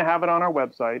 So we're going to have it on our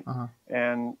website,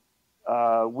 and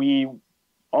we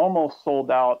almost sold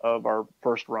out of our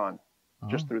first run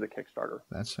just through the Kickstarter.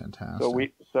 That's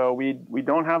fantastic. So we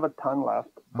don't have a ton left,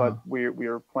 but we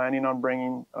are planning on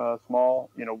bringing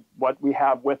small, what we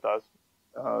have with us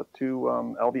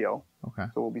to LVO. Okay.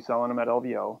 So we'll be selling them at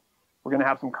LVO. We're going to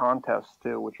have some contests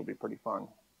too, which will be pretty fun.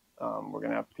 We're going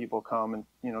to have people come and,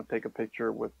 take a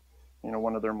picture with,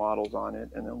 one of their models on it.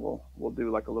 And then we'll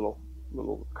do like a little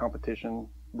competition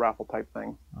raffle type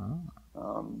thing.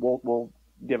 We'll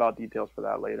give out details for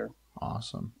that later.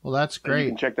 Awesome. Well, that's great. You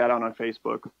can check that out on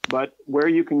Facebook. But where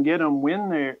you can get them when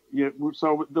we're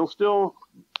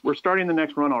starting the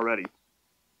next run already.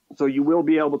 So you will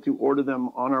be able to order them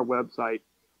on our website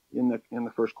in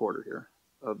the first quarter here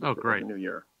of the new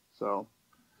year. So,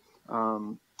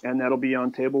 and that'll be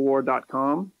on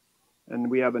tablewar.com. And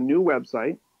we have a new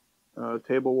website,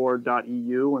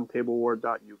 tablewar.eu and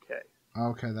tablewar.uk.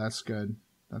 Okay, that's good.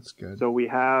 That's good. So we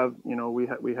have,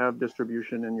 we have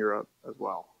distribution in Europe as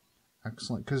well.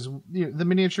 Excellent, because the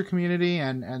miniature community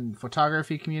and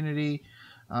photography community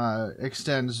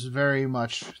extends very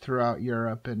much throughout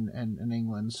Europe and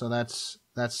England. So that's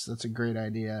a great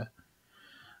idea.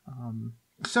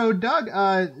 So Doug,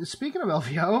 speaking of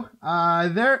LVO,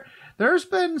 there's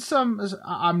been some,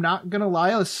 I'm not gonna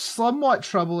lie, somewhat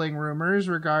troubling rumors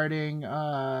regarding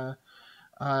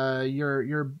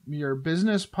your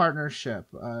business partnership.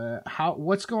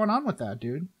 What's going on with that,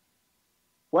 dude?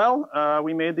 Well,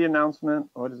 we made the announcement.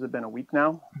 What has it been, a week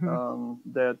now?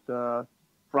 That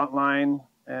Frontline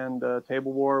and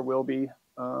Tablewar will be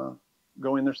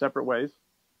going their separate ways.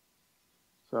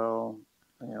 So,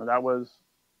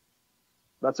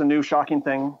 that's a new shocking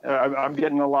thing. I'm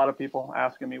getting a lot of people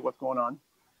asking me what's going on,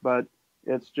 but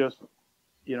it's just,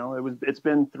 it's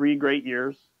been 3 great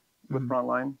years with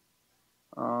Frontline,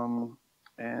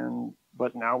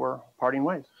 but now we're parting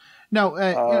ways. No,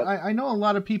 I know a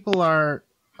lot of people are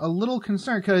a little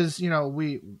concerned because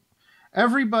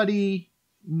everybody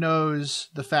knows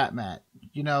the Fat Mat.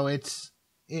 It's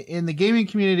in the gaming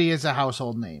community is a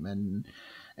household name,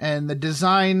 and the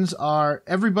designs are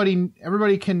everybody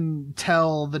can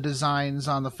tell the designs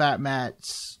on the Fat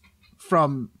Mats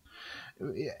from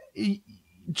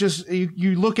just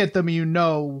you look at them,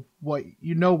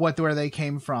 where they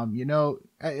came from.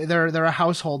 They're a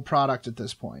household product at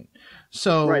this point.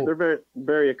 So right, they're very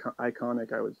very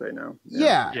iconic, I would say now.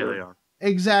 Yeah, they are.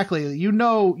 Exactly. You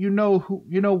know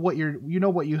what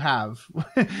you have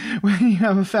when you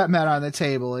have a Fat Mat on the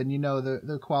table, and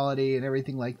the quality and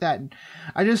everything like that. And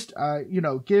I just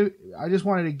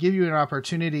wanted to give you an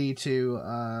opportunity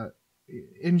to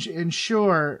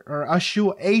assure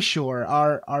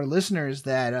our listeners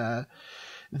that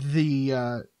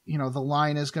the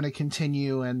line is going to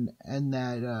continue, and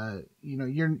that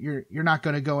you're not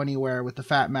going to go anywhere with the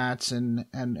Fat Mats and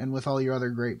with all your other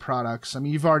great products. I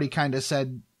mean, you've already kind of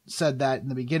said that in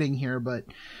the beginning here, but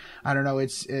I don't know.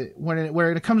 When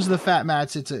it comes to the Fat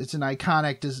Mats, it's an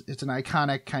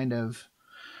iconic kind of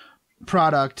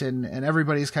product, and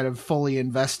everybody's kind of fully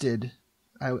invested,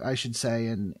 I should say,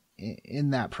 in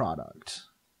that product.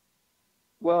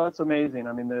 Well, it's amazing.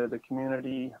 I mean, the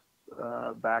community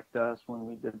backed us when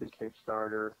we did the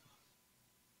Kickstarter.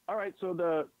 All right, so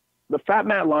the Fat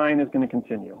Mat line is going to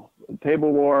continue.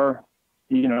 Tablewar,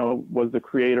 was the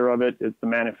creator of it. It's the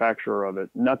manufacturer of it.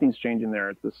 Nothing's changing there.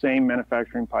 It's the same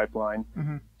manufacturing pipeline,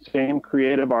 same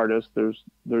creative artists.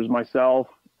 There's myself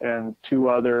and 2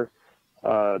 other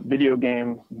video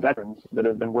game veterans that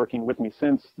have been working with me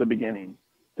since the beginning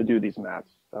to do these mats.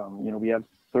 We have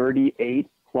 38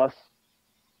 plus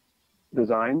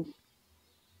designs.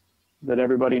 that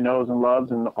everybody knows and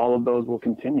loves, and all of those will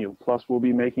continue. Plus, we'll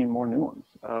be making more new ones.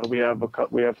 We have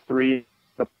three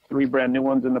brand new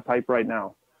ones in the pipe right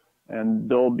now, and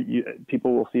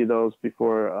people will see those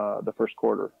before the first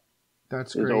quarter.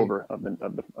 That's is great. Over of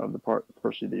the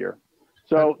first of the year.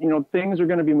 So things are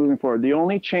going to be moving forward. The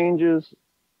only changes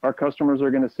our customers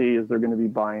are going to see is they're going to be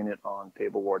buying it on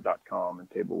Tablewar.com and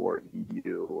Tablewar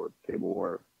EU or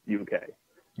Tablewar UK.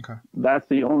 Okay. That's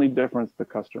the only difference the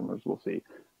customers will see.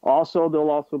 Also,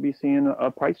 they'll also be seeing a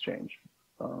price change.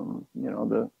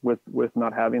 With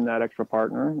not having that extra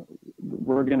partner,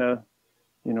 we're gonna,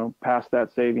 pass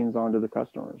that savings on to the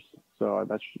customers. So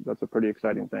that's a pretty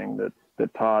exciting thing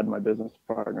that Todd, my business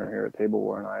partner here at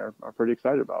Tablewar, and I are pretty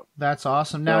excited about. That's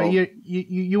awesome. Now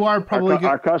you are probably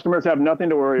our customers have nothing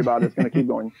to worry about. It's going to keep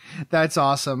going. That's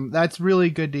awesome. That's really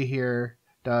good to hear,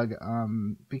 Doug.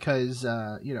 Because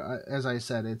as I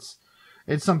said, it's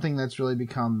something that's really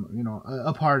become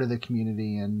a part of the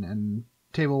community, and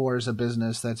Tablewar is a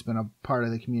business that's been a part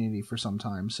of the community for some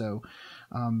time. So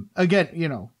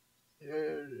again,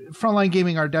 Frontline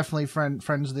Gaming are definitely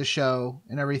friends of the show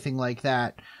and everything like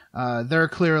that. They're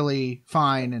clearly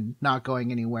fine and not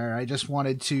going anywhere. I just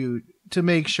wanted to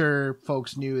make sure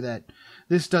folks knew that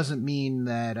this doesn't mean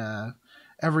that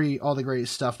all the great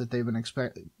stuff that they've been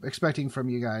expecting from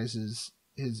you guys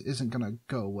isn't going to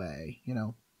go away.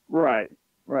 Right.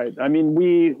 I mean,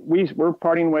 we're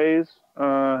parting ways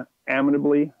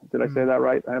amicably. Did I say that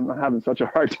right? I'm having such a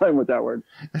hard time with that word.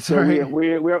 That's so right.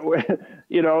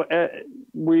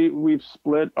 We've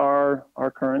split our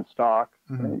current stock,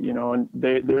 Mm-hmm. and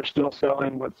they're still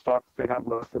selling what stock they have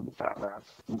left of the fat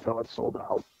mats until it's sold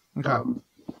out. Okay.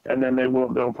 And then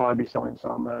they'll probably be selling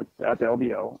some at the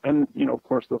LDO, and of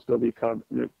course they'll still be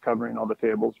covering all the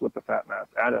tables with the fat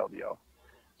mats at LDO.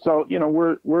 So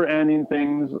we're ending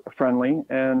things friendly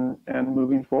and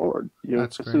moving forward.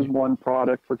 That's this great. is one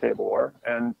product for Tablewar,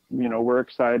 and we're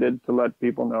excited to let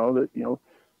people know that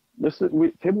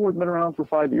Tablewar's been around for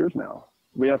 5 years now.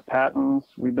 We have patents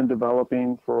we've been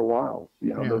developing for a while.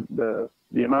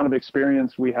 The amount of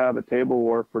experience we have at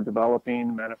Tablewar for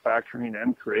developing, manufacturing,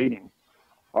 and creating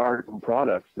art and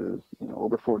products is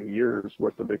over 40 years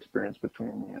worth of experience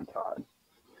between me and Todd.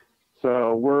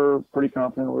 So we're pretty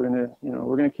confident we're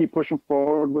gonna keep pushing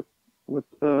forward with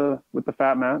the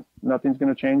fat mat. Nothing's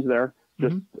gonna change there,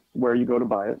 just where you go to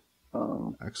buy it.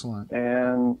 Excellent.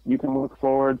 And you can look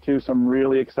forward to some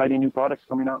really exciting new products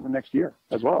coming out in the next year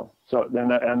as well. So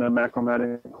then and the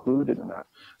Macromat included in that.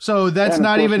 So that's and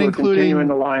not course, even we're including. continuing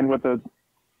to line with the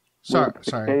Sorry.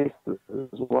 case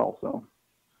as well. So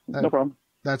no problem.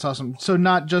 That's awesome. So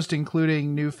not just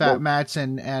including new fat mats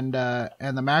and the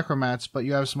Macromats, but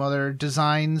you have some other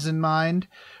designs in mind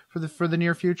for the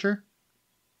near future?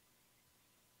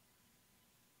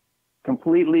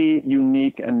 Completely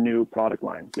unique and new product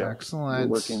lines. Yeah. Excellent.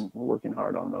 We're working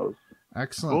hard on those.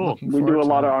 Excellent. Cool. We do a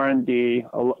lot of R&D.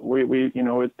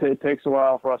 It takes a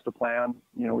while for us to plan.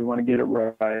 We want to get it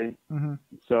right. Mm-hmm.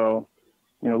 So,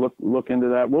 look into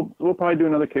that. We'll probably do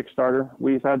another Kickstarter.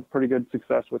 We've had pretty good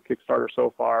success with Kickstarter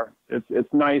so far.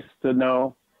 It's nice to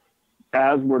know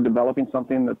as we're developing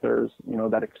something that there's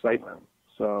that excitement.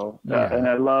 So and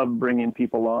I love bringing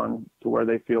people on to where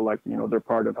they feel like they're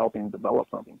part of helping develop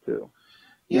something too.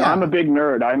 Yeah, I'm a big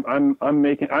nerd.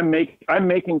 I'm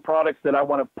making products that I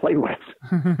want to play with.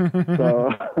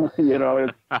 So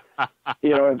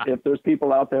if there's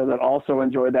people out there that also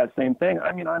enjoy that same thing,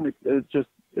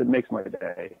 it makes my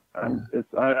day.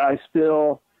 I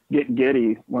still get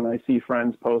giddy when I see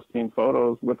friends posting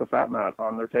photos with a fat mat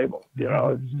on their table.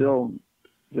 It still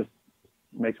just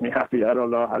makes me happy. I don't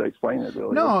know how to explain it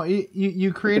really. No,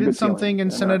 you created something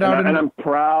and sent it out. And I'm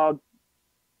proud.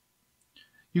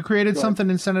 You created something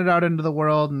and sent it out into the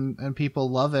world, and people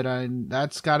love it. And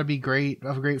that's got to be a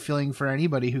great feeling for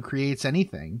anybody who creates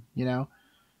anything,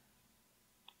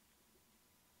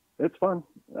 It's fun.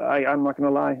 I'm not going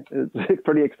to lie. It's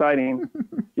pretty exciting.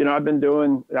 I've been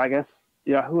doing, I guess,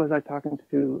 who was I talking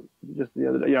to just the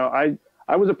other day?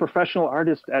 I was a professional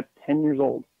artist at 10 years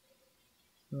old.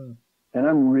 And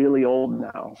I'm really old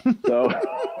now. So,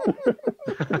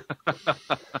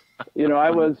 I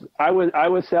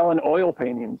was selling oil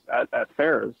paintings at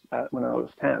fairs when I was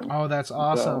 10. Oh, that's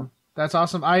awesome. So, that's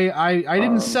awesome. I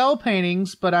didn't sell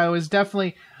paintings, but I was in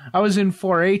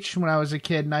 4-H when I was a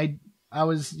kid, and I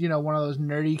was, one of those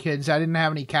nerdy kids. I didn't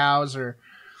have any cows or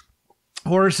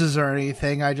horses or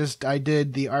anything. I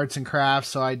did the arts and crafts.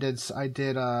 So I did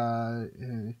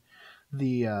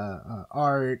the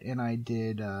art, and I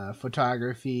did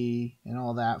photography and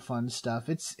all that fun stuff.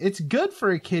 It's good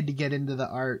for a kid to get into the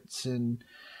arts, and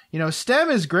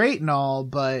STEM is great and all,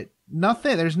 but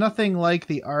there's nothing like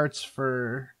the arts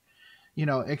for,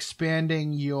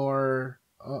 expanding your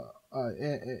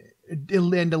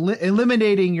and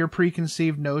eliminating your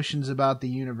preconceived notions about the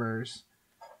universe.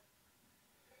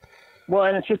 Well,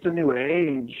 and it's just a new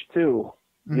age too.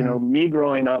 Me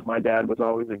growing up, my dad was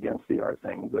always against the art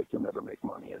things. Like, you'll never make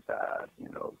money at that.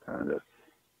 Kind of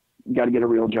got to get a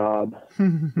real job.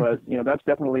 But that's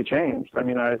definitely changed. I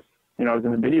mean, I was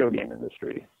in the video game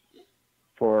industry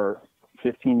for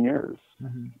 15 years.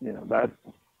 That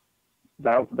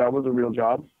was a real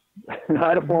job. I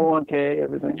had a 401k,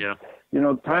 everything. Yeah.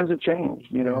 Times have changed.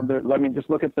 Let me just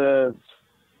look at the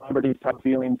celebrity type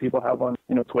feeling people have on,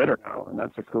 Twitter now, and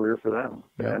that's a career for them.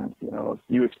 Yeah. And, if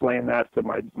you explain that to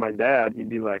my dad, he'd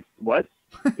be like, what?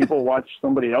 People watch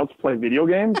somebody else play video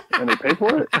games and they pay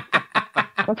for it?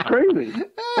 That's crazy.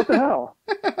 What the hell?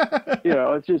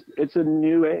 It's a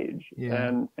new age.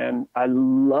 Yeah. And I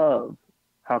love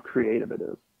how creative it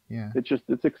is. Yeah.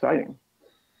 It's exciting.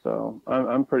 So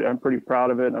I'm pretty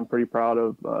proud of it. I'm pretty proud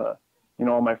of,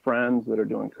 all my friends that are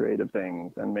doing creative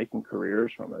things and making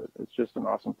careers from it. It's just an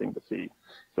awesome thing to see.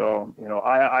 So,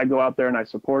 I go out there and I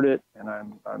support it, and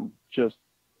I'm just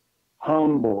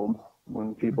humbled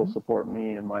when people support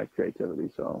me and my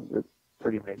creativity. So it's a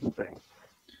pretty amazing thing.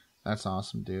 That's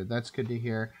awesome, dude. That's good to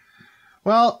hear.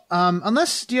 Well,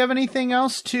 do you have anything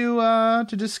else to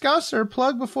discuss or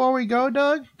plug before we go,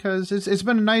 Doug? Because it's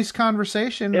been a nice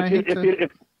conversation.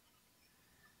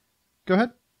 Go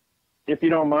ahead. If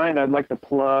you don't mind, I'd like to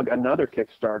plug another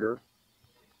Kickstarter.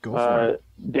 Go for it.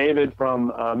 David from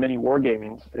Mini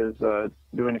Wargaming is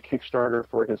doing a Kickstarter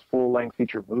for his full-length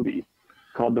feature movie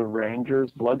called The Rangers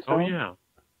Bloodstone. Oh, yeah.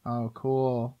 Oh,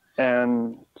 cool.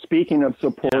 And speaking of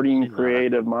supporting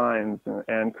creative minds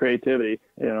and creativity,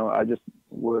 I just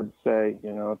would say,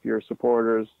 if your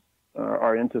supporters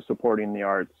are into supporting the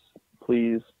arts,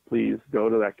 please go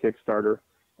to that Kickstarter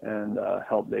and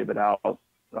help David out.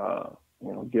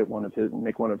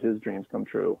 Make one of his dreams come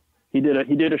true. He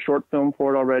did a short film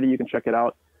for it already. You can check it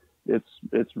out.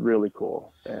 It's really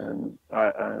cool, and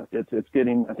it's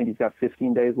getting. I think he's got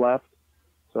 15 days left.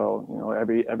 So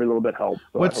every little bit helps.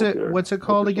 So what's it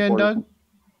called again, Doug?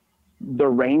 The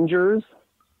Rangers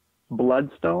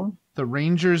Bloodstone. The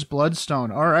Rangers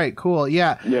Bloodstone. All right, cool.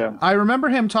 Yeah. I remember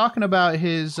him talking about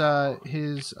his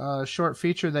short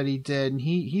feature that he did, and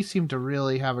he seemed to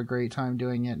really have a great time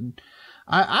doing it. And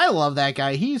I love that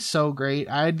guy. He's so great.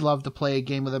 I'd love to play a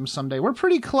game with him someday. We're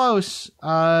pretty close,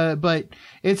 but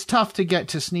it's tough to get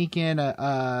to sneak in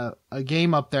a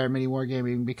game up there at Mini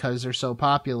Wargaming because they're so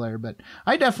popular. But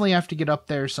I definitely have to get up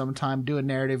there sometime, do a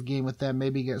narrative game with them,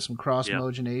 maybe get some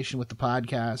cross-mogination with the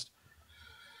podcast.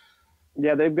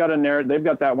 Yeah, they've got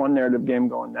that one narrative game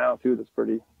going now too. That's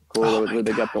pretty cool. Where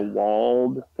they got the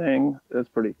walled thing. That's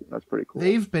pretty cool.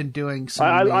 They've been doing some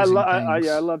amazing things.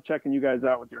 I love checking you guys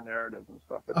out with your narratives and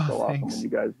stuff. It's so awesome when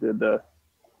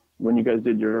you guys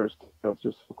did yours. It's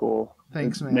just so cool.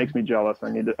 Thanks, man. Makes me jealous.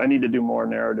 I need to do more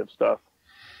narrative stuff.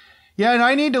 Yeah, and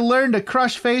I need to learn to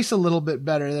crush face a little bit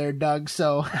better there, Doug.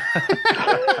 So.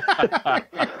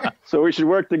 So we should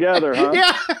work together, huh?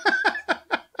 Yeah.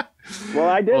 Well,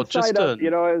 I did sign up.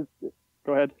 Go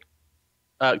ahead.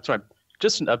 Sorry,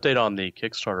 just an update on the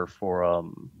Kickstarter for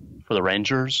the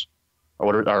Rangers,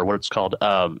 or what it's called.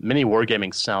 Mini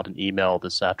Wargaming sent out an email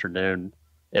this afternoon,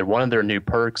 and one of their new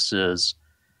perks is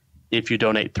if you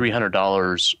donate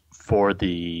 $300 for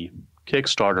the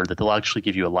Kickstarter, that they'll actually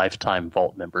give you a lifetime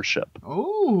Vault membership.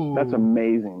 Oh, that's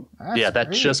amazing. That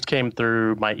great. Just came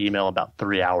through my email about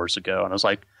 3 hours ago, and I was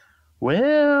like,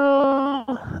 well,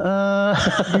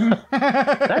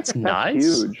 that's nice.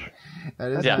 That's huge.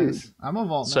 That is nice. I'm a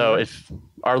Vault member. So if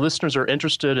our listeners are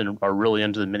interested and are really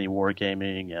into the Mini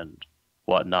Wargaming and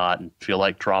whatnot and feel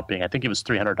like dropping, I think it was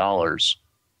 $300,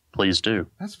 please do.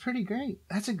 That's pretty great.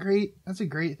 That's a great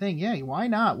thing. Yeah, why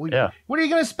not? What are you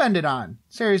going to spend it on?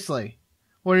 Seriously.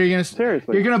 What are you going to...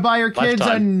 Seriously. You're going to buy your kids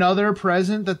Lifetime. another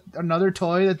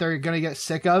toy that they're going to get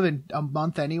sick of in a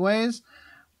month anyways?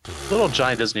 Little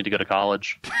Johnny doesn't need to go to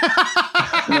college.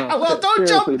 Well, don't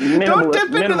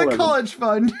dip into the college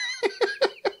fund.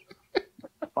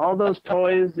 All those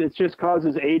toys, it just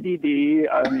causes ADD.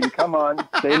 I mean, come on,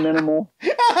 stay minimal.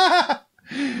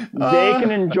 They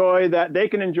can enjoy that. They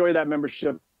can enjoy that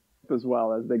membership as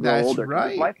well as they grow older.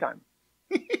 Right. It's lifetime.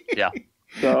 Yeah.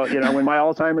 So, when my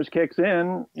Alzheimer's kicks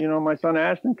in, my son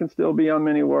Ashton can still be on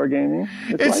Mini Wargaming.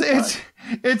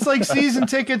 It's like season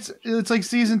tickets. It's like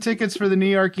season tickets for the New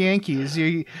York Yankees.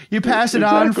 You pass it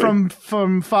on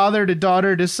from father to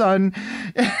daughter to son.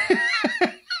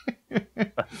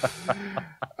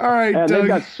 All right, And Doug. they've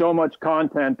got so much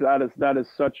content. That is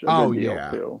such a good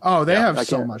deal too. Oh, they have I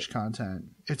so can't- much content.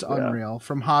 It's unreal.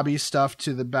 From hobby stuff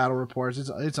to the battle reports.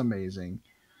 It's amazing.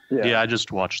 Yeah, I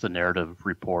just watch the narrative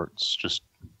reports.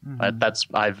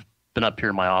 I've been up here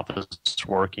in my office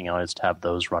working. I just have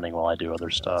those running while I do other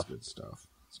stuff. That's good stuff.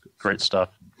 Great stuff.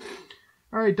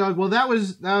 All right, Doug. Well, that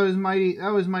was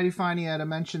mighty fine. You had to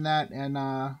mention that,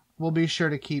 and we'll be sure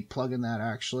to keep plugging that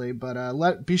actually.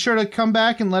 But be sure to come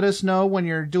back and let us know when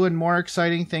you're doing more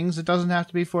exciting things. It doesn't have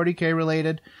to be 40K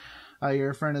related.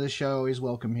 You're a friend of the show. Always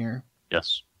welcome here.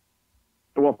 Yes.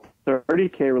 Well,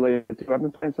 30K related too. I've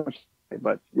been playing so much,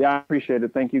 but yeah, I appreciate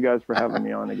it. Thank you guys for having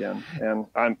me on again. And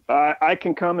I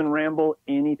can come and ramble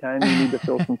anytime you need to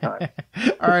fill some time.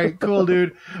 All right, cool,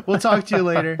 dude. We'll talk to you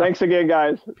later. Thanks again,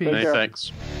 guys. Peace. Take care.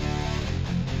 Thanks.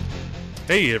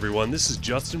 Hey everyone, this is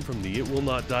Justin from the It Will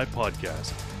Not Die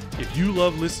podcast. If you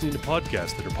love listening to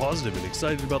podcasts that are positive and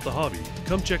excited about the hobby,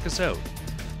 come check us out.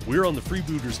 We're on the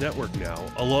Freebooters Network now,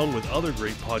 along with other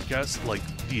great podcasts like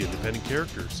The Independent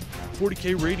Characters,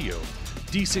 40K Radio,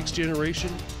 D6 Generation,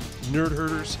 Nerd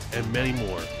Herders, and many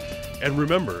more. And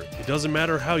remember, it doesn't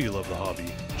matter how you love the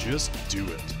hobby, just do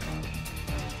it.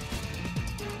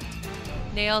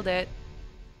 Nailed it.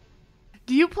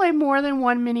 Do you play more than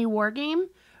one mini war game?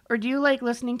 Or do you like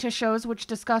listening to shows which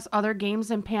discuss other games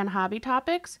and pan hobby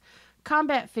topics?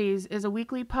 Combat Phase is a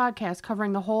weekly podcast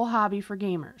covering the whole hobby for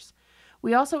gamers.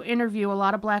 We also interview a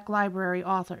lot of Black Library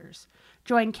authors.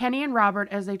 Join Kenny and Robert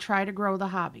as they try to grow the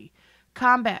hobby.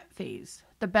 Combat Phase,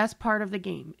 the best part of the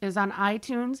game, is on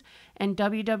iTunes and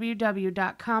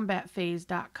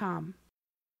www.combatphase.com.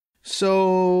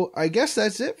 So I guess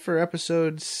that's it for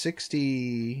episode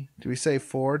 60. Did we say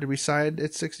 4? Did we decide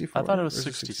it's 64? I thought it was Or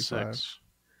is 66.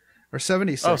 Or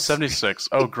 76. Oh, 76.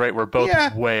 Oh, great. We're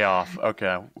both way off.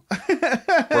 Okay.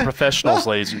 We're professionals,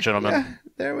 ladies and gentlemen. Yeah,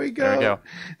 there we go. There we go.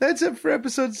 That's it for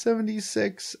episode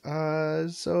 76. Keep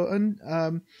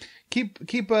an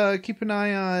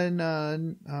eye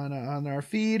on our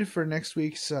feed for next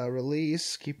week's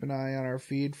release. Keep an eye on our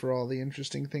feed for all the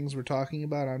interesting things we're talking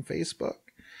about on Facebook.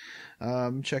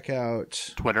 Check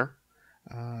out Twitter,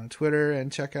 and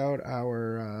check out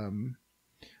our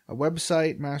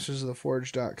website,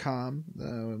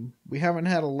 mastersoftheforge.com. We haven't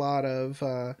had a lot of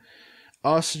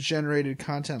us-generated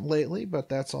content lately, but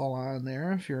that's all on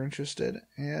there if you're interested.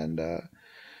 And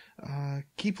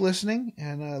keep listening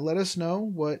and let us know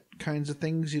what kinds of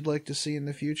things you'd like to see in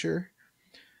the future.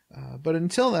 But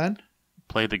until then,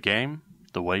 play the game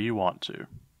the way you want to.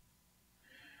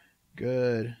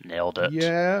 Good. Nailed it.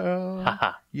 Yeah.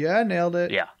 Haha. Yeah, nailed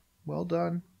it. Yeah. Well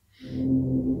done.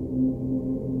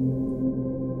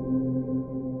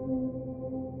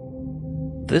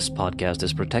 This podcast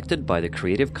is protected by the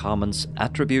Creative Commons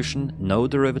Attribution, No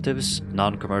Derivatives,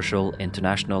 Non-Commercial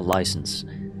International License.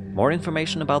 More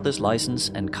information about this license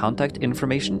and contact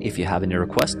information if you have any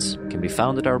requests can be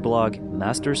found at our blog,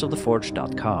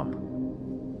 mastersoftheforge.com.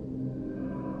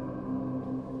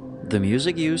 The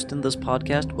music used in this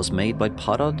podcast was made by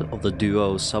Parad of the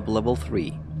duo Sublevel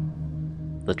 3.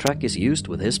 The track is used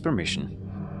with his permission.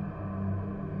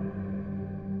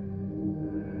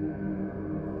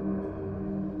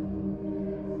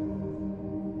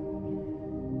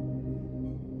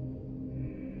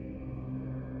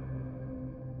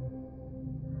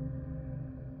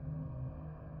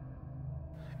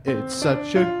 It's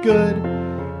such a good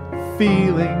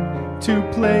feeling to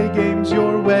play games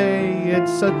your way.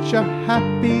 It's such a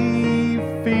happy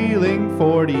feeling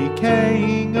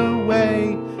 40K'ing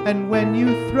away. And when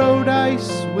you throw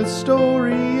dice with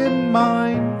story in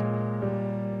mind,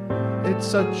 it's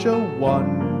such a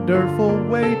wonderful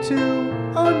way to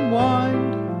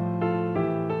unwind.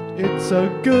 It's a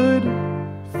good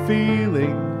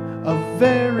feeling, a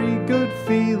very good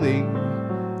feeling,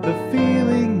 the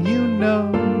feeling you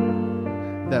know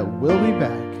that we'll be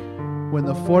back when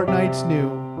the fortnight's new,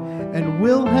 and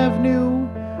we'll have new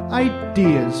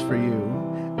ideas for you,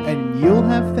 and you'll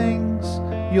have things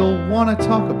you'll want to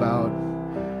talk about.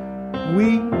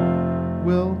 We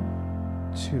will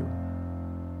too.